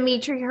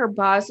 Dimitri, her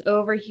boss,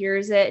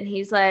 overhears it, and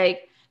he's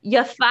like,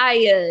 "You're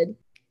fired."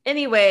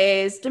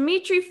 Anyways,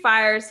 Dimitri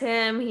fires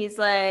him. He's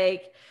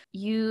like,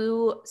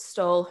 "You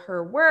stole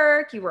her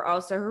work. You were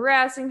also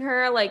harassing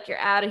her. Like, you're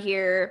out of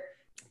here."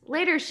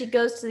 Later, she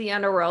goes to the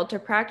underworld to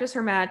practice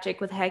her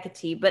magic with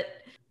Hecate, but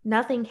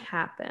nothing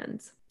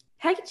happens.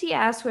 Hecate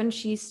asks when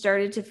she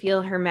started to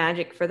feel her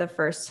magic for the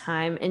first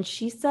time, and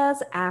she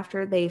says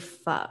after they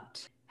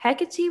fucked.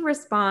 Hecate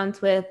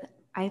responds with,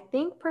 "I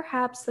think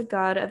perhaps the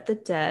god of the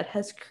dead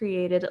has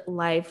created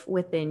life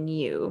within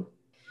you."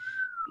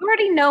 You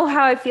already know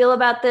how I feel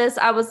about this.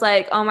 I was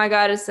like, oh my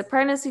God, it's the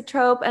pregnancy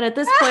trope. And at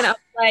this point, I was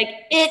like,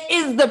 it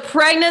is the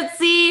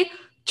pregnancy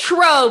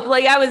trope.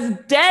 Like, I was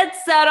dead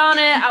set on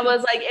it. I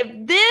was like,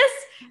 if this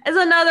is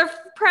another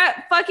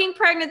fucking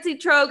pregnancy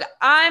trope,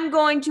 I'm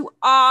going to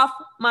off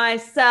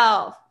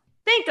myself.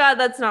 Thank God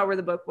that's not where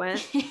the book went.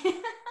 Thank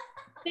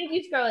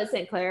you, Scarlett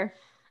St. Clair.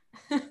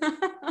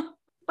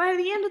 By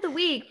the end of the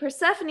week,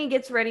 Persephone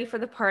gets ready for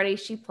the party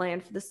she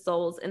planned for the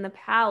souls in the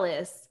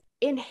palace.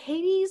 In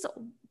Hades'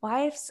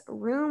 wife's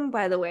room,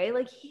 by the way,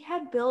 like, he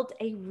had built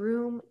a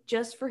room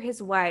just for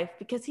his wife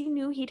because he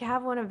knew he'd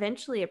have one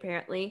eventually,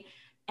 apparently,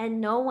 and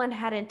no one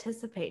had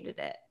anticipated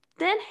it.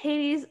 Then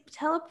Hades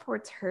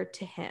teleports her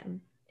to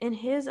him in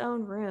his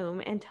own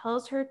room and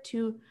tells her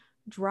to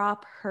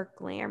drop her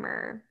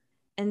glamour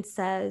and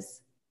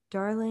says,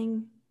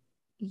 "Darling,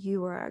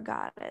 you are a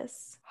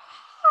goddess."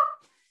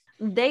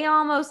 They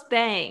almost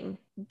bang,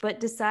 but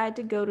decide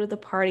to go to the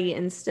party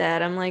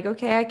instead. I'm like,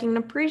 okay, I can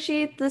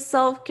appreciate the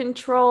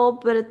self-control,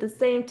 but at the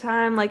same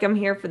time, like, I'm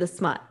here for the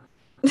smut.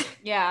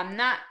 Yeah, I'm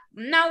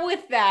not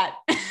with that.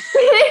 Bring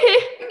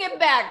it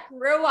back.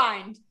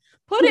 Rewind.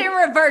 Put it in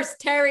reverse,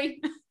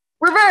 Terry.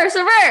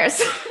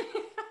 Reverse.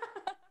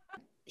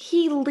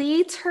 He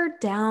leads her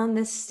down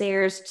the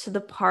stairs to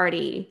the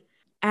party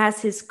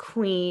as his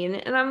queen.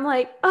 And I'm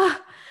like, oh,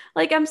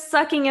 like, I'm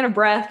sucking in a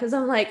breath because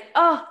I'm like,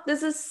 oh,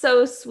 this is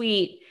so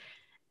sweet.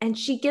 And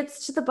she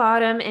gets to the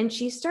bottom and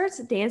she starts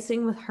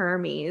dancing with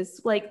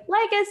Hermes. Like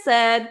I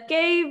said,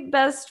 gay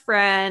best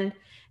friend.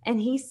 And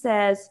he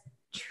says,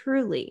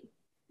 "Truly,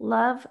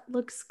 love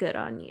looks good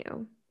on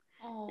you."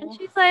 Oh. And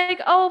she's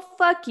like, "Oh,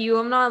 fuck you.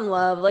 I'm not in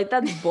love. Like,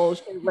 that's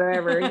bullshit,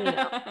 whatever, you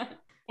know."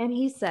 And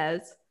he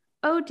says,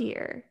 "Oh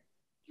dear,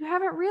 you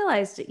haven't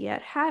realized it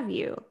yet, have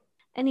you?"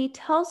 And he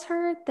tells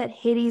her that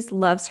Hades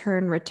loves her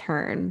in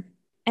return.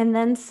 And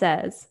then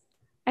says,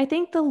 "I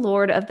think the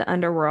Lord of the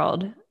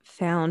Underworld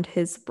found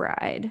his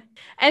bride."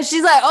 And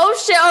she's like, "Oh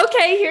shit,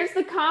 okay, here's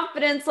the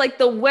confidence." Like,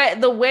 the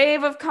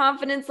wave of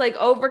confidence like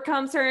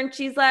overcomes her, and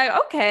she's like,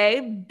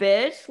 "Okay,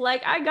 bitch,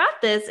 like, I got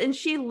this." And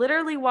she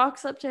literally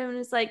walks up to him and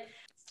is like,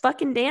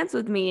 "Fucking dance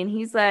with me." And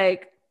he's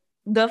like,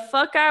 "The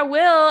fuck I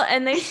will."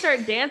 And they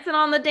start dancing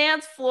on the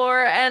dance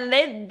floor, and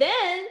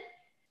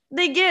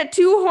they get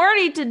too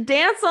horny to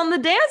dance on the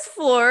dance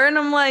floor. And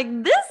I'm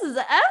like, this is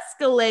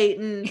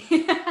escalating.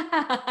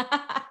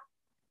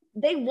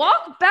 They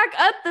walk back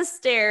up the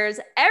stairs.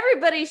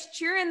 Everybody's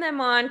cheering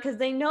them on because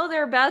they know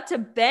they're about to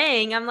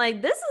bang. I'm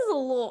like, this is a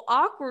little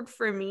awkward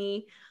for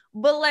me.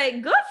 But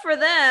like, good for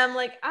them.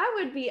 Like, I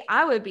would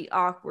be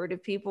awkward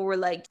if people were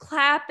like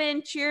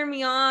clapping, cheering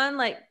me on.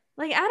 Like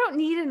I don't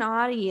need an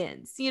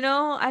audience, you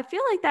know? I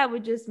feel like that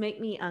would just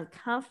make me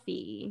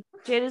uncomfy.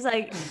 Jada's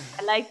like,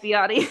 I like the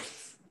audience.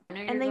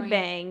 And they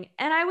bang.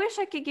 And I wish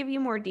I could give you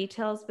more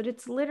details, but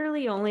it's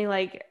literally only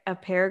like a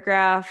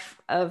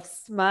paragraph of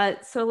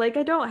smut. So like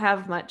I don't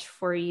have much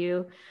for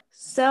you.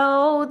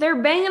 So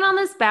they're banging on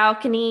this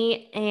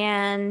balcony,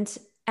 and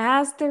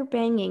as they're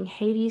banging,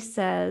 Hades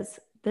says,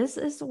 "This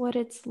is what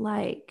it's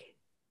like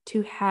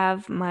to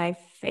have my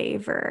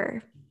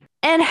favor."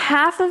 And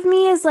half of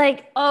me is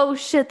like, "Oh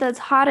shit, that's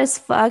hot as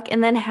fuck."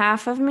 And then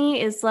half of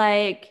me is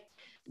like,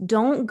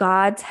 don't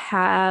gods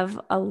have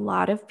a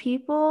lot of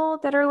people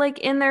that are like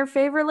in their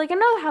favor? Like, I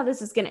know how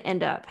this is going to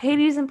end up.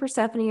 Hades and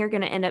Persephone are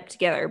going to end up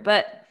together,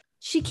 but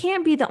she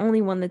can't be the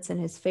only one that's in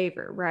his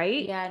favor,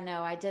 right? Yeah,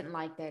 no, I didn't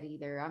like that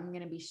either. I'm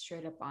going to be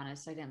straight up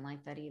honest. I didn't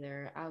like that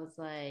either. I was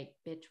like,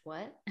 bitch,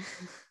 what?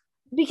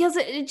 Because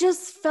it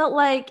just felt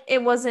like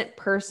it wasn't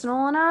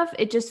personal enough.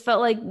 It just felt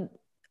like,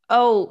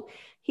 oh,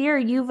 here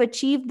you've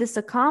achieved this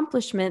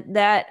accomplishment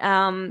that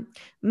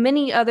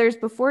many others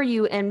before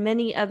you and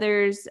many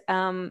others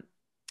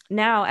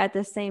now at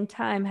the same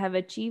time have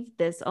achieved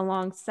this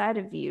alongside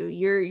of you.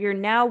 You're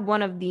now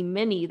one of the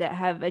many that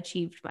have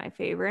achieved my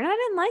favor, and I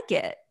didn't like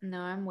it. No,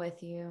 I'm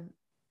with you.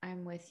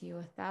 I'm with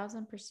you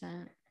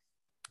 1,000%.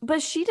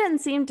 But she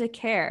didn't seem to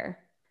care.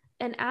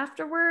 And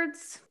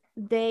afterwards,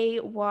 they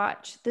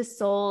watch the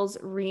souls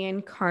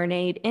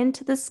reincarnate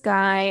into the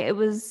sky. It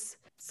was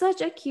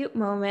such a cute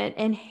moment.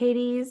 And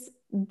Hades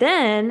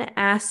then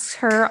asks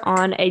her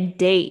on a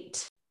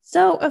date.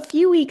 So a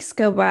few weeks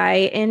go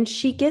by and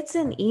she gets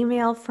an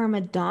email from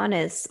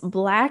Adonis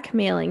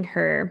blackmailing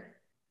her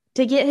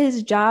to get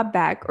his job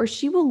back, or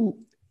he will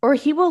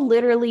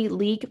literally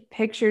leak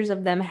pictures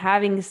of them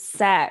having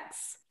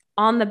sex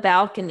on the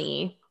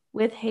balcony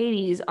with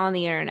Hades on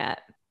the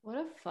internet. What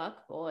a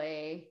fuck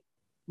boy.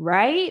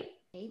 Right?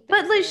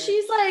 But like,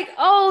 she's like,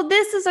 oh,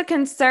 this is a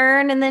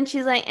concern. And then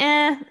she's like,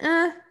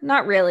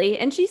 not really.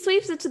 And she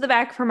sweeps it to the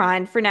back of her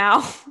mind for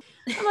now.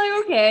 I'm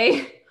like, okay,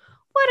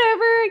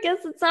 whatever. I guess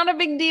it's not a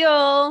big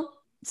deal.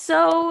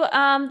 So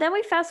then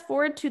we fast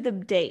forward to the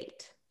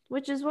date,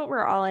 which is what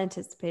we're all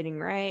anticipating,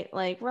 right?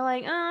 Like, we're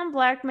like,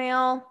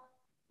 blackmail,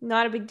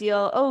 not a big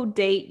deal. Oh,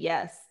 date,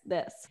 yes,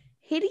 this.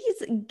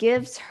 Hades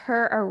gives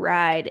her a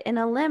ride in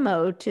a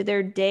limo to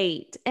their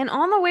date. And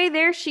on the way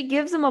there, she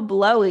gives him a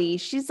blowy.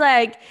 She's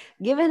like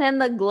giving him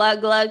the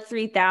glug glug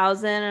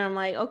 3000. And I'm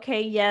like,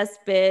 okay, yes,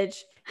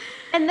 bitch.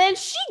 And then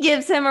she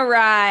gives him a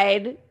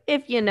ride.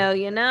 If you know,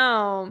 you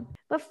know.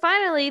 But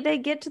finally, they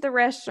get to the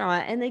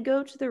restaurant and they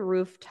go to the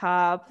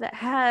rooftop that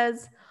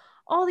has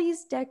all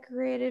these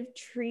decorative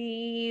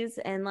trees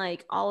and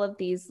like all of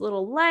these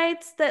little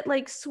lights that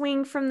like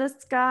swing from the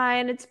sky.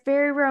 And it's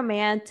very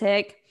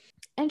romantic.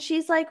 And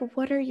she's like,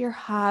 what are your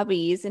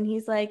hobbies? And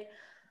he's like,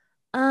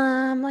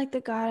 I'm like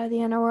the god of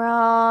the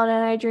underworld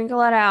and I drink a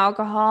lot of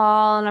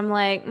alcohol. And I'm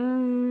like,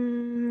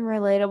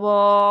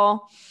 relatable.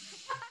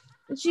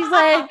 And she's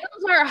like,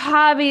 those aren't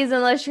hobbies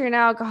unless you're an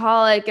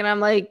alcoholic. And I'm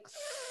like,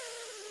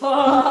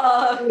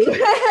 fuck.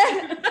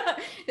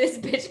 This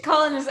bitch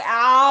calling us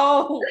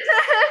out.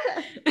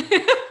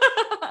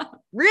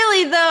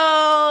 Really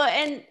though?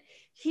 And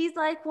he's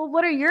like, well,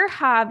 what are your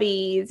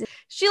hobbies?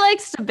 She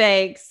likes to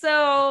bake.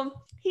 So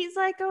he's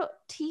like, oh,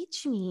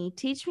 teach me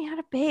how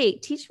to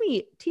bake. Teach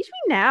me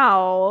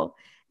now.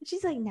 And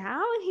she's like,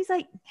 now? And he's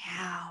like,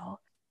 now.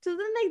 So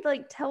then they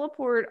like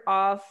teleport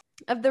off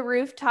of the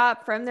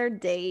rooftop from their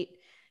date.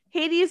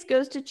 Hades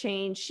goes to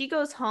change. She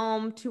goes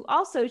home to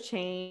also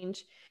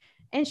change.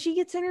 And she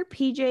gets in her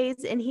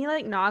PJs and he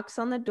like knocks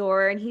on the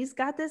door and he's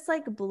got this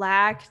like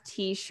black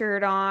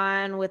t-shirt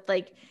on with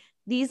like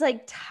these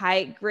like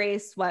tight gray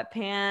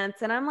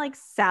sweatpants, and I'm like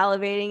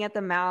salivating at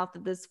the mouth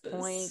at this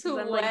point.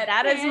 I'm like,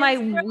 that is my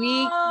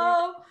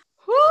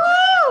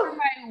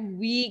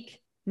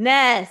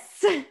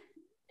weakness.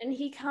 And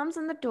he comes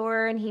in the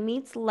door and he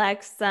meets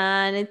Lexa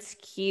and it's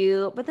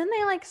cute, but then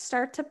they like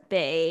start to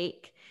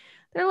bake.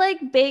 They're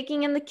like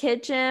baking in the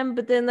kitchen,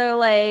 but then they're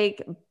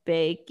like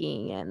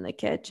baking in the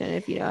kitchen,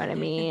 if you know what I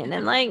mean.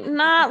 And like,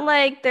 not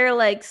like they're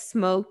like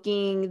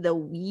smoking the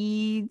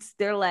weeds.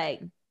 They're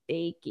like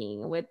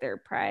baking with their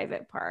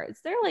private parts.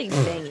 They're like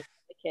banging in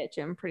the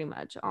kitchen pretty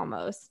much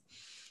almost.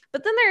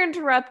 But then they're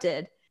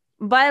interrupted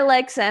by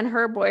Lexa and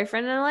her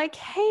boyfriend. And they're like,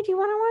 hey, do you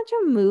want to watch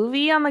a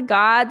movie on the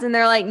gods? And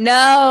they're like,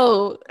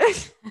 no.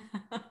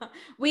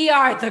 We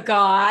are the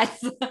gods.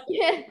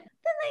 Yeah.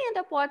 Then they end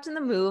up watching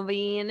the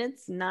movie and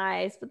it's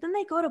nice. But then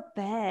they go to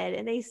bed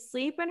and they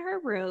sleep in her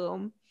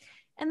room.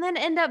 And then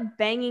end up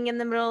banging in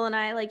the middle of the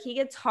night. Like, he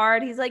gets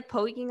hard. He's like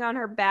poking on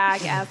her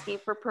back, asking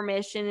for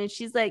permission. And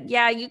she's like,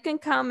 yeah, you can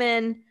come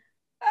in.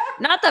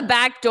 Not the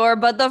back door,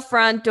 but the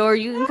front door.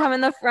 You can come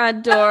in the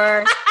front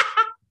door.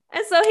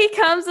 And so he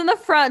comes in the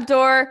front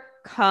door.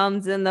 Quite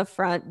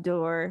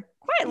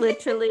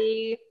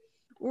literally.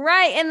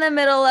 Right in the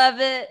middle of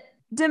it.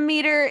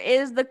 Demeter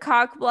is the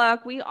cock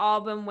block we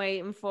all been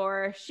waiting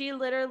for. She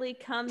literally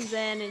comes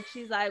in and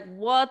she's like,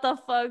 what the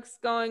fuck's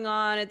going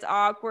on? It's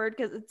awkward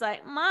because it's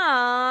like,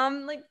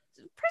 Mom, like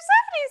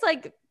Persephone's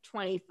like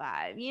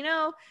 25, you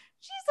know?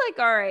 She's like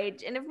our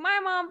age. And if my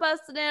mom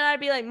busted in, I'd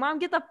be like, Mom,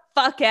 get the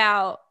fuck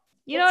out.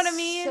 You know what I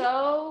mean?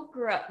 So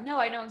gross. No,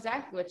 I know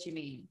exactly what you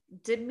mean.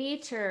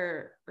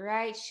 Demeter,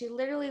 right? She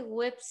literally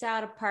whips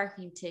out a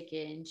parking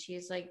ticket and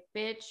she's like,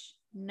 bitch,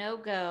 no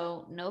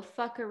go, no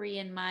fuckery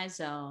in my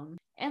zone.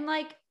 And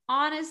like,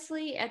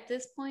 honestly, at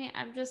this point,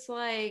 I'm just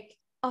like,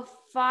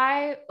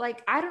 I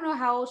don't know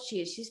how old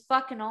she is. She's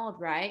fucking old,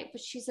 right?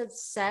 But she's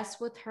obsessed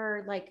with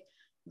her like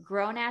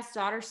grown ass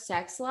daughter's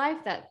sex life.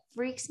 That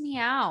freaks me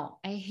out.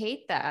 I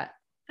hate that.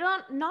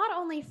 Not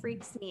only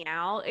freaks me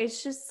out,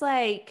 it's just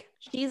like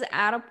she's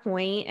at a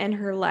point in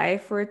her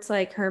life where it's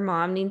like her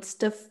mom needs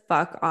to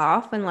fuck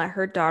off and let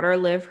her daughter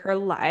live her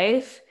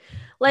life.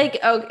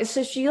 Like, okay,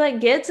 so she like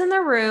gets in the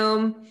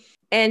room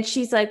and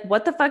she's like,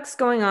 what the fuck's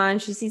going on?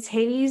 She sees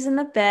Hades in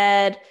the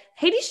bed.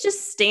 Hades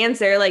just stands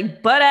there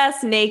like butt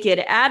ass naked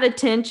at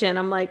attention.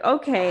 I'm like,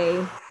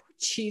 okay.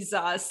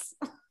 Jesus.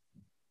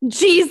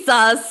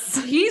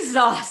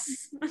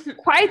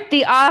 Quite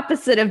the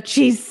opposite of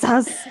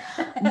Jesus.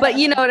 But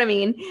you know what I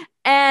mean.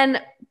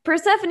 And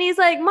Persephone's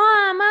like,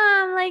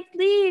 Mom, like,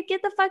 leave,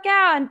 get the fuck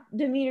out. And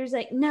Demeter's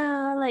like,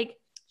 no, like,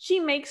 she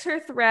makes her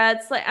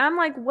threats. Like, I'm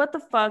like, what the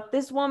fuck?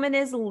 This woman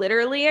is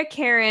literally a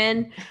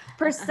Karen.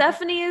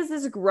 Persephone is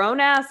this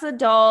grown-ass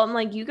adult. I'm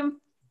like, you can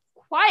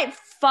quite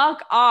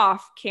fuck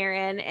off,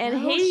 Karen. And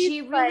no, Hades,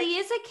 she really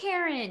is a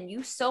Karen.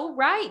 You so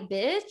right,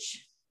 bitch.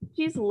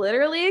 She's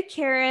literally a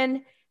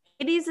Karen.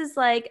 Hades is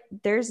like,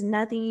 there's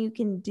nothing you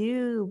can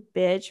do,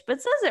 bitch,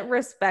 but says it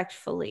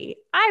respectfully.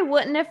 I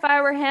wouldn't if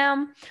I were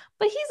him,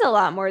 but he's a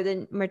lot more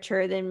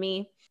mature than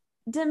me.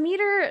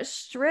 Demeter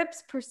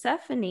strips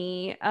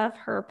Persephone of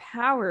her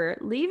power,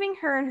 leaving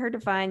her in her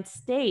divine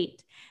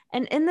state.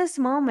 And in this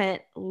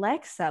moment,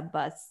 Lexa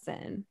busts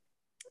in,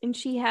 and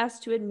she has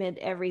to admit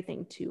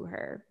everything to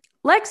her.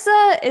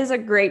 Lexa is a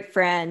great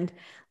friend.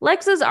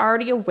 Lexa's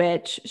already a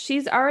witch.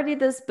 She's already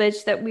this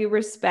bitch that we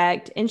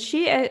respect, and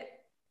she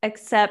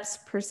accepts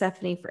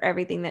Persephone for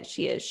everything that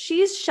she is.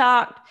 She's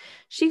shocked.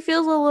 She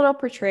feels a little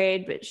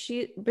betrayed, but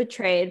she's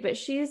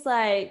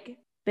like,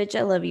 bitch,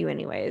 I love you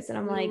anyways. And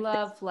I'm like,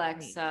 love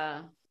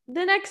Lexa.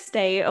 The next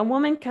day, a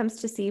woman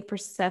comes to see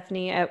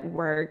Persephone at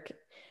work,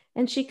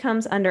 and she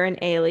comes under an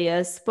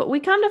alias, but we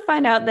come to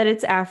find out that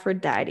it's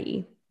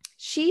Aphrodite.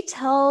 She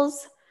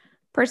tells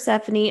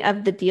Persephone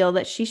of the deal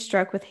that she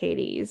struck with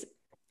Hades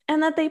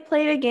and that they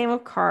played a game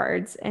of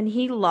cards and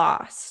he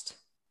lost.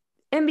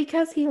 And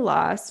because he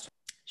lost,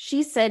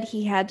 she said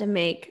he had to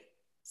make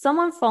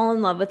someone fall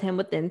in love with him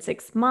within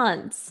 6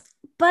 months.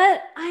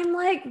 But I'm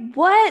like,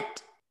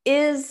 what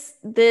is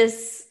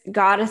this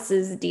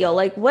goddess's deal?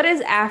 Like, what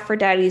is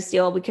Aphrodite's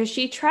deal? Because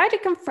she tried to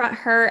confront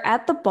her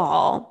at the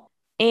ball,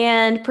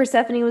 and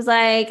Persephone was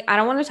like, I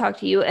don't want to talk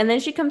to you. And then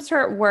she comes to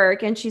her at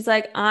work and she's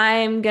like,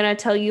 I'm going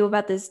to tell you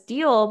about this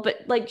deal.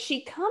 But like,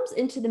 she comes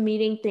into the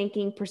meeting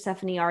thinking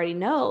Persephone already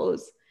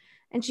knows.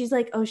 And she's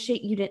like, oh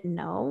shit, you didn't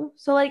know?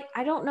 So like,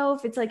 I don't know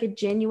if it's like a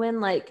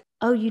genuine, like,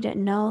 oh, you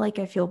didn't know, like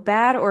I feel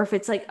bad, or if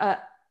it's like a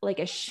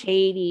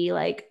shady,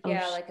 like,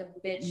 yeah, like a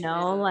bitch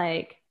no, move.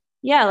 like,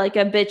 yeah, like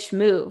a bitch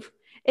move.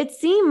 It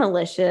seemed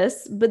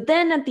malicious, but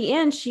then at the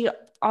end, she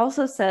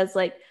also says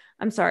like,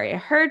 I'm sorry I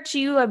hurt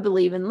you. I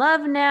believe in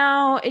love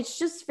now. It's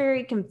just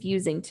very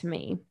confusing to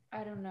me.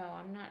 I don't know.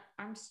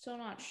 I'm still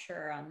not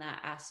sure on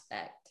that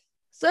aspect.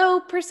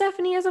 So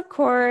Persephone is, of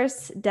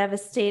course,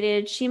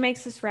 devastated. She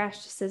makes this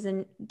rash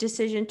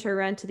decision to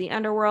run to the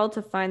underworld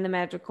to find the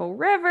magical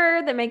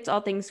river that makes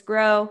all things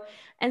grow,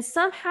 and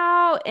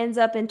somehow ends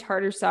up in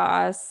tartar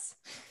sauce.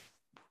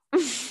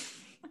 Because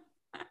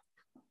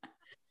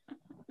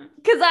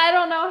I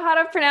don't know how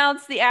to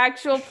pronounce the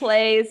actual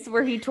place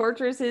where he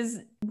tortures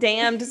his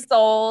damned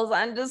souls.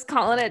 I'm just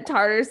calling it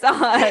tartar sauce.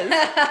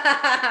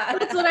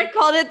 That's what I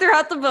called it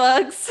throughout the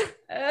books.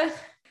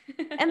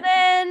 And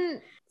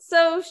then,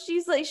 so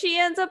she's like, she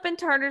ends up in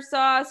tartar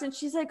sauce and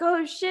she's like,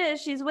 oh shit,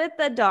 she's with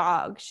the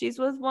dog. She's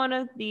with one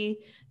of the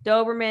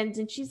Dobermans.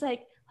 And she's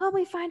like, help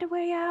me find a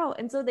way out.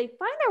 And so they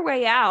find their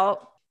way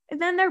out.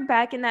 And then they're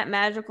back in that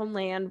magical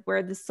land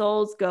where the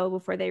souls go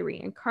before they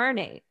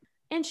reincarnate.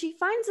 And she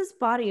finds this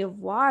body of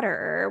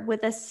water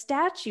with a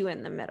statue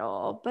in the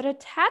middle, but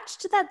attached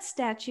to that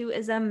statue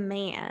is a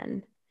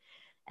man.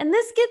 And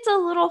this gets a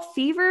little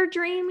fever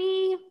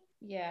dreamy.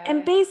 Yeah.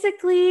 And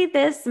basically,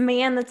 this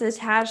man that's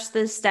attached to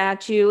this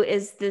statue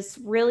is this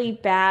really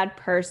bad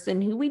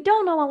person who we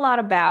don't know a lot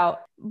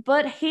about,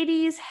 but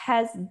Hades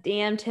has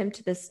damned him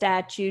to the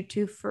statue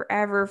to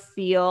forever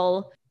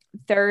feel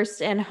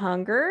thirst and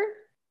hunger.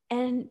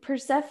 And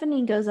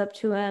Persephone goes up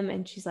to him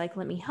and she's like,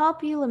 let me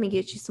help you. Let me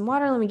get you some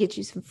water. Let me get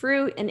you some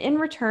fruit. And in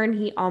return,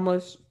 he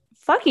almost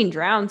fucking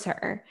drowns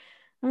her.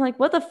 I'm like,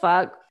 what the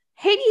fuck?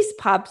 Hades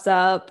pops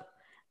up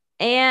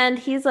and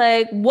he's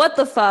like, what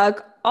the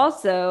fuck?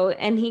 Also,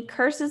 and he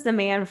curses the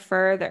man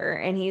further.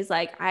 And he's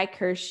like, I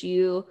curse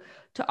you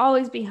to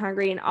always be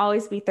hungry and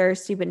always be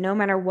thirsty, but no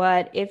matter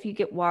what, if you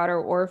get water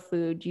or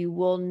food, you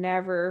will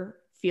never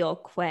feel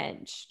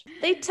quenched.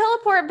 They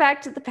teleport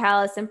back to the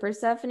palace and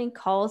Persephone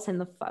calls him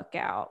the fuck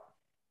out.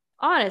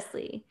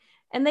 Honestly.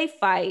 And they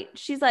fight.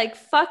 She's like,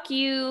 fuck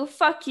you,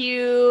 fuck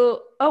you.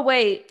 Oh,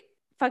 wait,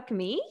 fuck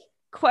me?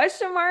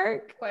 Question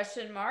mark.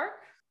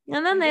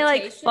 And then they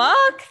like,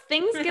 fuck.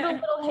 Things get a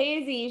little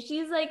hazy.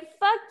 She's like,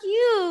 fuck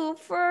you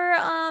for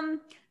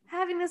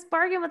having this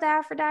bargain with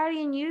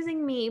Aphrodite and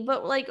using me.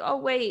 But like, oh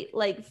wait,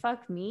 like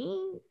fuck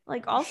me?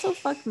 Like also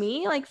fuck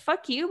me? Like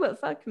fuck you, but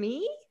fuck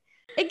me?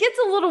 It gets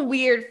a little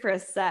weird for a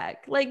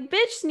sec. Like,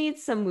 bitch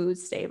needs some mood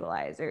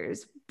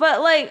stabilizers.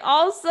 But like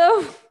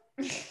also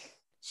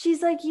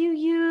she's like, you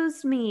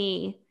used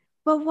me.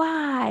 But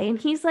why? And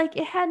he's like,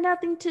 it had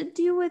nothing to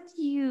do with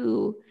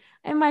you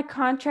and my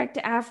contract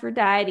to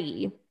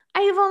Aphrodite.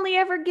 I have only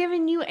ever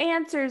given you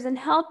answers and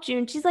helped you.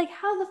 And she's like,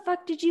 how the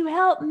fuck did you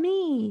help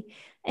me?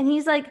 And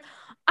he's like,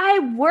 I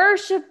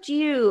worshipped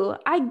you.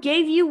 I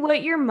gave you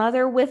what your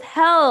mother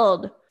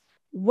withheld.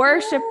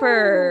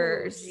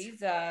 Worshippers. Oh,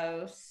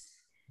 Jesus.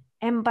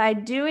 And by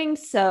doing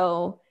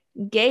so,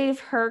 gave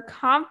her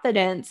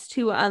confidence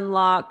to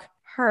unlock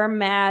her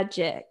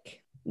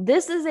magic.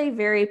 This is a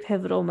very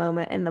pivotal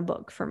moment in the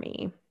book for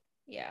me.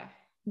 Yeah.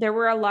 There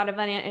were a lot of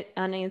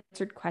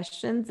unanswered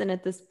questions, and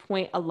at this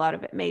point, a lot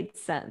of it made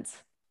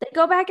sense. They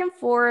go back and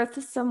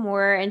forth some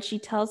more, and she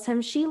tells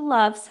him she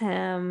loves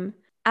him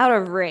out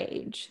of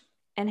rage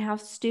and how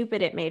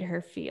stupid it made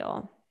her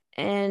feel.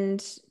 And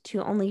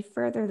to only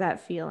further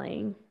that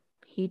feeling,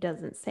 he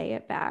doesn't say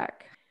it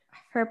back.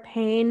 Her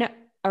pain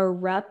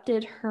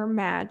erupted her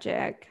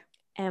magic,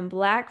 and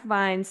black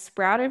vines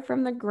sprouted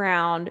from the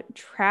ground,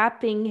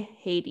 trapping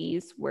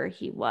Hades where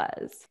he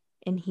was.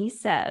 And he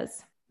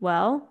says,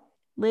 well,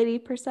 Lady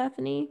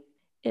Persephone,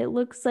 it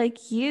looks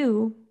like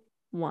you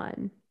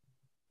won.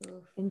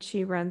 Oof. And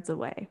she runs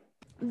away.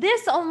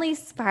 This only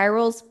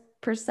spirals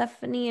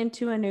Persephone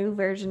into a new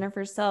version of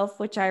herself,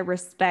 which I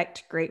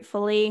respect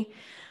gratefully.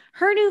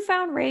 Her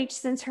newfound rage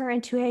sends her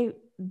into a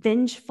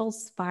vengeful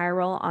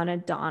spiral on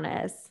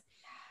Adonis.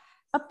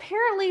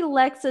 Apparently,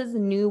 Lexa's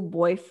new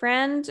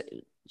boyfriend,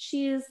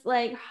 she's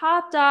like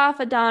hopped off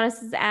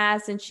Adonis's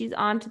ass and she's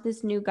on to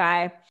this new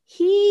guy.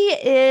 He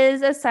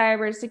is a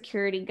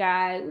cybersecurity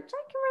guy, which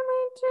I can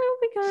relate to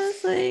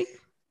because, like,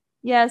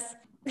 yes,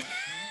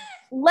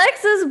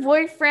 Lexa's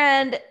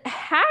boyfriend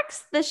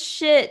hacks the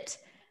shit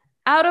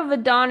out of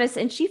Adonis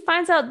and she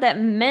finds out that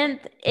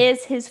Minth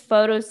is his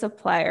photo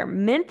supplier.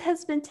 Minth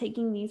has been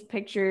taking these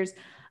pictures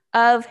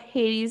of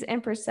Hades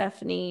and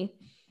Persephone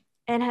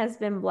and has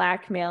been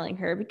blackmailing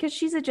her because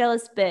she's a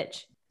jealous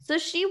bitch. So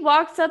she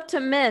walks up to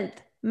Minth.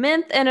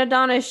 Minth and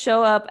Adonis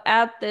show up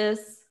at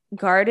this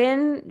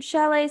garden,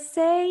 shall I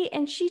say,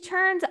 and she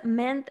turns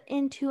Minth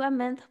into a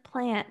mint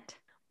plant.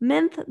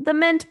 Minth the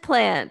mint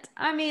plant.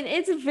 I mean,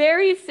 it's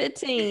very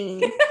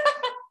fitting.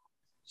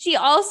 She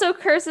also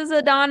curses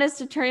Adonis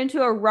to turn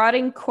into a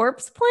rotting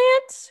corpse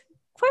plant?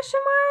 Question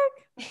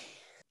mark?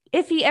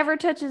 If he ever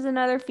touches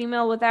another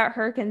female without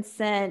her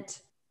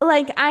consent.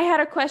 Like, I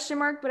had a question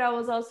mark, but I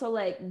was also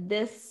like,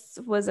 this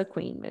was a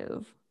queen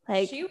move.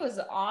 Like, she was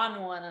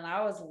on one and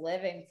I was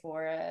living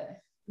for it.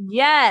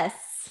 Yes.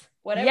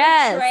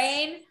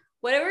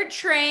 Whatever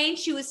train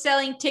she was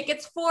selling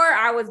tickets for,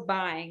 I was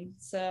buying.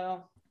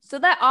 So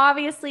that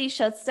obviously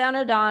shuts down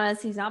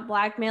Adonis. He's not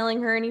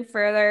blackmailing her any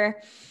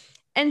further.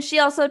 And she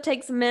also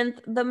takes the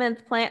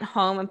mint plant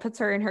home and puts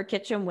her in her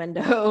kitchen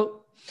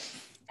window.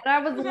 And I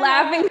was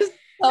laughing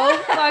so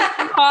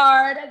fucking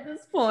hard at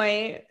this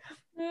point.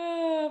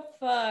 Oh,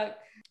 fuck.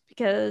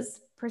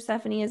 Because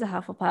Persephone is a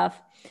Hufflepuff.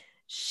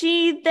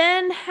 She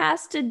then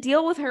has to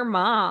deal with her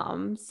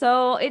mom.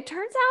 So it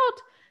turns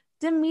out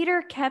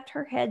Demeter kept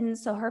her hidden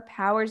so her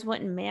powers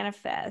wouldn't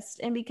manifest.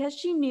 And because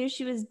she knew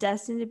she was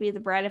destined to be the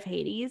bride of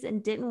Hades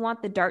and didn't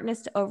want the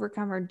darkness to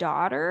overcome her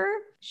daughter,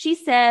 she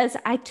says,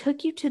 I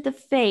took you to the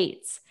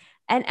Fates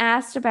and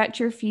asked about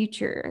your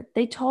future.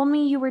 They told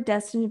me you were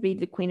destined to be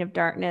the Queen of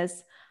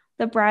Darkness,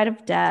 the bride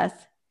of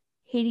death,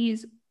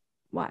 Hades'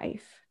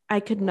 wife. I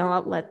could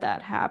not let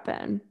that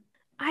happen.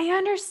 I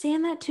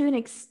understand that to an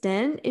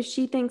extent if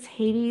she thinks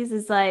Hades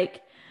is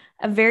like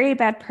a very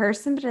bad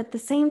person, but at the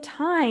same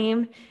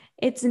time,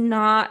 it's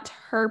not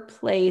her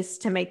place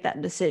to make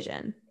that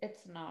decision.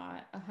 It's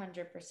not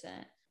 100%.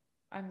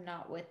 I'm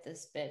not with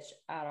this bitch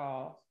at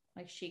all.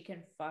 Like, she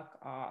can fuck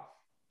off.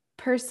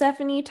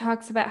 Persephone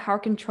talks about how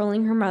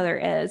controlling her mother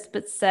is,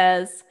 but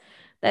says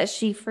that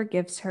she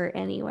forgives her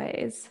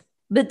anyways.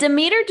 But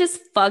Demeter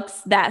just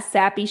fucks that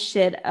sappy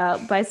shit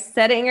up by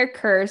setting a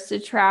curse to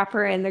trap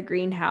her in the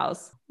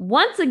greenhouse.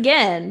 Once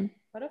again.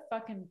 What a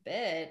fucking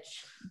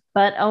bitch.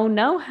 But oh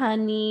no,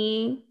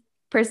 honey.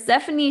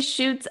 Persephone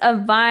shoots a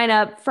vine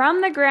up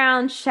from the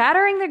ground,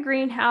 shattering the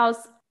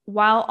greenhouse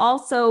while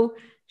also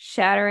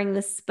shattering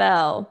the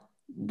spell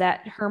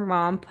that her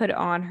mom put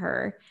on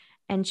her.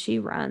 And she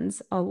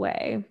runs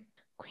away.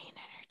 Queen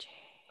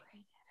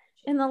energy.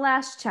 In the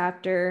last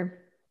chapter,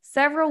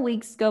 Several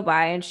weeks go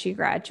by and she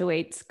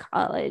graduates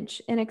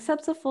college and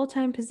accepts a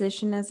full-time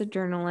position as a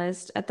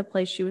journalist at the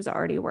place she was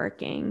already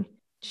working.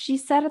 She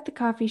sat at the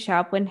coffee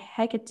shop when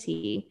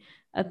Hecate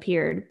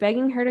appeared,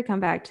 begging her to come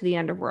back to the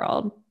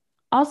underworld,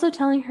 also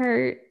telling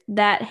her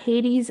that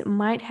Hades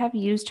might have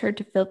used her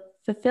to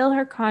fulfill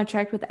her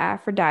contract with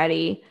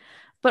Aphrodite,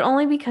 but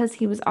only because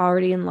he was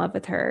already in love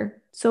with her.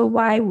 So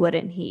why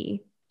wouldn't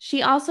he?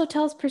 She also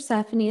tells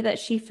Persephone that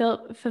she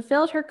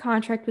fulfilled her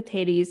contract with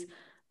Hades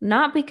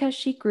not because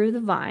she grew the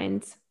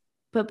vines,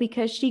 but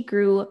because she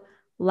grew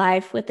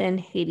life within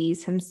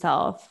Hades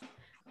himself,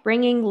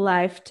 bringing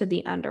life to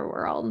the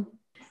underworld.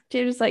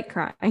 She was like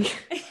crying.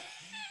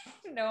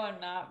 No, I'm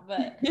not,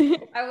 but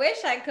I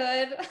wish I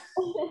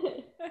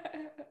could.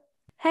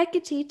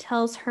 Hecate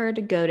tells her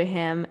to go to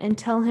him and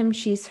tell him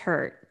she's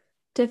hurt,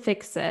 to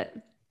fix it.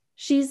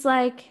 She's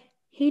like,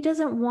 he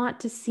doesn't want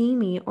to see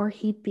me or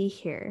he'd be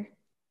here.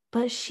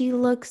 But she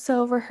looks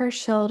over her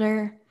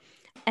shoulder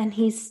and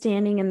he's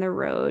standing in the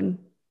road.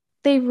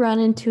 They run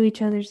into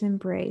each other's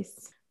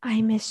embrace.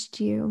 I missed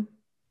you.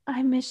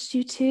 I missed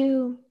you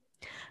too.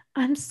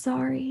 I'm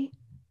sorry.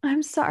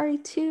 I'm sorry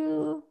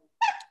too.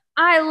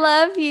 I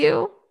love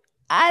you.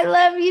 I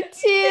love you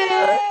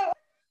too.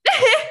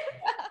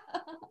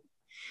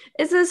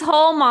 It's this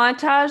whole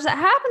montage that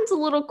happens a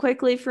little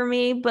quickly for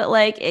me, but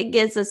like it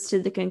gets us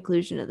to the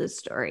conclusion of the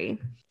story.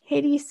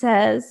 Hades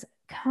says,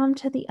 come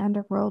to the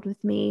underworld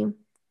with me.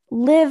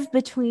 Live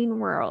between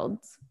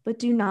worlds, but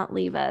do not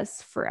leave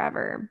us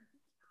forever.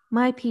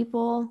 My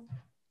people,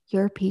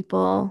 your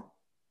people,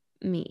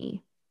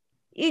 me.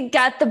 You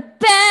got the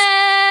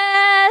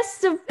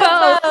best of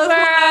both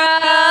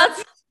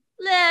worlds.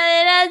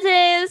 Let it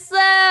take it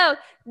slow.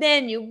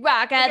 Then you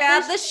rock out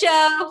the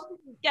show.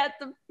 You got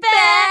the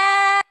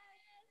best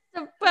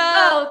of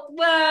both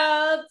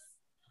worlds.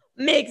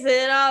 Mix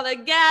it all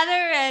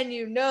together and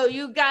you know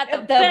you got the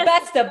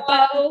best of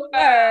both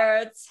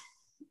worlds.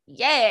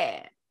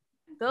 Yeah.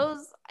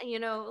 Those,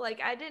 like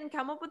I didn't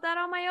come up with that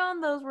on my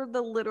own. Those were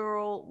the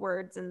literal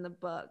words in the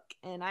book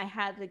and I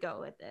had to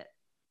go with it.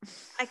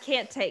 I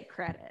can't take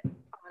credit,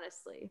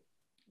 honestly.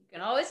 You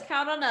can always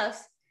count on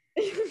us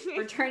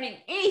for turning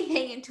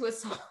anything into a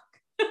song.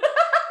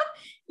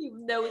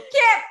 Even though we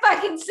can't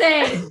fucking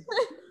sing.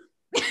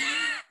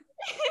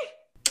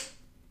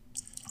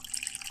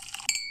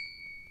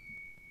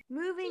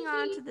 Moving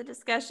on to the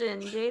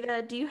discussion.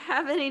 Jada, do you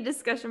have any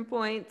discussion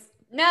points?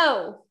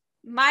 No.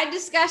 My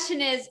discussion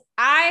is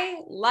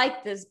I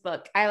like this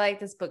book. I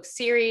like this book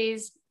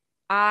series.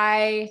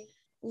 I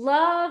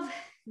love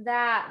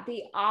that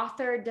the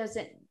author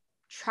doesn't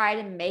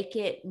try to make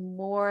it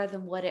more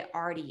than what it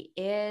already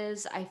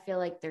is. I feel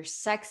like there's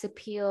sex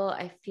appeal.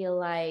 I feel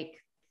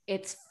like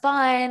it's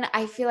fun.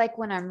 I feel like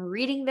when I'm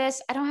reading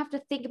this, I don't have to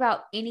think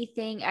about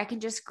anything. I can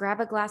just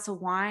grab a glass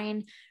of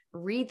wine,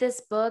 read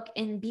this book,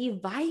 and be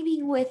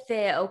vibing with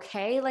it.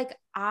 Okay. Like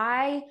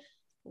I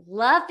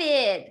love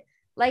it.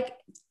 Like,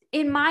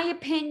 in my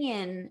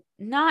opinion,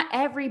 not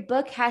every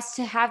book has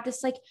to have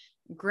this like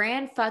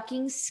grand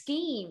fucking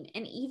scheme.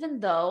 And even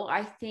though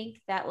I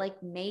think that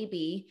like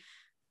maybe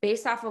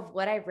based off of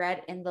what I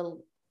read in the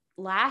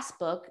last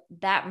book,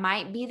 that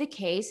might be the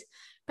case.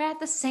 But at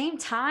the same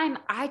time,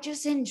 I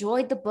just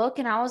enjoyed the book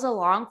and I was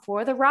along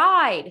for the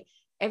ride.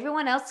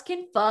 Everyone else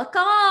can fuck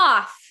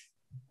off.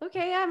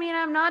 Okay, I mean,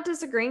 I'm not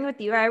disagreeing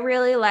with you. I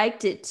really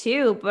liked it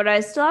too, but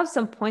I still have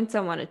some points I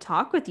want to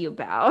talk with you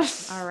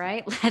about. All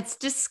right, let's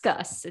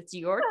discuss. It's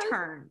your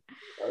turn.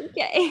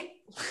 Okay.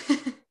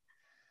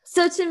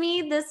 So to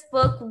me, this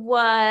book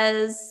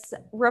was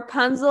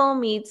Rapunzel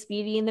meets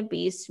Beauty and the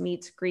Beast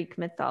meets Greek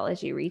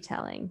mythology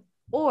retelling.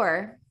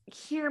 Or,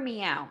 hear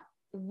me out.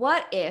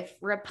 What if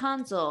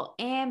Rapunzel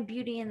and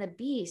Beauty and the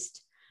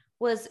Beast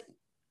was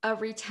a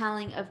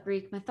retelling of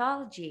Greek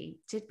mythology?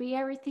 Did we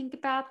ever think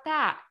about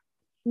that?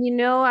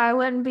 I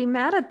wouldn't be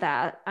mad at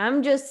that.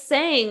 I'm just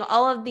saying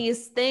all of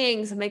these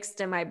things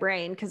mixed in my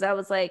brain because I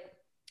was like,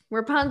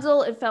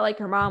 Rapunzel, it felt like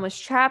her mom was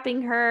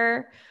trapping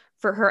her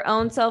for her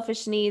own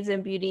selfish needs,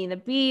 and Beauty and the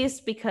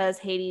Beast because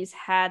Hades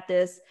had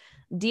this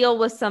deal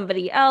with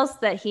somebody else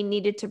that he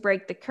needed to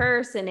break the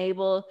curse and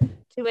enable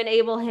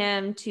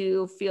him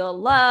to feel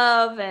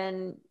love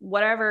and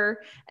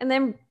whatever. And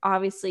then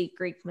obviously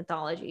Greek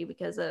mythology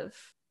because of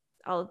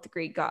all of the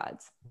Greek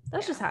gods.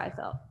 That's just how I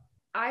felt.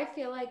 I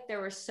feel like there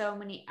were so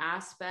many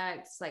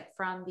aspects like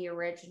from the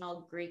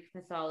original Greek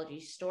mythology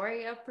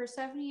story of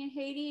Persephone and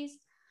Hades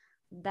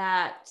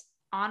that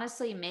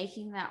honestly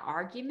making that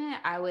argument,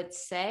 I would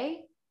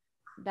say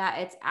that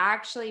it's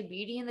actually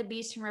Beauty and the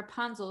Beast and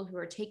Rapunzel who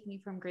are taking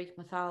from Greek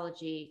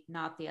mythology,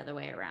 not the other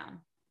way around.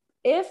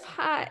 If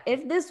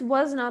this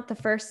was not the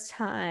first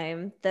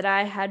time that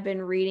I had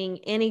been reading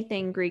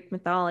anything Greek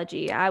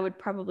mythology, I would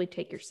probably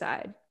take your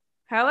side.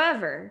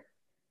 However,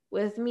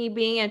 with me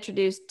being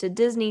introduced to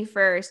Disney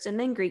first and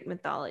then Greek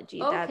mythology,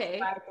 that's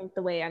why I think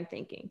the way I'm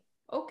thinking.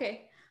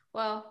 Okay.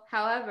 Well,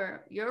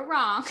 however, you're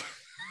wrong.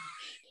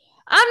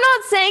 I'm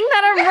not saying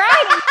that I'm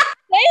right. I'm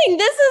saying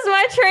this is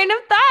my train of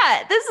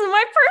thought. This is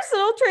my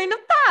personal train of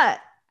thought.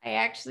 I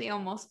actually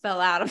almost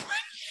fell out of my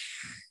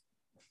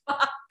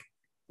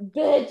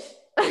Bitch.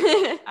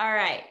 All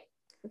right.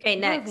 Okay,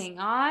 next. Moving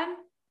on.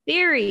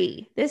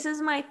 Theory. This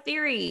is my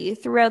theory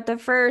throughout the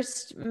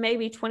first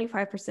maybe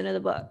 25% of the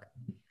book.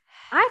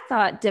 I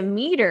thought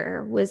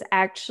Demeter was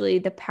actually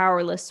the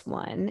powerless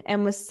one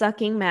and was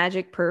sucking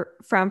magic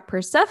from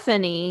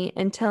Persephone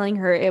and telling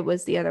her it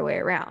was the other way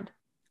around.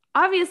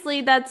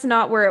 Obviously, that's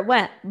not where it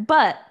went,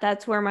 but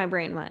that's where my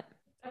brain went.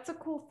 That's a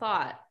cool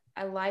thought.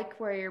 I like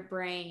where your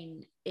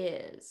brain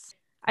is.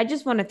 I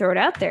just want to throw it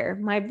out there.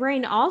 My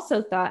brain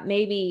also thought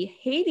maybe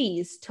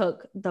Hades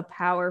took the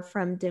power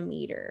from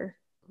Demeter.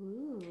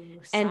 Ooh,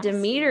 and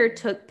Demeter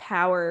took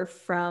power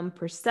from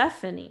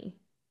Persephone.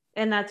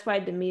 And that's why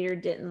Demeter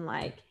didn't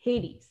like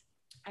Hades.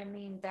 I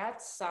mean,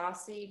 that's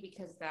saucy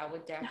because that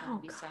would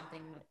definitely be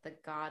something that the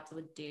gods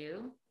would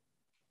do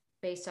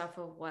based off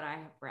of what I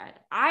have read.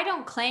 I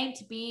don't claim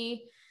to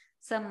be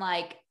some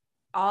like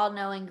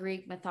all-knowing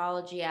Greek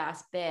mythology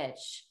ass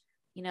bitch.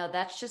 You know,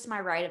 that's just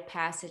my rite of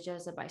passage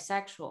as a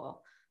bisexual.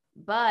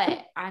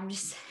 But I'm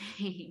just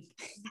saying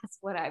that's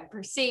what I'm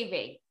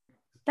perceiving.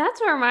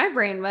 That's where my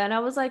brain went. I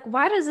was like,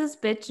 why does this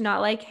bitch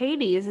not like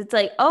Hades? It's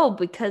like, oh,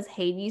 because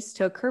Hades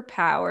took her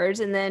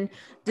powers, and then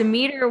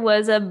Demeter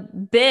was a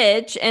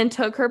bitch and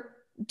took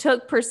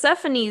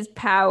Persephone's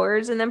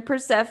powers, and then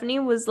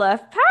Persephone was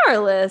left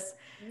powerless.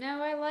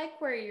 No, I like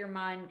where your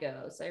mind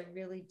goes. I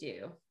really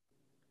do.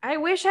 I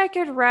wish I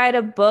could write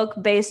a book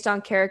based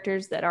on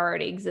characters that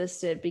already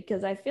existed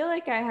because I feel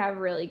like I have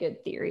really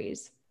good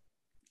theories.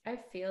 I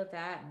feel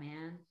that,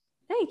 man.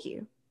 Thank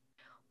you.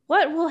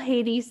 What will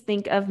Hades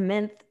think of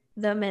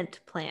the mint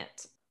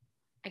plant?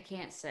 I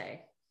can't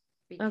say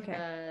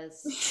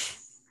because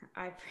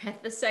I've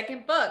read the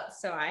second book,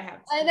 so I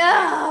have to. I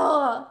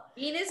know.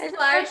 Venus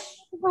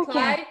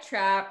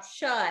flytrap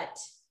shut.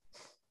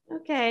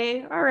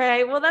 Okay. All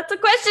right. Well, that's a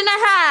question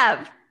I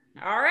have.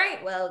 All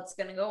right. Well, it's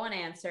going to go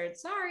unanswered.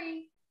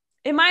 Sorry.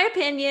 In my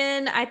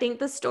opinion, I think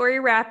the story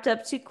wrapped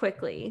up too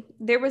quickly.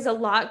 There was a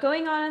lot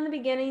going on in the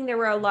beginning. There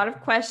were a lot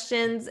of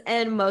questions,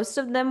 and most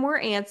of them were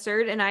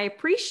answered, and I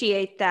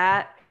appreciate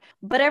that.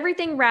 But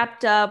everything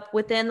wrapped up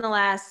within the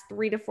last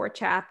 3 to 4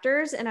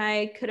 chapters, and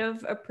I could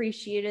have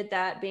appreciated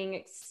that being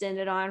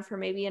extended on for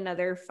maybe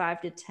another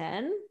 5 to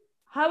 10.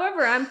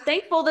 However, I'm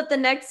thankful that the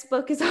next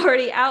book is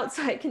already out,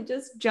 so I can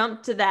just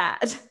jump to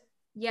that.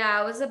 Yeah,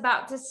 I was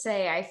about to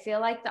say, I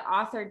feel like the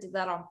author did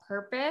that on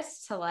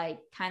purpose to like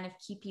kind of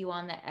keep you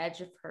on the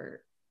edge of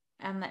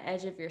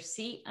your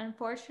seat,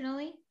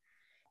 unfortunately.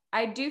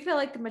 I do feel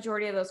like the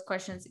majority of those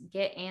questions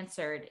get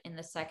answered in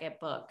the second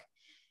book.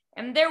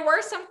 And there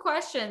were some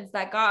questions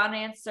that got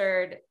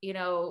unanswered, you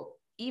know,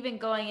 even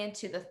going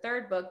into the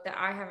third book that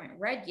I haven't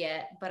read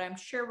yet, but I'm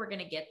sure we're going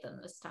to get them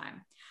this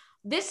time.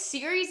 This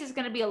series is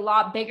going to be a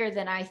lot bigger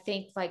than I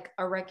think like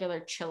a regular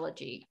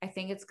trilogy. I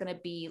think it's going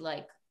to be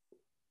like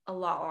a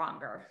lot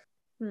longer.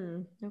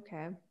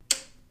 Okay.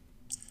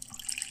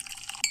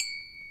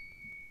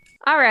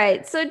 All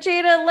right. So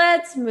Jada,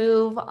 let's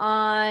move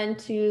on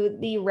to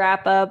the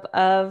wrap up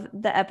of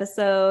the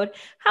episode.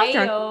 How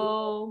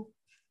drunk?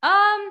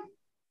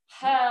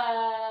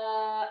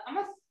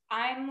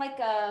 I'm like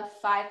a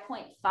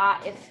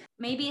 5.5,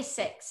 maybe a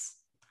 6.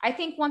 I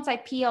think once I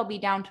pee, I'll be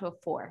down to a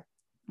 4.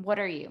 What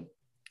are you?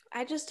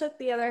 I just took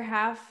the other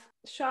half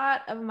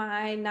shot of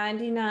my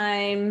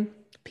 99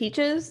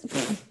 peaches.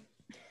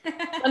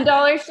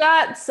 $1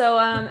 shot. So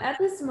at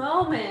this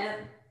moment,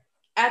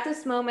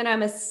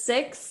 I'm a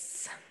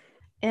 6.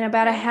 In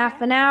about a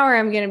half an hour,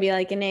 I'm gonna be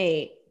like an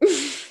 8.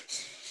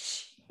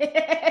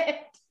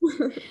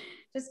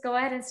 Just go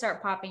ahead and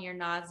start popping your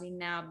nausea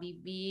now,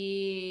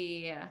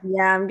 BB.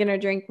 Yeah, I'm gonna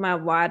drink my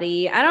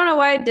wadi. I don't know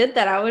why I did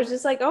that. I was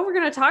just like, oh, we're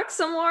gonna talk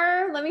some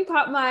more. Let me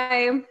pop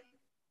my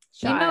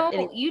shot. You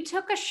know, you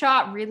took a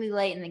shot really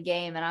late in the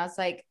game, and I was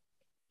like,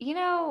 you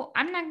know,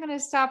 I'm not going to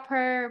stop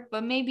her,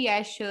 but maybe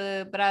I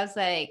should. But I was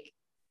like,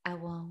 I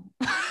won't.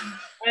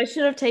 I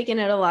should have taken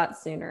it a lot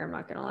sooner. I'm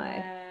not going to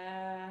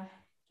lie.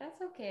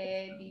 That's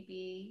okay,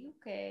 BB.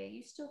 Okay.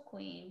 You still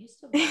queen. You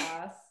still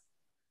boss.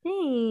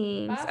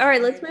 Thanks. All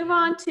right, let's move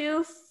on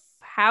to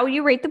how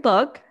you rate the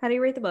book. How do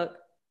you rate the book?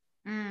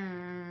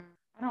 I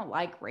don't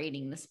like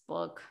rating this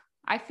book.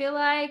 I feel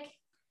like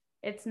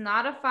it's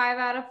not a 5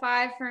 out of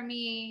 5 for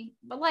me,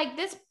 but like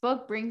this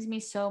book brings me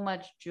so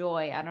much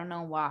joy. I don't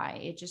know why.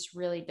 It just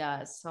really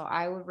does. So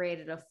I would rate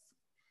it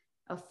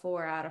a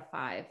 4 out of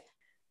 5.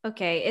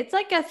 Okay. It's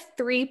like a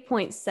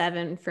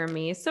 3.7 for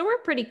me. So we're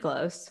pretty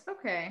close.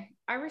 Okay.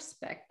 I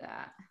respect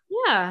that.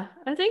 Yeah.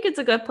 I think it's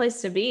a good place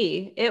to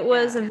be. It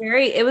was a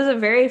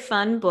very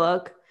fun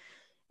book.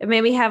 It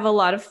made me have a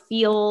lot of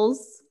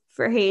feels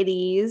for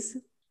Hades.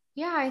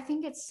 Yeah. I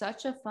think it's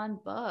such a fun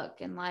book.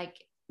 And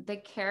like, the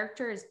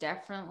character is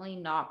definitely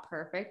not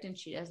perfect and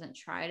she doesn't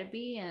try to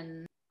be.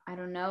 And I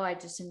don't know. I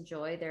just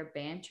enjoy their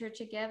banter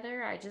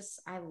together. I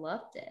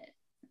loved it.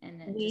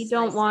 And we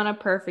don't want a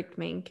perfect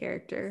main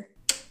character.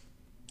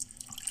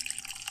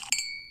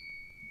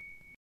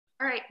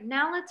 All right.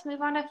 Now let's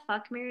move on to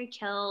Fuck, Marry,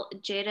 Kill.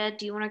 Jada,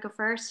 do you want to go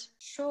first?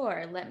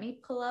 Sure. Let me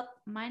pull up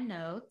my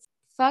notes.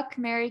 Fuck,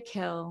 Marry,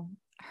 Kill.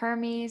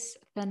 Hermes,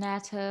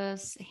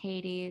 Thanatos,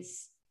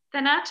 Hades.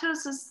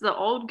 Thanatos is the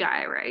old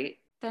guy, right?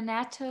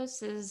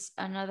 Thanatos is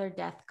another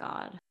death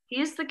god.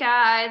 He's the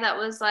guy that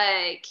was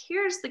like,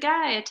 here's the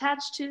guy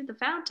attached to the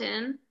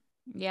fountain.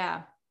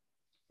 Yeah.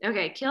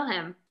 Okay, kill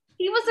him.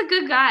 He was a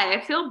good guy.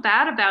 I feel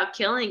bad about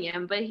killing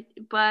him, but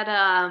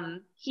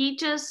he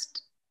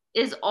just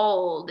is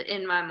old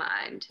in my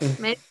mind.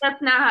 Maybe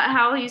that's not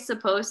how he's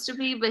supposed to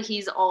be, but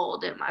he's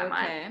old in my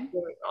mind.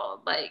 Really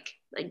old, like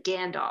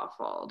Gandalf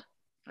old.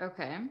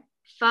 Okay.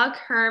 Fuck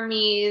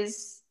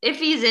Hermes if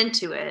he's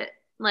into it.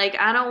 Like,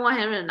 I don't want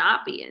him to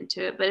not be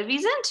into it, but if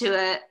he's into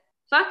it,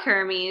 fuck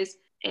Hermes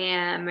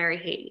and marry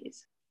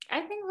Hades.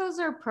 I think those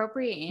are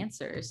appropriate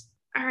answers.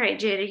 All right,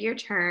 Jada, your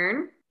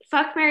turn.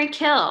 Fuck, marry,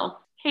 kill.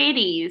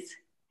 Hades,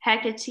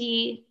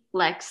 Hecate,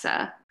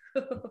 Lexa.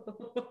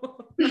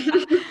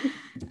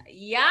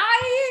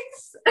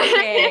 Yikes.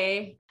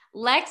 Okay.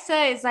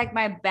 Lexa is like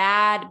my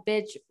bad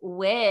bitch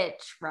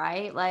witch,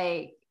 right?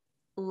 Like,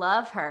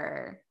 love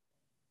her.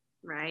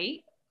 Right?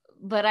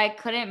 But I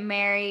couldn't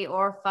marry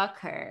or fuck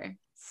her.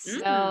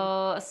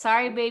 So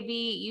sorry,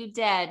 baby, you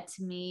dead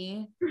to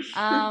me.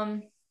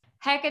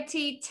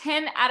 Hecate,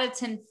 10 out of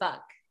 10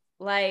 fuck.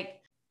 Like,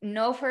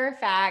 know for a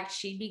fact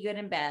she'd be good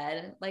in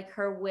bed. Like,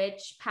 her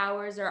witch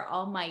powers are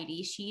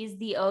almighty. She's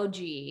the OG.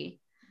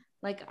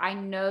 Like, I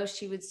know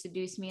she would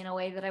seduce me in a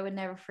way that I would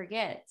never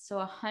forget. So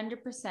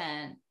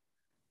 100%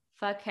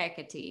 fuck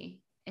Hecate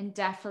and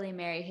definitely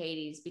marry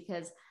Hades,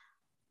 because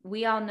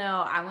we all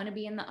know I want to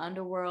be in the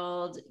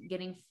underworld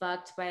getting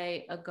fucked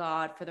by a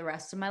god for the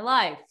rest of my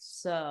life.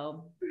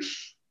 So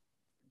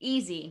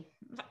easy.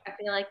 I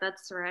feel like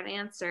that's the right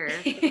answer.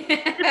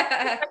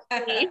 I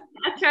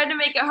tried to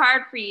make it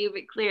hard for you,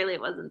 but clearly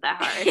it wasn't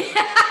that hard.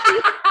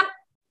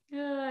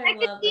 I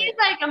could see,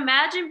 like,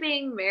 imagine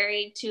being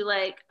married to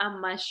like a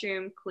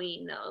mushroom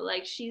queen though.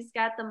 Like, she's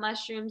got the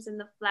mushrooms and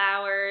the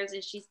flowers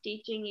and she's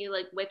teaching you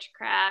like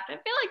witchcraft. I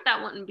feel like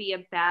that wouldn't be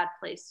a bad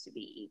place to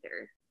be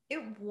either.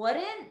 It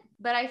wouldn't,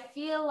 but I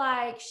feel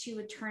like she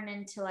would turn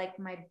into like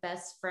my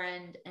best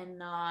friend and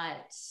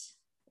not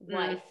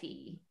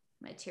wifey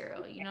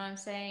material. You know what I'm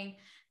saying?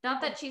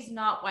 Not that she's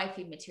not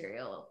wifey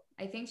material.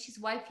 I think she's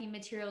wifey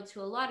material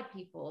to a lot of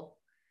people,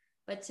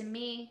 but to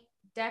me,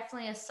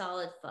 definitely a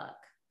solid fuck.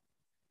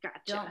 Gotcha.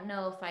 Don't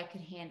know if I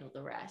could handle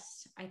the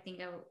rest. I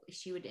think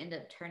she would end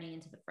up turning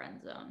into the friend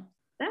zone.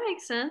 That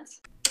makes sense.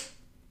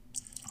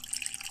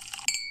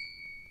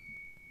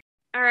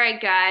 All right,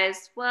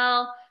 guys.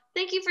 Well,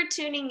 thank you for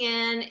tuning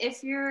in.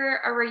 If you're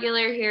a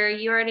regular here,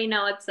 you already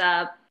know what's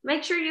up.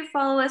 Make sure you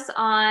follow us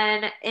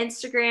on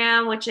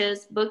Instagram, which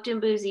is Booked and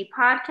Boozy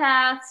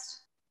Podcast.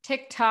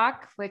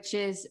 TikTok, which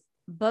is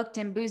Booked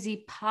and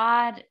Boozy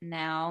Pod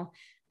now.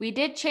 We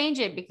did change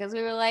it because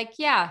we were like,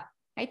 yeah,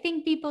 I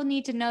think people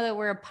need to know that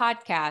we're a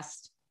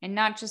podcast and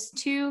not just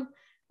two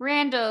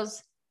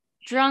randos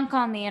drunk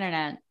on the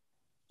internet.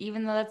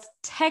 Even though that's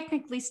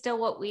technically still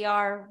what we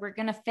are, we're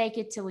going to fake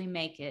it till we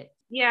make it.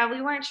 Yeah,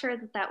 we weren't sure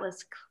that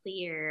was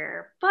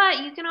clear. But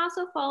you can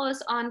also follow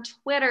us on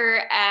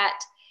Twitter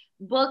at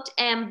Booked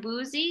and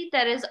Boozy.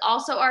 That is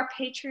also our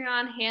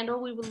Patreon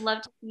handle. We would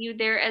love to see you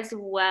there as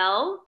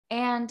well.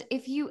 And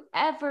if you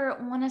ever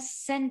want to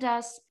send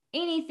us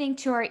anything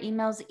to our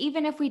emails,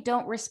 even if we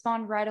don't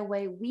respond right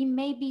away, we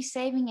may be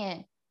saving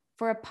it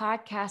for a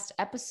podcast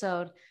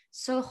episode.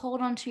 So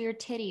hold on to your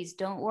titties.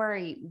 Don't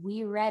worry.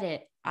 We read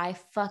it. I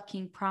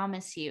fucking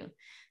promise you.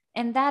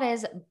 And that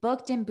is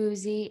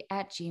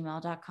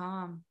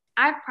bookedandboozy@gmail.com.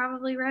 I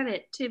probably read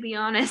it, to be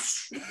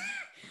honest.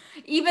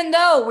 Even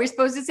though we're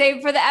supposed to save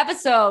it for the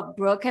episode,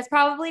 Brooke has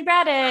probably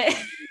read it.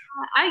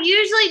 I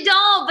usually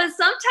don't, but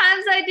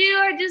sometimes I do.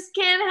 I just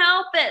can't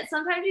help it.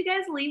 Sometimes you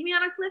guys leave me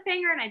on a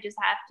cliffhanger and I just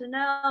have to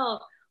know.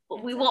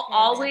 But we will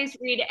always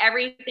read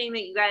everything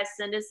that you guys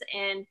send us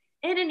in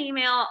an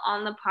email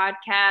on the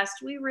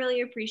podcast. We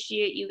really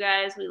appreciate you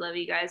guys. We love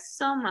you guys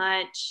so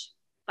much.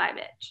 Bye,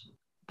 bitch.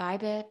 Bye,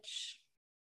 bitch.